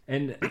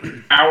 And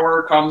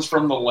power comes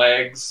from the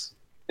legs.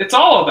 It's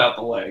all about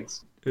the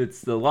legs.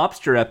 It's the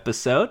lobster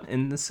episode,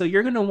 and so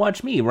you're going to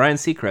watch me, Ryan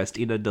Seacrest,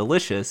 eat a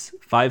delicious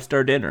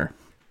 5-star dinner.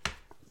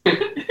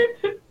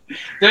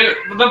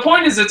 The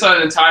point is, it's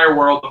an entire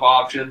world of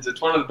options.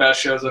 It's one of the best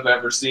shows I've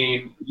ever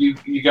seen.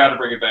 You got to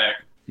bring it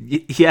back.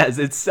 Yes,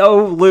 it's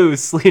so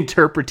loosely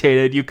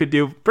interpreted. You could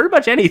do pretty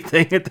much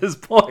anything at this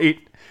point.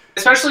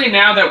 Especially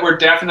now that we're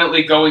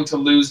definitely going to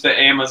lose the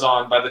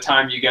Amazon by the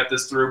time you get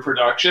this through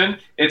production,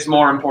 it's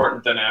more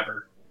important than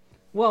ever.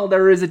 Well,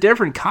 there is a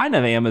different kind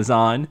of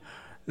Amazon,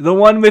 the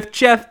one with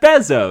Jeff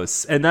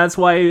Bezos, and that's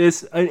why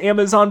it's an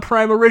Amazon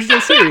Prime original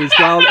series,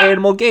 Wild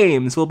Animal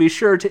Games, will be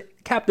sure to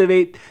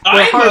captivate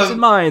the hearts and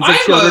minds of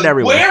children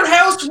everywhere.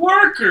 Warehouse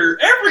worker.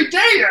 Every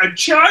day I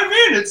chime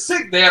in. It's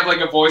sick. They have like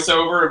a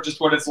voiceover of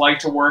just what it's like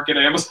to work at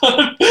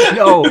Amazon.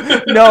 No.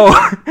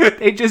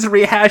 They just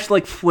rehash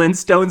like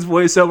Flintstones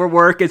voiceover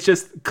work. It's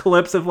just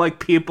clips of like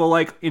people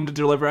like into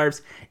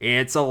deliveries.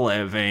 It's a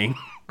living.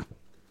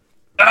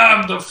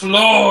 I'm the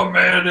floor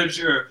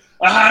manager.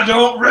 I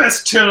don't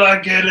rest till I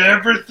get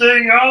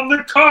everything on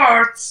the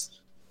carts.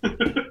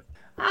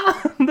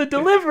 I'm the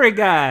delivery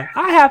guy.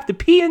 I have to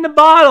pee in the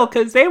bottle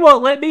because they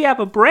won't let me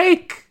have a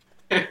break.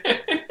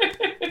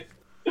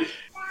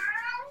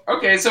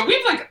 Okay, so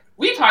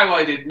we've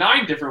highlighted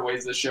 9 different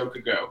ways this show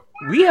could go.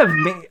 We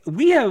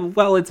have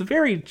well, it's a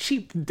very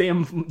cheap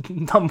damn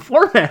dumb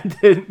format.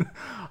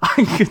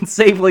 I can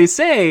safely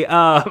say,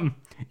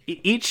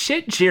 eat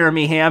shit,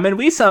 Jeremy Hammond.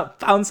 We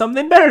found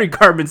something better in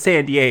Carmen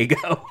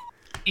Sandiego.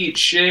 Eat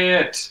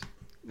shit.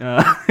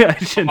 I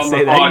shouldn't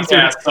say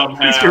that.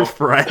 He's your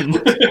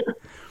friend.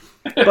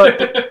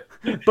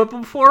 But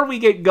before we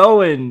get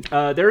going,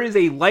 there is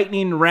a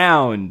lightning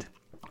round,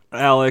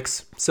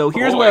 Alex. So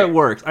here's where it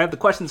works. I have the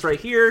questions right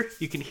here.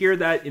 You can hear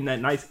that in that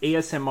nice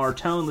ASMR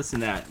tone. Listen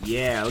to that.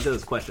 Yeah, look at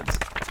those questions.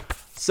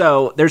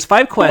 So there's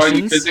 5 questions.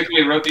 You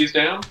physically wrote these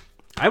down?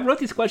 I wrote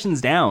these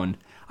questions down.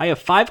 I have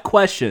 5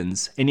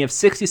 questions, and you have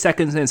 60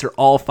 seconds to answer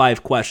all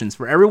 5 questions.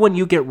 For everyone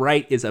you get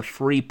right is a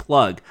free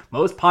plug.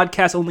 Most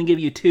podcasts only give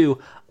you 2.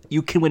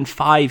 You can win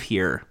 5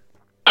 here.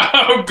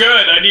 Oh,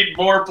 good. I need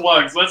more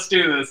plugs. Let's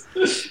do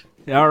this.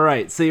 All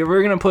right. So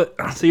we're gonna put.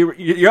 So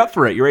you're up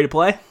for it. You ready to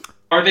play?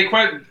 Are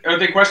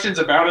they questions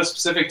about a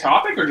specific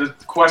topic, or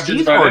just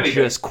questions about anything? These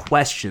are just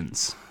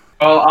questions.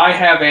 Well, I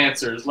have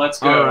answers. Let's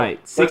go. All right.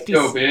 Let's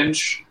go,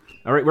 binge.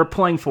 All right, we're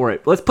playing for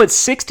it. Let's put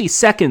 60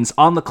 seconds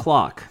on the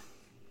clock.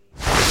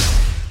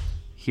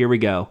 Here we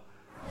go.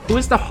 Who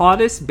is the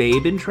hottest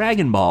babe in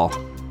Dragon Ball?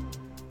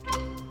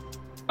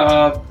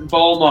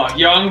 Bulma.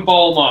 Young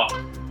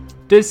Bulma.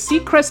 Does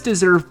Seacrest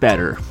deserve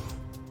better?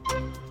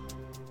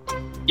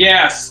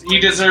 Yes, he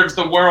deserves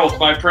the world,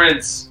 my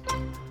prince.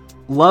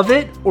 Love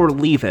it or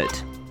leave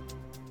it?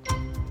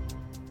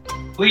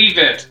 Leave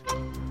it.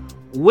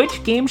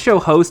 Which game show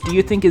host do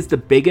you think is the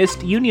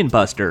biggest union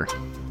buster?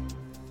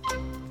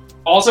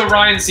 Also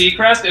Ryan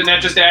Seacrest, and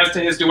that just adds to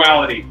his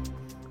duality.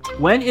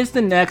 When is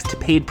the next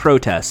paid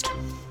protest?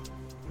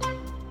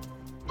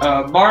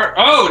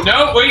 Oh,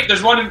 no, wait,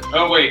 there's one in...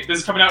 Oh, wait, this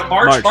is coming out in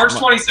March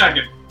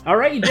 22nd. All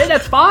right, you did.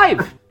 That's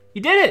 5.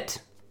 You did it.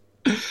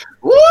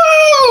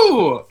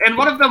 Woo! And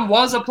one of them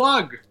was a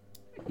plug.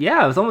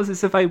 Yeah, it was almost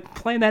as if I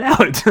planned that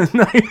out.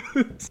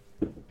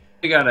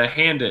 You gotta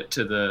hand it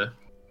to the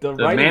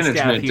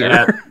management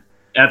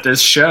at this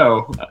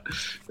show.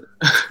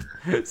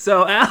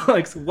 So,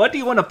 Alex, what do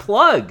you want to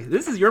plug?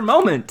 This is your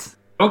moment.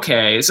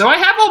 Okay, so I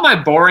have all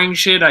my boring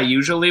shit I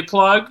usually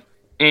plug,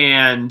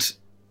 and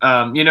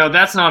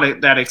that's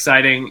not that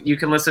exciting. You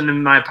can listen to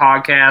my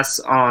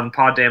podcasts on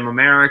Pod Damn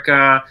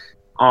America,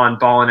 on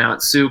Ballin'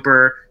 Out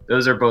Super.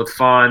 Those are both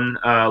fun,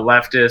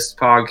 leftist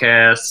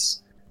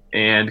podcasts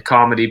and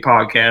comedy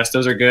podcasts.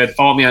 Those are good.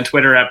 Follow me on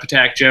Twitter at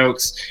Ptak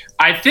Jokes.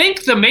 I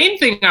think the main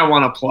thing I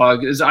want to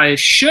plug is I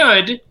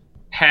should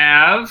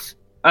have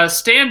a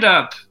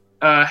stand-up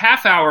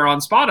half hour on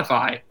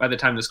Spotify by the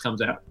time this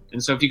comes out.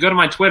 And so if you go to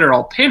my Twitter,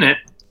 I'll pin it.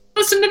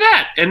 Listen to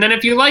that. And then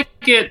if you like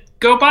it,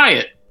 go buy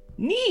it.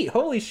 Neat.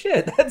 Holy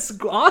shit. That's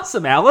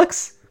awesome,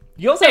 Alex.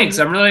 Thanks.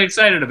 I'm really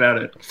excited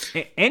about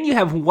it. And you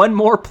have one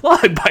more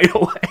plug, by the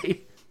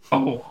way.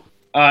 Oh.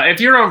 If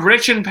you're a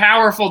rich and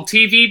powerful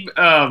TV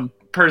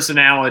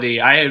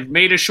personality, I have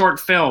made a short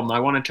film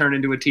I want to turn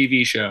into a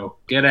TV show.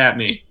 Get at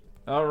me.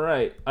 All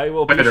right. I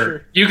will be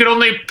sure. You can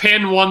only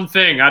pin one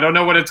thing. I don't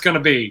know what it's going to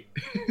be.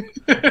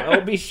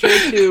 I'll be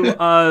sure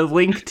to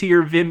link to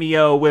your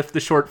Vimeo with the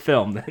short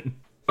film then.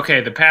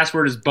 Okay, the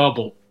password is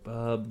bubble.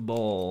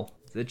 Bubble.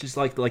 Is it just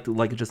like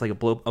just like a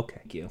blow? Okay,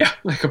 thank you. Yeah,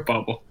 like a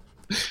bubble.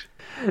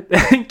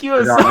 Thank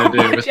you so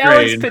much,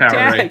 Alex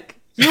Ptak.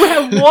 You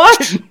have won!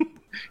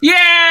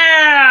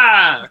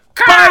 Yeah!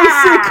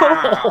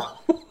 Bicycle!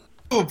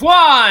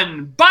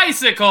 One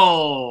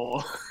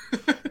bicycle!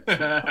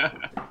 And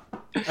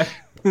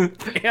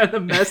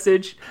the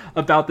message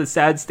about the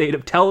sad state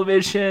of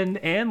television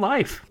and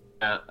life.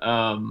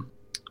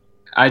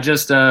 I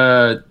just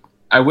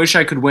I wish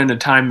I could win a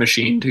time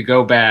machine to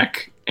go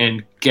back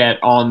and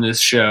get on this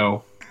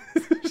show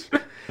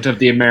of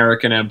the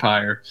American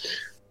Empire.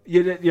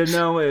 You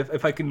know,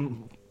 if I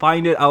can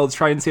find it, I'll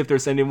try and see if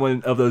there's any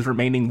one of those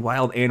remaining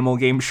Wild Animal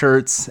Game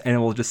shirts, and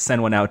we'll just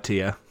send one out to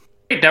you.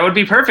 That would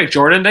be perfect,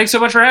 Jordan. Thanks so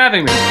much for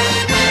having me.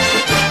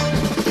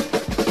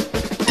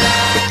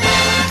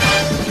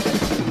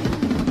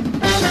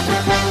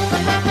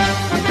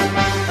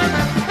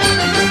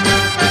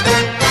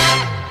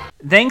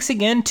 Thanks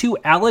again to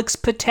Alex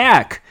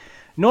Ptak.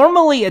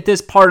 Normally at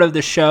this part of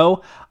the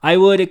show, I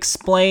would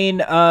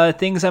explain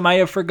things I might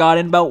have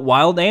forgotten about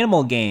Wild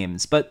Animal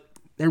Games, but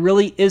there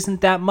really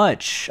isn't that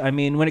much. I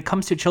mean, when it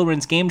comes to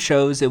children's game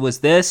shows, it was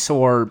this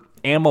or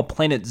Animal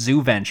Planet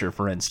Zoo Venture,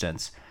 for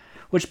instance,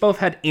 which both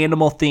had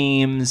animal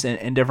themes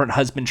and different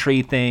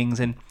husbandry things.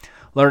 And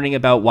learning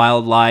about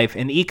wildlife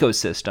and the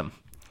ecosystem.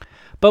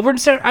 But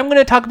I'm going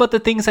to talk about the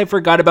things I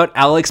forgot about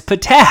Alex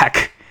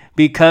Ptak,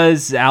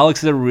 because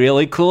Alex is a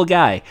really cool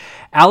guy.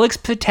 Alex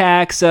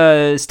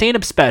Ptak's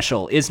stand-up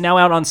special is now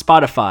out on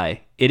Spotify.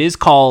 It is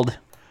called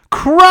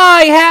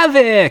Cry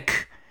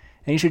Havoc!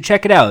 And you should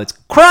check it out. It's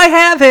Cry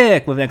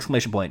Havoc! With an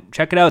exclamation point.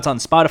 Check it out. It's on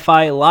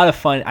Spotify. A lot of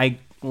fun. I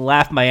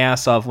laughed my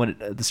ass off when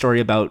the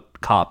story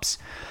about cops.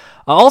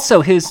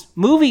 Also, his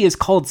movie is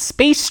called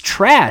Space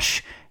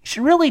Trash. You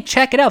should really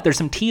check it out. There's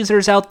some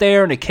teasers out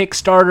there and a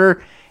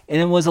Kickstarter. And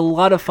it was a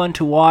lot of fun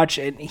to watch,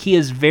 and he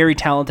is very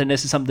talented.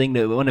 This is something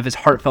that one of his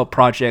heartfelt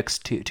projects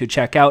to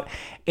check out.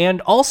 And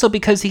also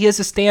because he is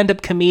a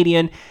stand-up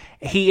comedian,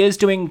 he is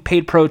doing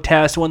paid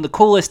protest, one of the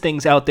coolest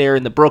things out there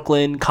in the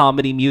Brooklyn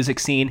comedy music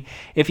scene.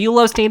 If you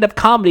love stand-up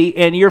comedy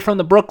and you're from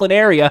the Brooklyn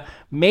area,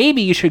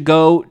 maybe you should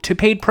go to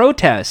paid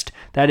protest.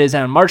 That is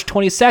on March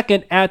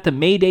 22nd at the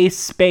Mayday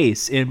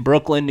Space in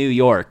Brooklyn, New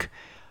York.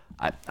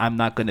 I'm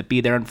not going to be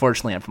there,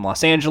 unfortunately. I'm from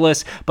Los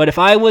Angeles. But if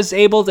I was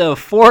able to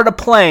afford a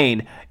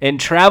plane and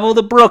travel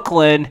to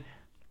Brooklyn,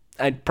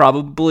 I'd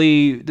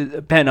probably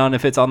depend on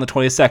if it's on the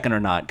 22nd or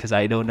not, because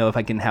I don't know if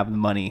I can have the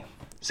money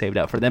saved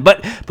up for them.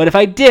 But if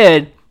I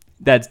did,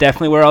 that's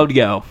definitely where I would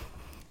go.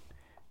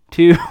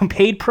 To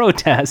paid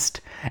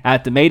protest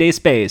at the Mayday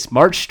Space,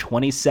 March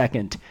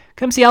 22nd.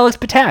 Come see Alex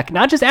Ptak.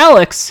 Not just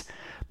Alex,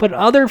 but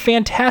other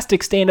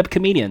fantastic stand-up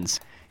comedians.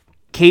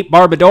 Kate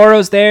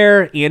Barbadoro's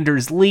there,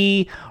 Anders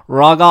Lee,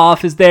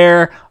 Rogoff is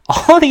there.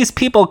 All of these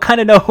people kind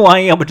of know who I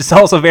am, which is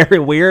also very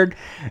weird.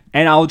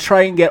 And I'll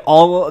try and get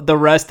all the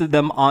rest of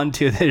them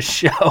onto this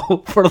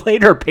show for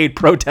later paid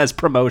protest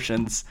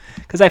promotions,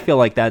 because I feel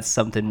like that's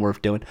something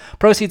worth doing.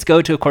 Proceeds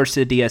go to, of course,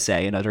 to the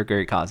DSA and other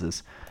great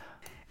causes.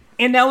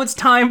 And now it's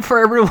time for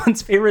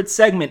everyone's favorite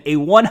segment, a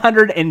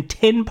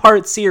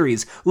 110-part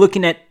series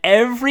looking at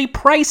every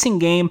pricing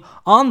game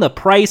on The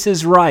Price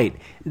is Right.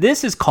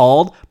 This is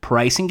called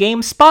Pricing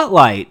Game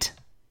Spotlight.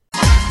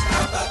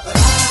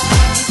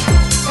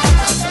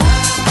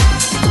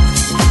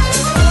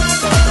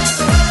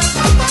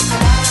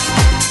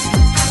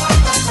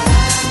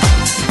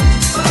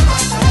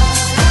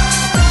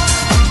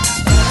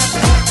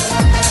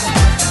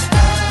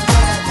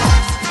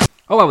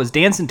 Oh, I was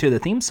dancing to the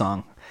theme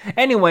song.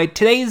 Anyway,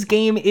 today's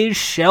game is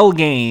Shell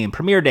Game.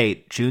 Premiere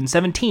date, June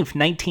 17th,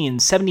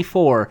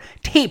 1974.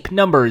 Tape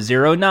number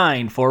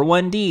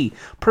 0941D.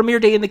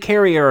 Premiere date in the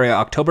Cary area,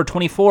 October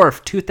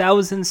 24th,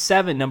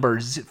 2007. Number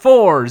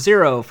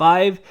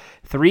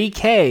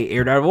 4053K.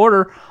 Aired out of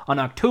order on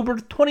October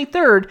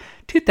 23rd,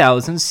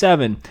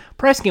 2007.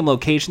 Price game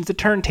locations, the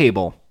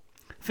turntable.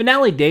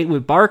 Finale date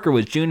with Barker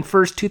was June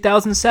 1st,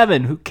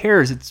 2007. Who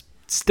cares? It's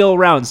still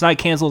around. It's not a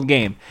canceled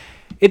game.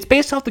 It's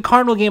based off the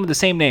Cardinal game with the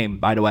same name,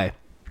 by the way.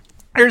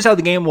 Here's how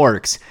the game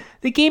works.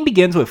 The game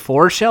begins with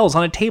 4 shells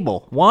on a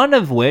table, one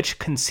of which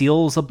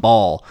conceals a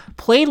ball.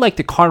 Played like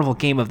the carnival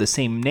game of the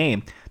same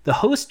name, the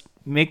host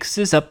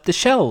mixes up the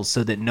shells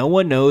so that no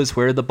one knows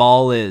where the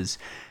ball is.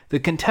 The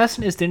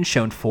contestant is then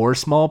shown 4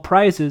 small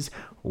prizes,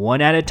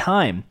 one at a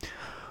time,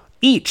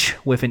 each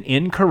with an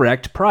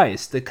incorrect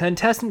price. The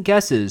contestant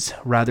guesses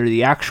whether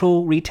the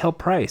actual retail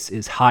price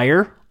is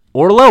higher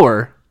or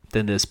lower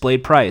than the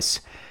displayed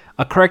price.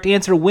 A correct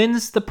answer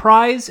wins the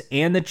prize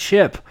and the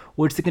chip,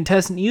 which the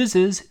contestant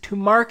uses to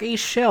mark a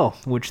shell,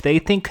 which they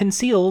think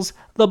conceals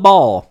the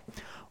ball.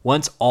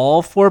 Once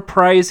all 4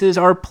 prizes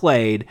are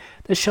played,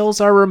 the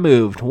shells are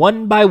removed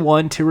one by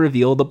one to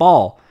reveal the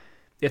ball.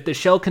 If the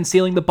shell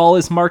concealing the ball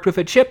is marked with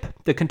a chip,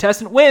 the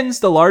contestant wins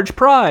the large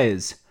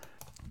prize.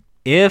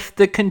 If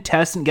the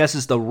contestant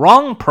guesses the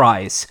wrong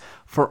price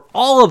for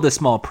all of the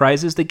small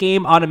prizes, the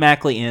game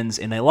automatically ends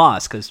in a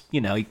loss, because,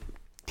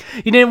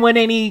 you didn't win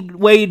any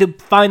way to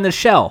find the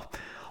shell.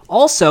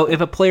 Also, if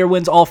a player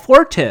wins all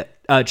 4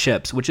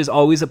 chips, which is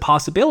always a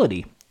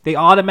possibility, they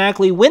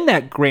automatically win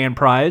that grand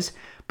prize,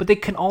 but they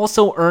can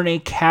also earn a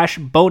cash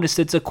bonus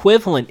that's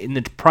equivalent in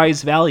the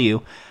prize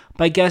value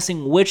by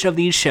guessing which of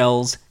these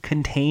shells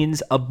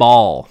contains a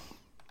ball.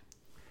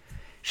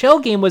 Shell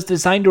Game was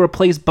designed to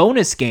replace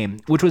Bonus Game,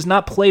 which was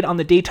not played on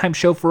the daytime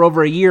show for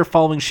over a year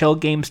following Shell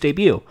Game's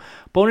debut.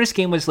 Bonus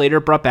Game was later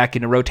brought back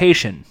into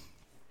rotation.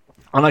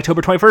 On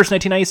October 21st,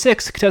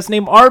 1996, a contestant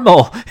named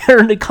Armel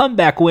earned a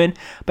comeback win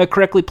by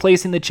correctly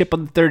placing the chip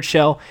on the 3rd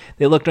shell.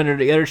 They looked under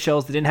the other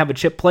shells that didn't have a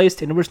chip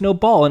placed, and there was no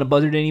ball, and a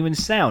buzzer didn't even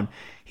sound.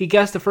 He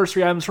guessed the first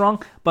 3 items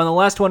wrong, but on the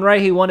last one right,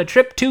 he won a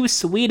trip to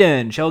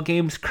Sweden. Shell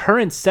Game's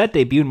current set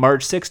debuted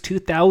March 6,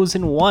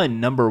 2001,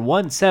 number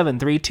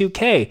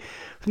 1732K.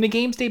 From the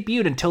game's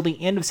debut until the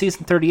end of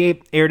Season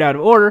 38, aired out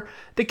of order,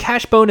 the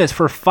cash bonus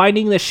for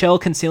finding the shell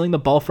concealing the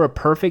ball for a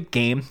perfect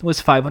game was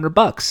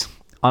 $500.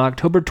 On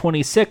October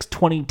 26,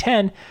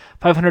 2010,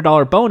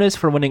 $500 bonus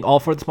for winning all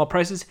 4 of the small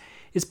prizes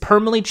is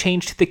permanently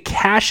changed to the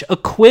cash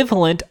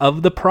equivalent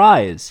of the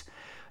prize.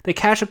 The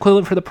cash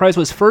equivalent for the prize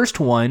was first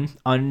won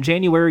on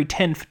January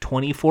 10,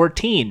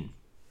 2014.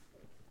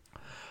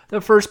 The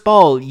first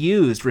ball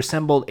used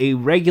resembled a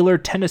regular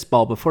tennis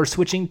ball before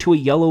switching to a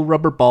yellow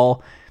rubber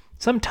ball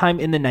sometime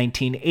in the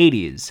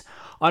 1980s.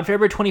 On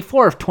February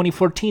 24th,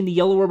 2014, the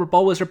yellow rubber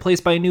ball was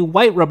replaced by a new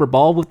white rubber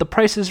ball with the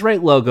Price is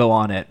Right logo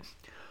on it.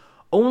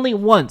 Only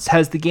once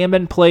has the game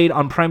been played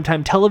on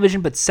primetime television,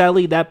 but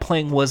sadly that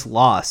playing was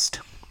lost.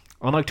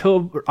 On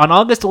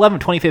August 11,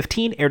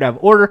 2015, aired out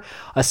of order,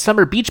 a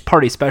summer beach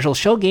party special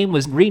Shell Game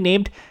was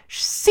renamed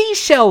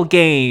Seashell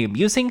Game,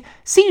 using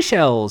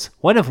seashells,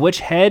 one of which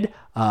had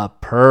a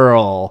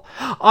pearl.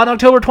 On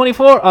October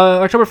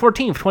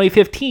 14th,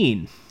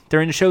 2015,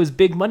 during the show's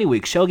Big Money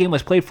Week, Shell Game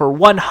was played for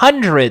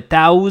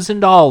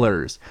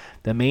 $100,000.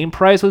 The main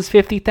prize was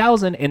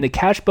 $50,000, and the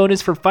cash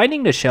bonus for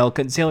finding the shell,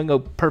 concealing a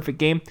perfect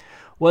game,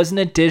 was an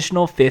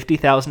additional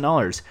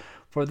 $50,000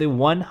 for the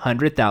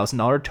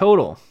 $100,000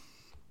 total.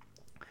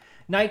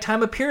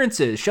 Nighttime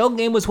appearances. Shell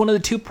Game was one of the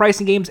 2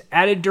 pricing games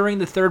added during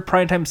the 3rd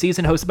primetime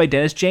season hosted by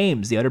Dennis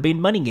James, the other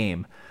being Money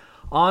Game.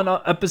 On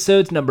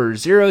episodes number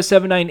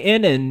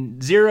 079N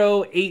and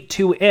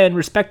 082N,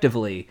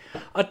 respectively.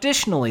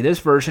 Additionally, this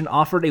version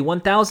offered a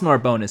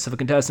 $1,000 bonus if a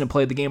contestant who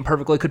played the game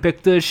perfectly could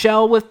pick the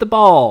shell with the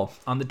ball.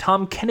 On the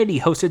Tom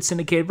Kennedy-hosted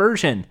syndicated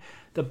version,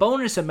 the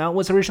bonus amount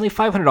was originally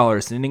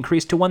 $500 and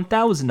increased to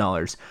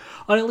 $1,000.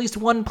 On at least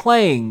one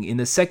playing in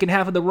the second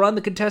half of the run,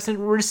 the contestant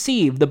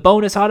received the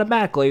bonus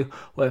automatically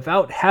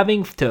without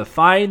having to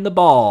find the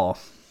ball.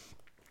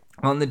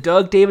 On the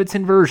Doug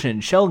Davidson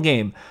version, Shell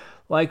Game,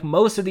 like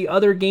most of the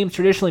other games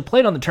traditionally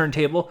played on the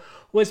turntable,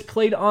 was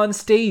played on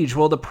stage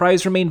while the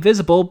prize remained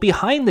visible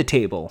behind the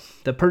table.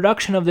 The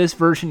production of this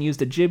version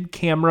used a jib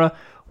camera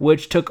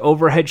which took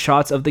overhead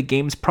shots of the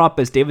game's prop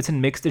as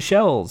Davidson mixed the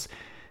shells.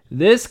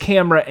 This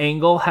camera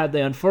angle had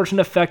the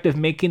unfortunate effect of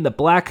making the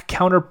black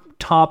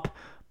countertop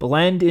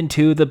blend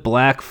into the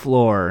black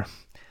floor.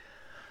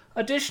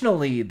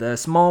 Additionally, the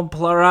small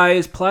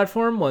prize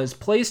platform was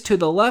placed to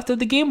the left of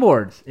the game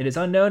board. It is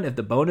unknown if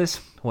the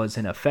bonus was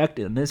in effect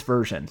in this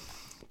version.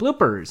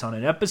 Bloopers on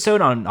an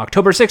episode on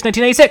October 6,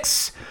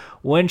 1986.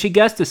 When she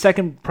guessed the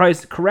second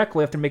prize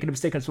correctly after making a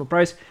mistake on the small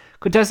prize,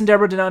 contestant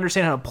Deborah did not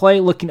understand how to play,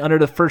 looking under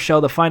the first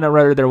shell to find out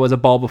whether there was a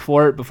ball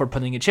before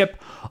putting a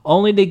chip,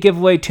 only to give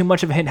away too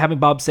much of a hint, having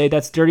Bob say,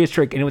 "That's the dirtiest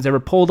trick anyone's ever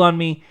pulled on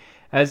me,"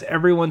 as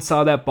everyone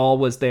saw that ball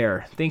was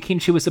there. Thinking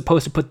she was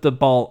supposed to put the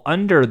ball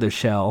under the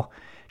shell,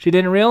 she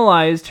didn't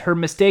realize her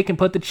mistake and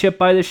put the chip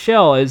by the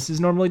shell, as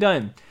is normally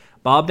done.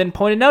 Bob then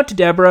pointed out to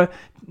Deborah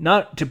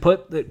not to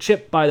put the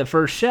chip by the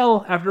first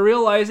shell after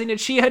realizing that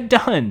she had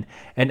done,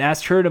 and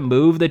asked her to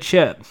move the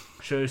chip.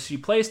 So she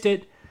placed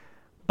it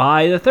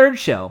by the third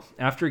shell.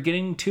 After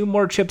getting 2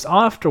 more chips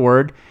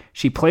afterward,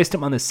 she placed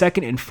them on the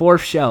second and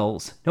fourth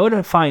shells.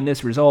 Notifying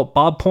this result,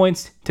 Bob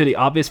points to the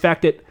obvious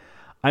fact that,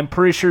 "I'm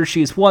pretty sure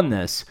she's won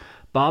this."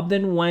 Bob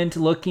then went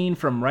looking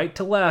from right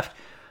to left,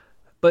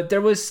 but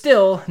there was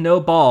still no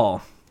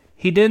ball.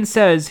 He then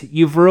says,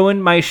 "You've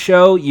ruined my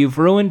show, you've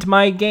ruined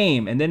my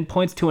game," and then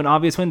points to an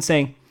obvious win,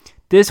 saying,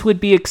 "This would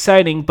be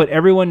exciting, but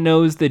everyone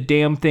knows the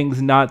damn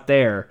thing's not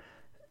there."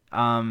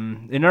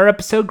 In our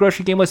episode,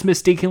 Grocery Game was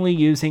mistakenly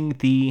using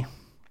the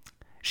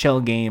Shell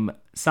Game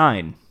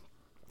sign.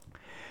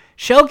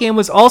 Shell Game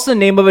was also the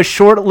name of a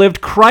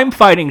short-lived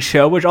crime-fighting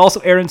show, which also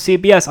aired on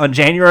CBS on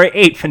January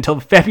 8th until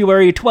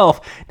February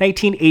 12th,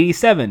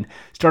 1987,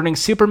 starring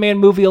Superman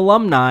movie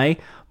alumni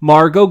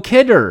Margot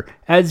Kidder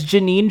as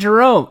Jenny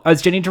Jerome,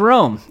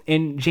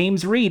 and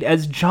James Reed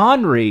as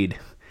John Reed,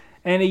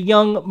 and a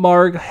young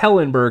Marg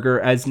Hellenberger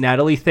as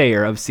Natalie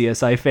Thayer of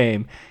CSI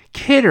fame.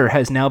 Kidder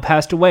has now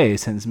passed away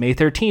since May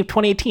 13th,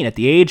 2018, at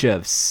the age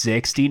of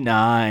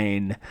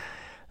 69.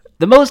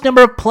 The most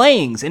number of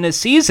playings in a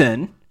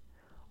season,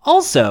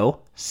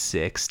 also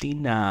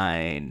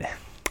 69.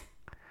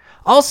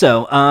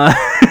 Also,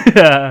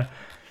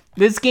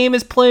 this game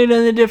is played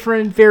in the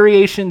different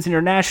variations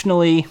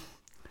internationally.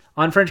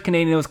 On French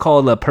Canadian, it was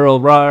called La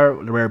Perle Rare,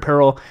 the Rare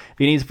Pearl.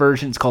 Viennese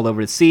version is called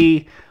Over the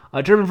Sea.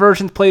 German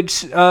versions played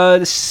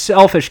the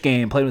Selfish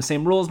Game, played with the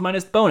same rules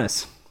minus the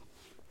bonus.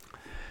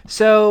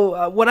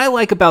 So what I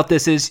like about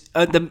this is,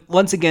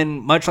 once again,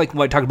 much like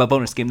what I talked about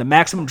bonus game, the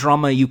maximum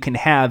drama you can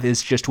have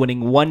is just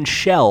winning one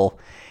shell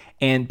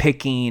and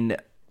picking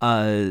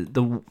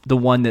the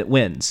one that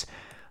wins.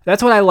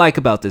 That's what I like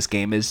about this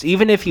game, is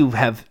even if you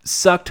have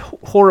sucked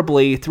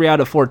horribly 3 out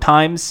of 4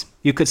 times,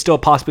 you could still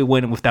possibly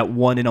win with that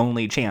one and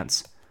only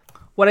chance.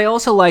 What I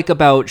also like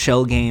about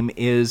Shell Game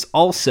is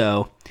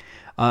also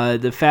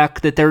the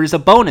fact that there is a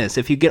bonus.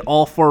 If you get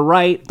all 4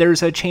 right,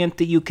 there's a chance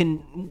that you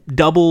can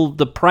double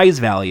the prize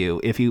value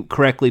if you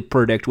correctly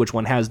predict which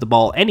one has the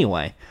ball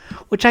anyway,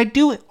 which I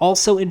do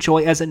also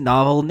enjoy as a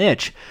novel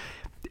niche.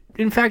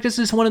 In fact, this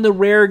is one of the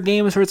rare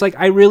games where it's like,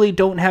 I really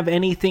don't have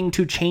anything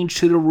to change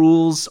to the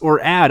rules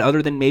or add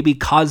other than maybe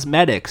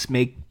cosmetics.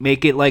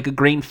 Make it like a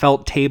green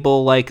felt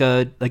table, like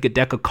a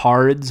deck of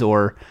cards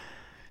or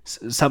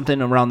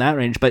something around that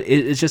range. But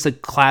it's just a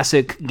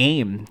classic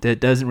game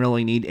that doesn't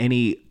really need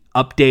any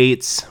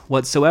updates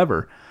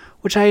whatsoever,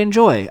 which I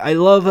enjoy. I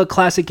love a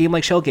classic game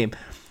like Shell Game.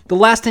 The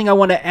last thing I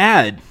want to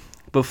add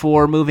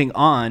before moving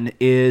on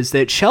is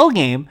that Shell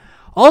Game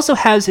also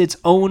has its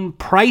own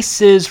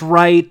Price is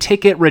Right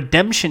ticket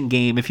redemption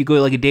game. If you go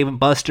to like a Dave &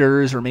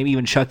 Buster's or maybe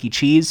even Chuck E.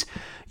 Cheese,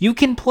 you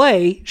can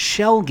play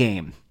shell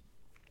game.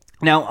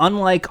 Now,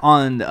 unlike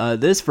on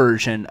this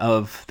version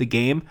of the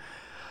game,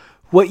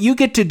 what you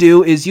get to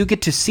do is you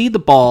get to see the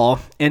ball,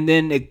 and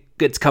then it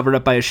gets covered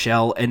up by a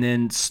shell, and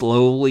then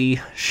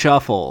slowly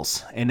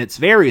shuffles. And it's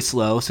very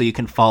slow, so you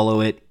can follow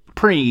it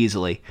pretty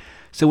easily.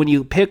 So when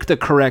you pick the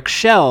correct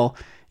shell,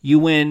 you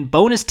win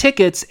bonus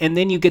tickets, and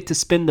then you get to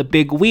spin the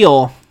big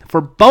wheel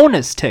for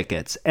bonus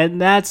tickets.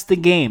 And that's the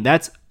game.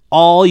 That's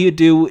all you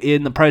do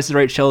in the Price is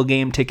Right shell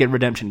game ticket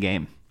redemption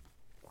game.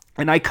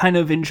 And I kind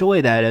of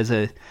enjoy that as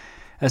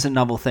a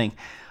novel thing.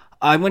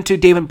 I went to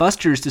Dave &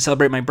 Buster's to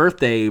celebrate my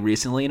birthday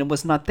recently, and it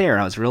was not there.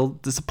 I was real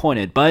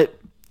disappointed, but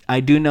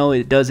I do know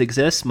it does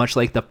exist, much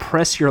like the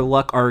Press Your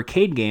Luck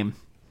arcade game.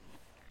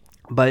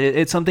 But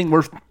it's something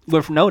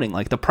worth noting.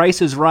 Like, the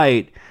Price is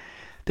Right,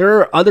 there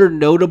are other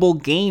notable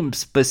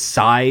games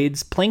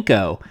besides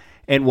Plinko,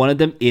 and one of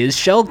them is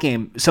Shell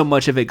Game. So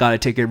much of it got a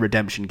ticket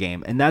redemption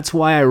game, and that's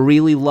why I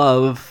really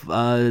love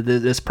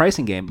this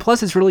pricing game.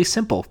 Plus, it's really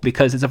simple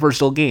because it's a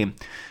versatile game.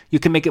 You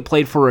can make it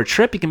played for a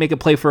trip, you can make it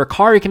play for a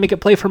car, you can make it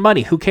play for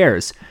money. Who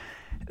cares?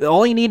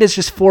 All you need is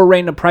just 4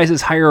 random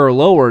prices, higher or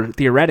lower,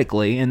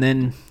 theoretically, and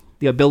then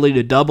the ability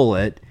to double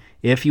it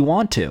if you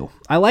want to.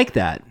 I like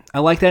that. I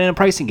like that in a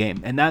pricing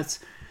game, and that's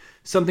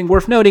something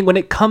worth noting when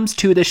it comes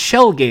to the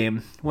shell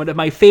game, one of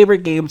my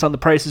favorite games on The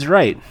Price is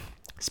Right.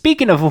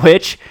 Speaking of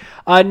which,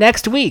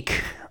 next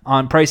week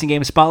on Pricing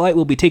Game Spotlight,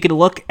 we'll be taking a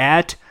look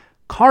at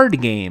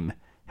Card Game.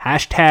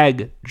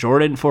 Hashtag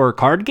Jordan for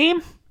Card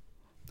Game?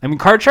 I mean,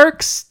 Card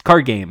Sharks?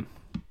 Card Game.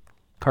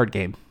 Card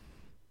Game.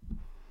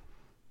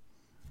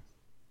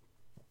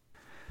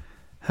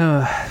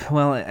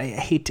 Well, I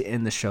hate to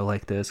end the show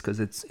like this because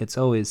it's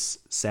always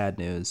sad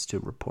news to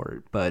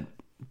report. But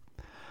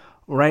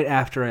right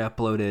after I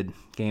uploaded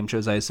Game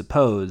Shows, I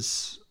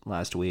Suppose,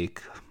 last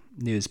week,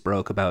 news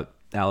broke about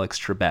Alex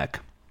Trebek.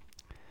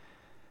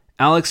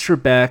 Alex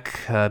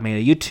Trebek made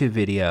a YouTube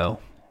video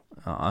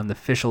on the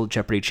official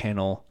Jeopardy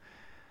channel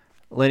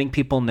letting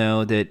people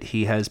know that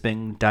he has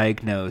been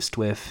diagnosed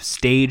with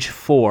stage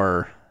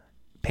 4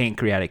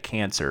 pancreatic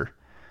cancer.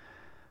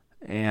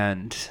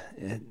 And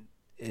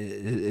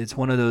it's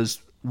one of those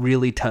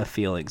really tough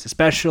feelings,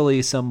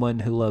 especially someone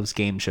who loves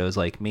game shows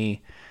like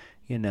me.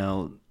 You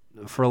know,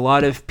 for a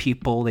lot of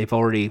people, they've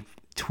already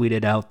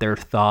tweeted out their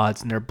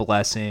thoughts and their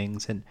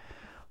blessings and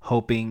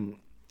hoping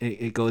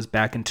it goes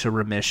back into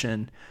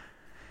remission.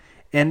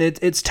 And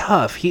it's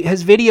tough.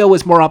 His video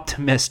was more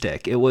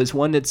optimistic. It was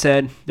one that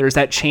said, there's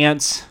that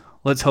chance.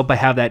 Let's hope I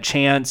have that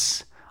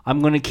chance. I'm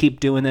going to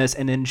keep doing this.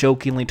 And then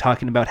jokingly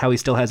talking about how he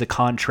still has a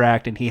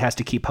contract and he has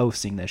to keep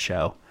hosting this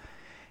show.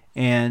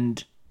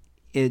 And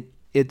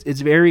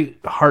it's very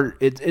hard.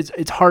 It's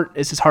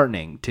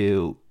disheartening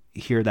to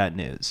hear that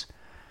news.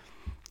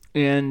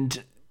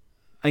 And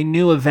I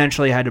knew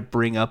eventually I had to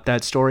bring up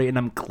that story. And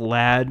I'm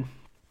glad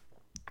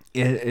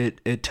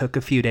it took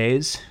a few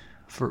days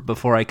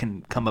before I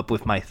can come up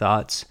with my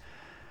thoughts.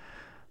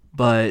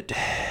 But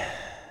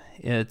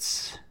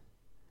it's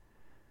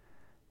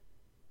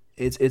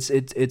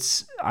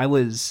I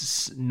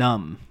was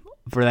numb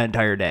for that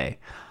entire day.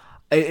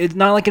 It's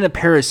not like in a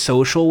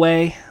parasocial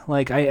way.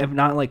 Like, I am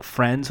not like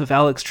friends with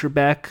Alex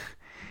Trebek,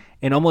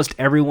 and almost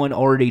everyone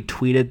already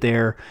tweeted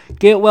their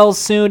 "Get well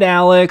soon,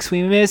 Alex.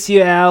 We miss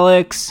you,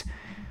 Alex."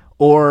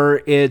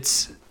 Or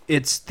it's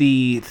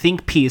the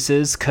think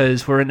pieces,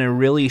 because we're in a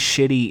really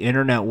shitty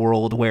internet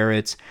world where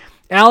it's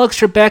Alex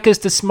Trebek is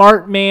the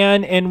smart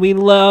man, and we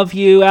love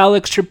you,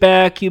 Alex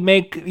Trebek. You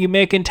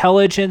make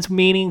intelligence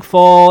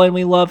meaningful, and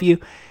we love you.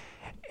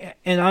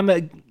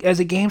 And as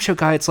a game show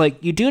guy, it's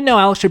like, you do know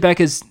Alex Trebek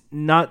is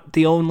not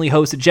the only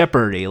host of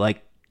Jeopardy.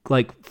 Like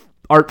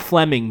Art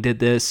Fleming did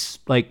this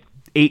like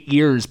 8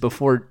 years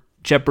before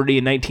Jeopardy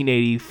in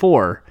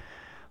 1984.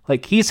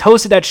 Like, he's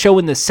hosted that show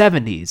in the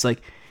 70s.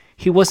 Like,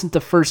 he wasn't the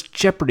first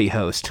Jeopardy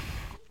host.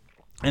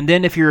 And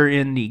then if you're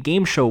in the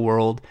game show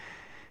world,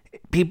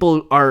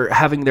 people are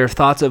having their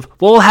thoughts of,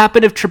 what will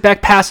happen if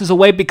Trebek passes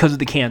away because of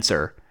the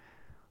cancer?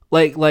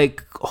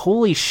 Like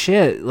holy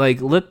shit. Like,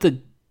 let the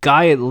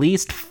guy at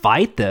least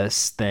fight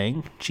this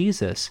thing.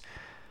 Jesus.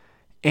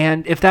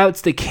 And if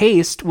that's the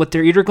case, what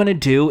they're either going to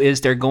do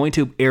is they're going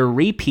to air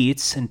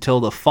repeats until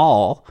the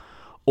fall,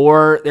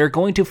 or they're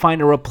going to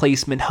find a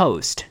replacement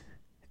host.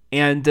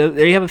 And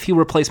they have a few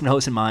replacement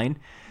hosts in mind.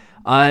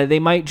 They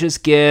might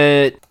just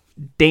get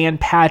Dan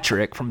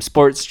Patrick from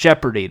Sports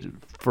Jeopardy,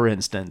 for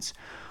instance.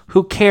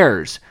 Who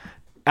cares?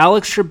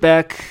 Alex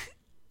Trebek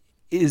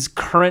is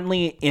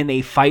currently in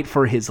a fight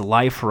for his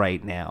life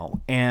right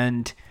now.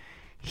 And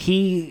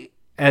he,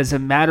 as a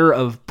matter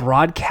of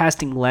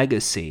broadcasting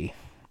legacy,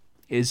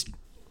 is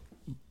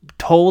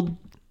told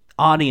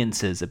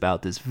audiences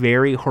about this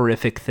very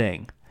horrific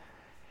thing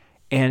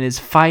and is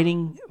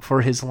fighting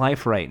for his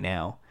life right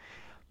now.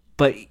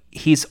 But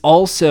he's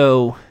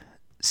also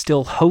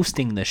still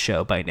hosting the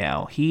show by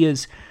now.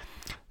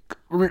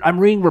 I'm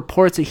reading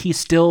reports that he's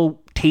still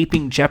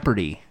taping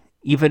Jeopardy,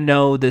 even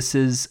though this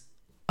is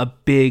a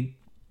big,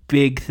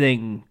 big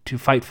thing to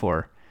fight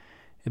for,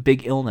 a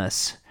big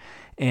illness.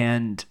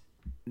 And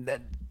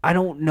I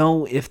don't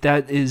know if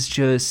that is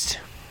just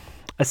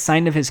a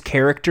sign of his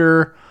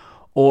character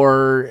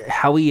or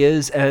how he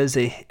is as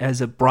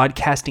a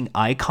broadcasting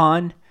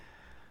icon,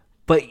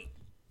 but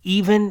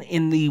even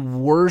in the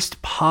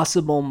worst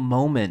possible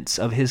moments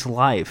of his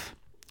life,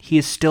 he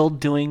is still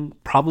doing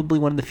probably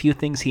one of the few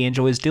things he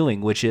enjoys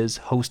doing, which is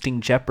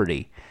hosting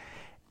Jeopardy.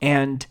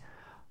 And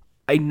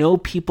I know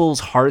people's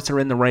hearts are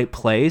in the right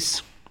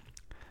place,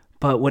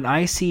 but when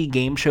I see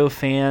game show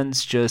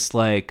fans just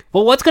like,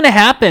 well, what's going to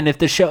happen if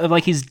the show,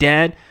 like he's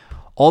dead,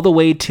 all the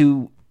way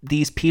to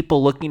these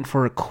people looking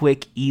for a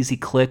quick, easy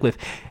click with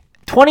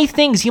 20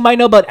 things you might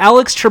know about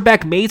Alex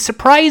Trebek may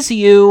surprise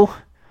you.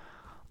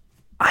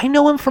 I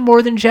know him from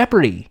more than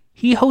Jeopardy.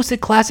 He hosted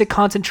Classic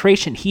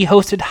Concentration. He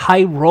hosted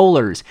High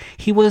Rollers.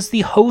 He was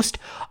the host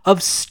of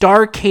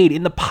Starcade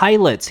in the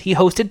pilots. He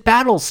hosted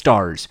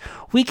Battlestars.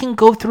 We can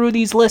go through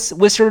these lists,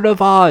 Wizard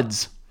of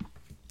Odds.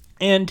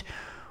 And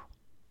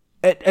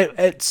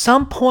at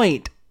some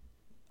point,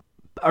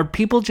 are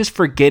people just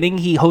forgetting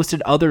he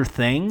hosted other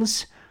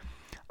things?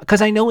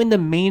 Because I know in the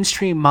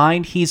mainstream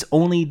mind, he's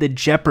only the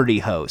Jeopardy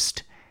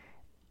host.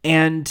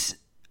 And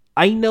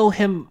I know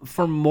him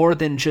for more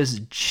than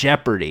just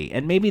Jeopardy.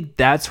 And maybe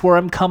that's where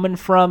I'm coming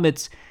from.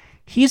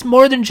 He's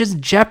more than just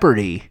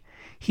Jeopardy.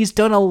 He's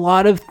done a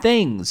lot of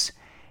things.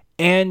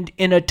 And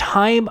in a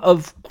time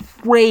of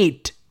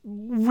great,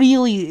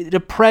 really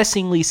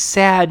depressingly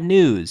sad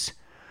news,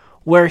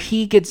 where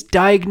he gets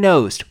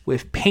diagnosed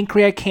with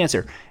pancreatic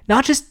cancer,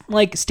 not just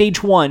like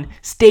stage 1,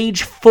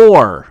 stage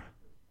 4.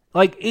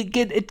 Like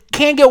it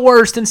can't get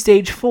worse than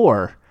stage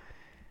 4.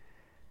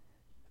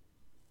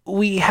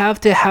 We have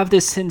to have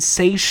this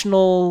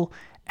sensational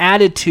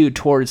attitude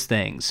towards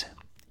things.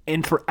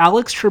 And for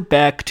Alex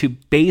Trebek to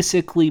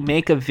basically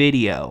make a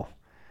video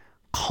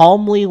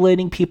calmly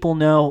letting people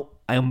know,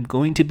 I'm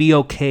going to be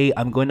okay,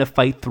 I'm going to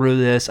fight through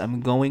this,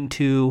 I'm going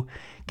to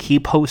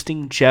keep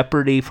hosting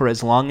Jeopardy for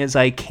as long as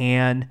I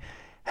can,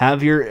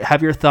 have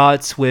your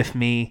thoughts with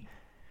me.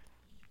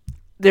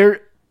 There's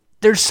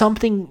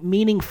something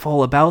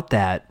meaningful about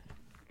that.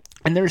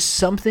 And there's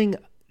something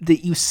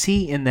that you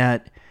see in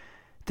that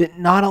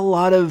not a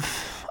lot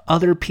of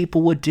other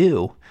people would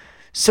do.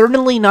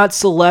 Certainly not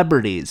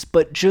celebrities,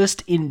 but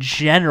just in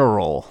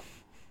general,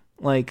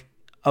 like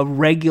a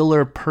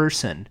regular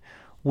person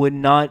would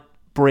not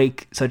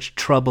break such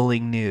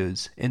troubling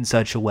news in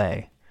such a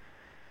way.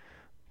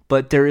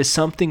 But there is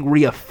something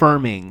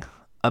reaffirming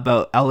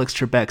about Alex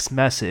Trebek's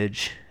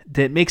message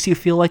that makes you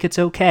feel like it's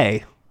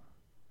okay.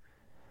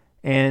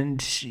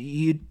 And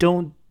you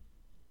don't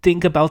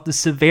think about the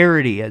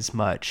severity as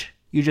much.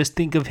 You just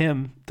think of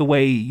him the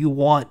way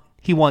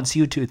he wants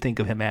you to think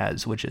of him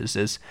as, which is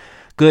this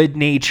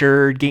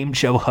good-natured game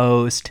show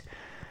host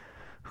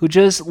who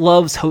just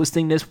loves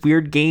hosting this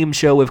weird game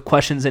show with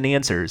questions and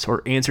answers,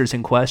 or answers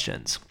and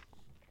questions.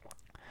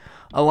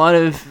 A lot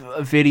of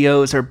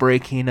videos are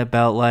breaking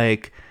about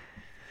like,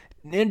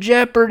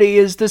 Jeopardy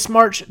is the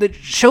smart the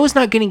show's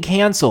not getting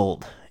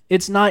canceled.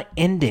 It's not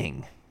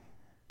ending.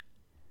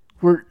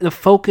 The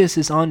focus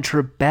is on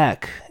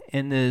Trebek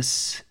in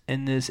this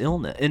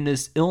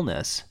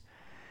illness,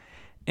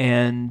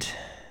 and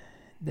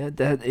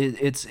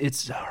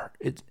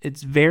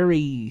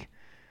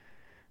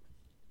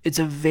it's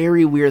a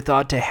very weird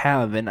thought to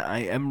have, and I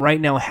am right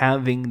now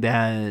having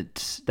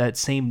that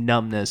same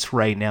numbness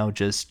right now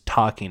just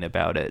talking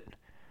about it.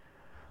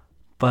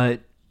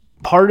 But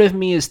part of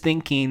me is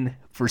thinking,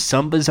 for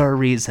some bizarre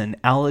reason,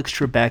 Alex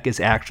Trebek is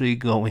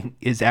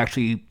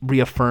actually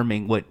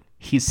reaffirming what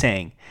he's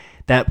saying.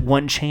 That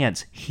one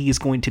chance, he's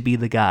going to be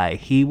the guy.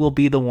 He will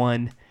be the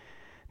one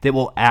that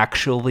will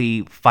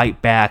actually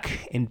fight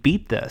back and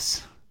beat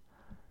this.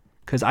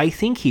 Because I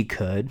think he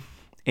could,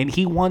 and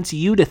he wants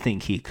you to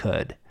think he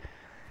could.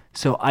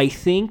 So I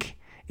think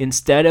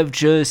instead of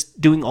just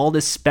doing all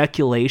this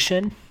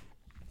speculation,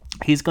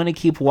 he's going to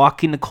keep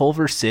walking to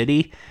Culver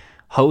City,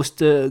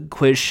 host a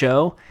quiz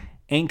show,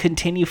 and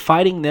continue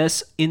fighting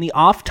this in the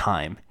off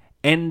time.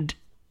 And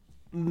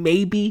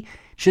maybe,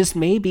 just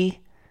maybe,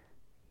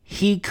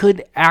 he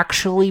could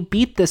actually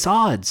beat this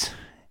odds.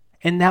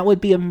 And that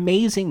would be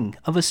amazing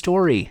of a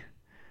story.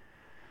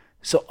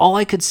 So all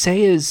I could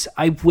say is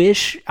I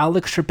wish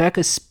Alex Trebek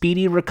a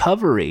speedy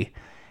recovery.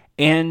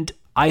 And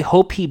I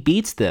hope he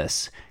beats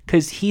this.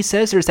 Because he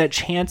says there's that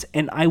chance,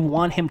 and I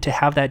want him to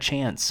have that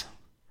chance.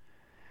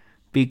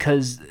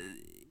 Because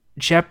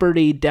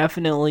Jeopardy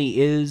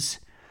definitely is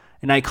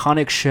an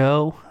iconic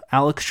show.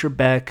 Alex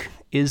Trebek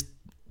he's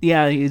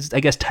I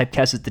guess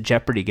typecast as the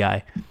Jeopardy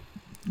guy.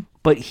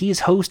 But he's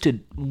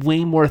hosted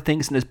way more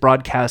things in his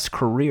broadcast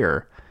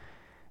career.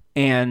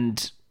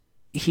 And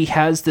he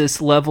has this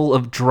level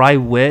of dry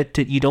wit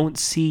that you don't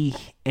see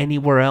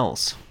anywhere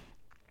else.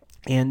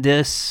 And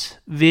this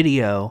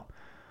video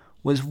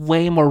was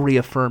way more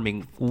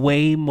reaffirming,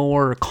 way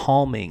more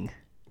calming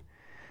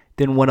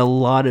than what a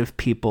lot of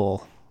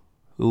people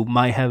who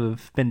might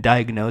have been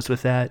diagnosed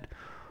with that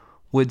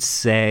would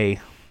say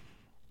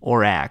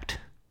or act.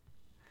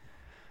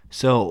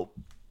 So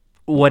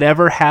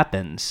whatever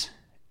happens,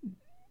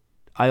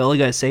 all I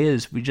gotta say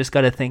is we just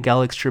gotta thank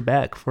Alex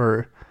Trebek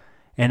for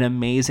an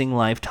amazing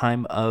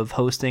lifetime of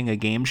hosting a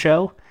game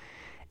show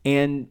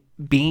and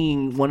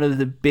being one of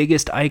the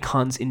biggest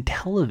icons in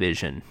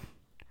television.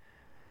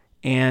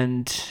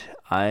 And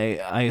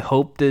I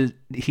hope that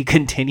he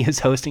continues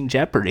hosting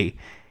Jeopardy.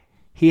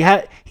 He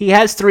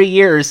has 3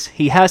 years.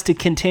 He has to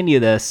continue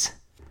this.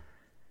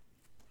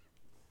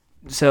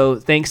 So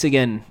thanks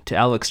again to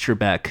Alex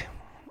Trebek.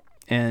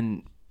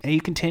 And you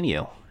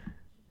continue.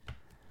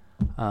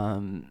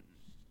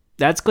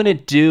 That's going to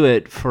do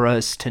it for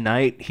us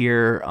tonight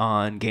here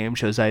on Game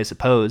Shows, I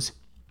suppose.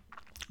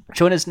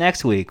 Join us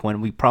next week when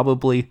we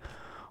probably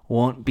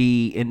won't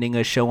be ending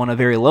a show on a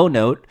very low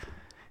note.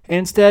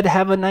 Instead,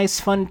 have a nice,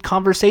 fun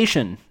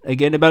conversation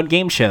again about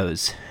game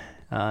shows.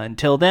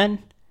 Until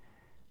then,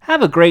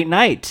 have a great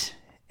night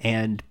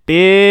and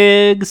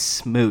big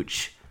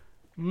smooch.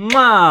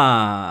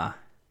 Mwah!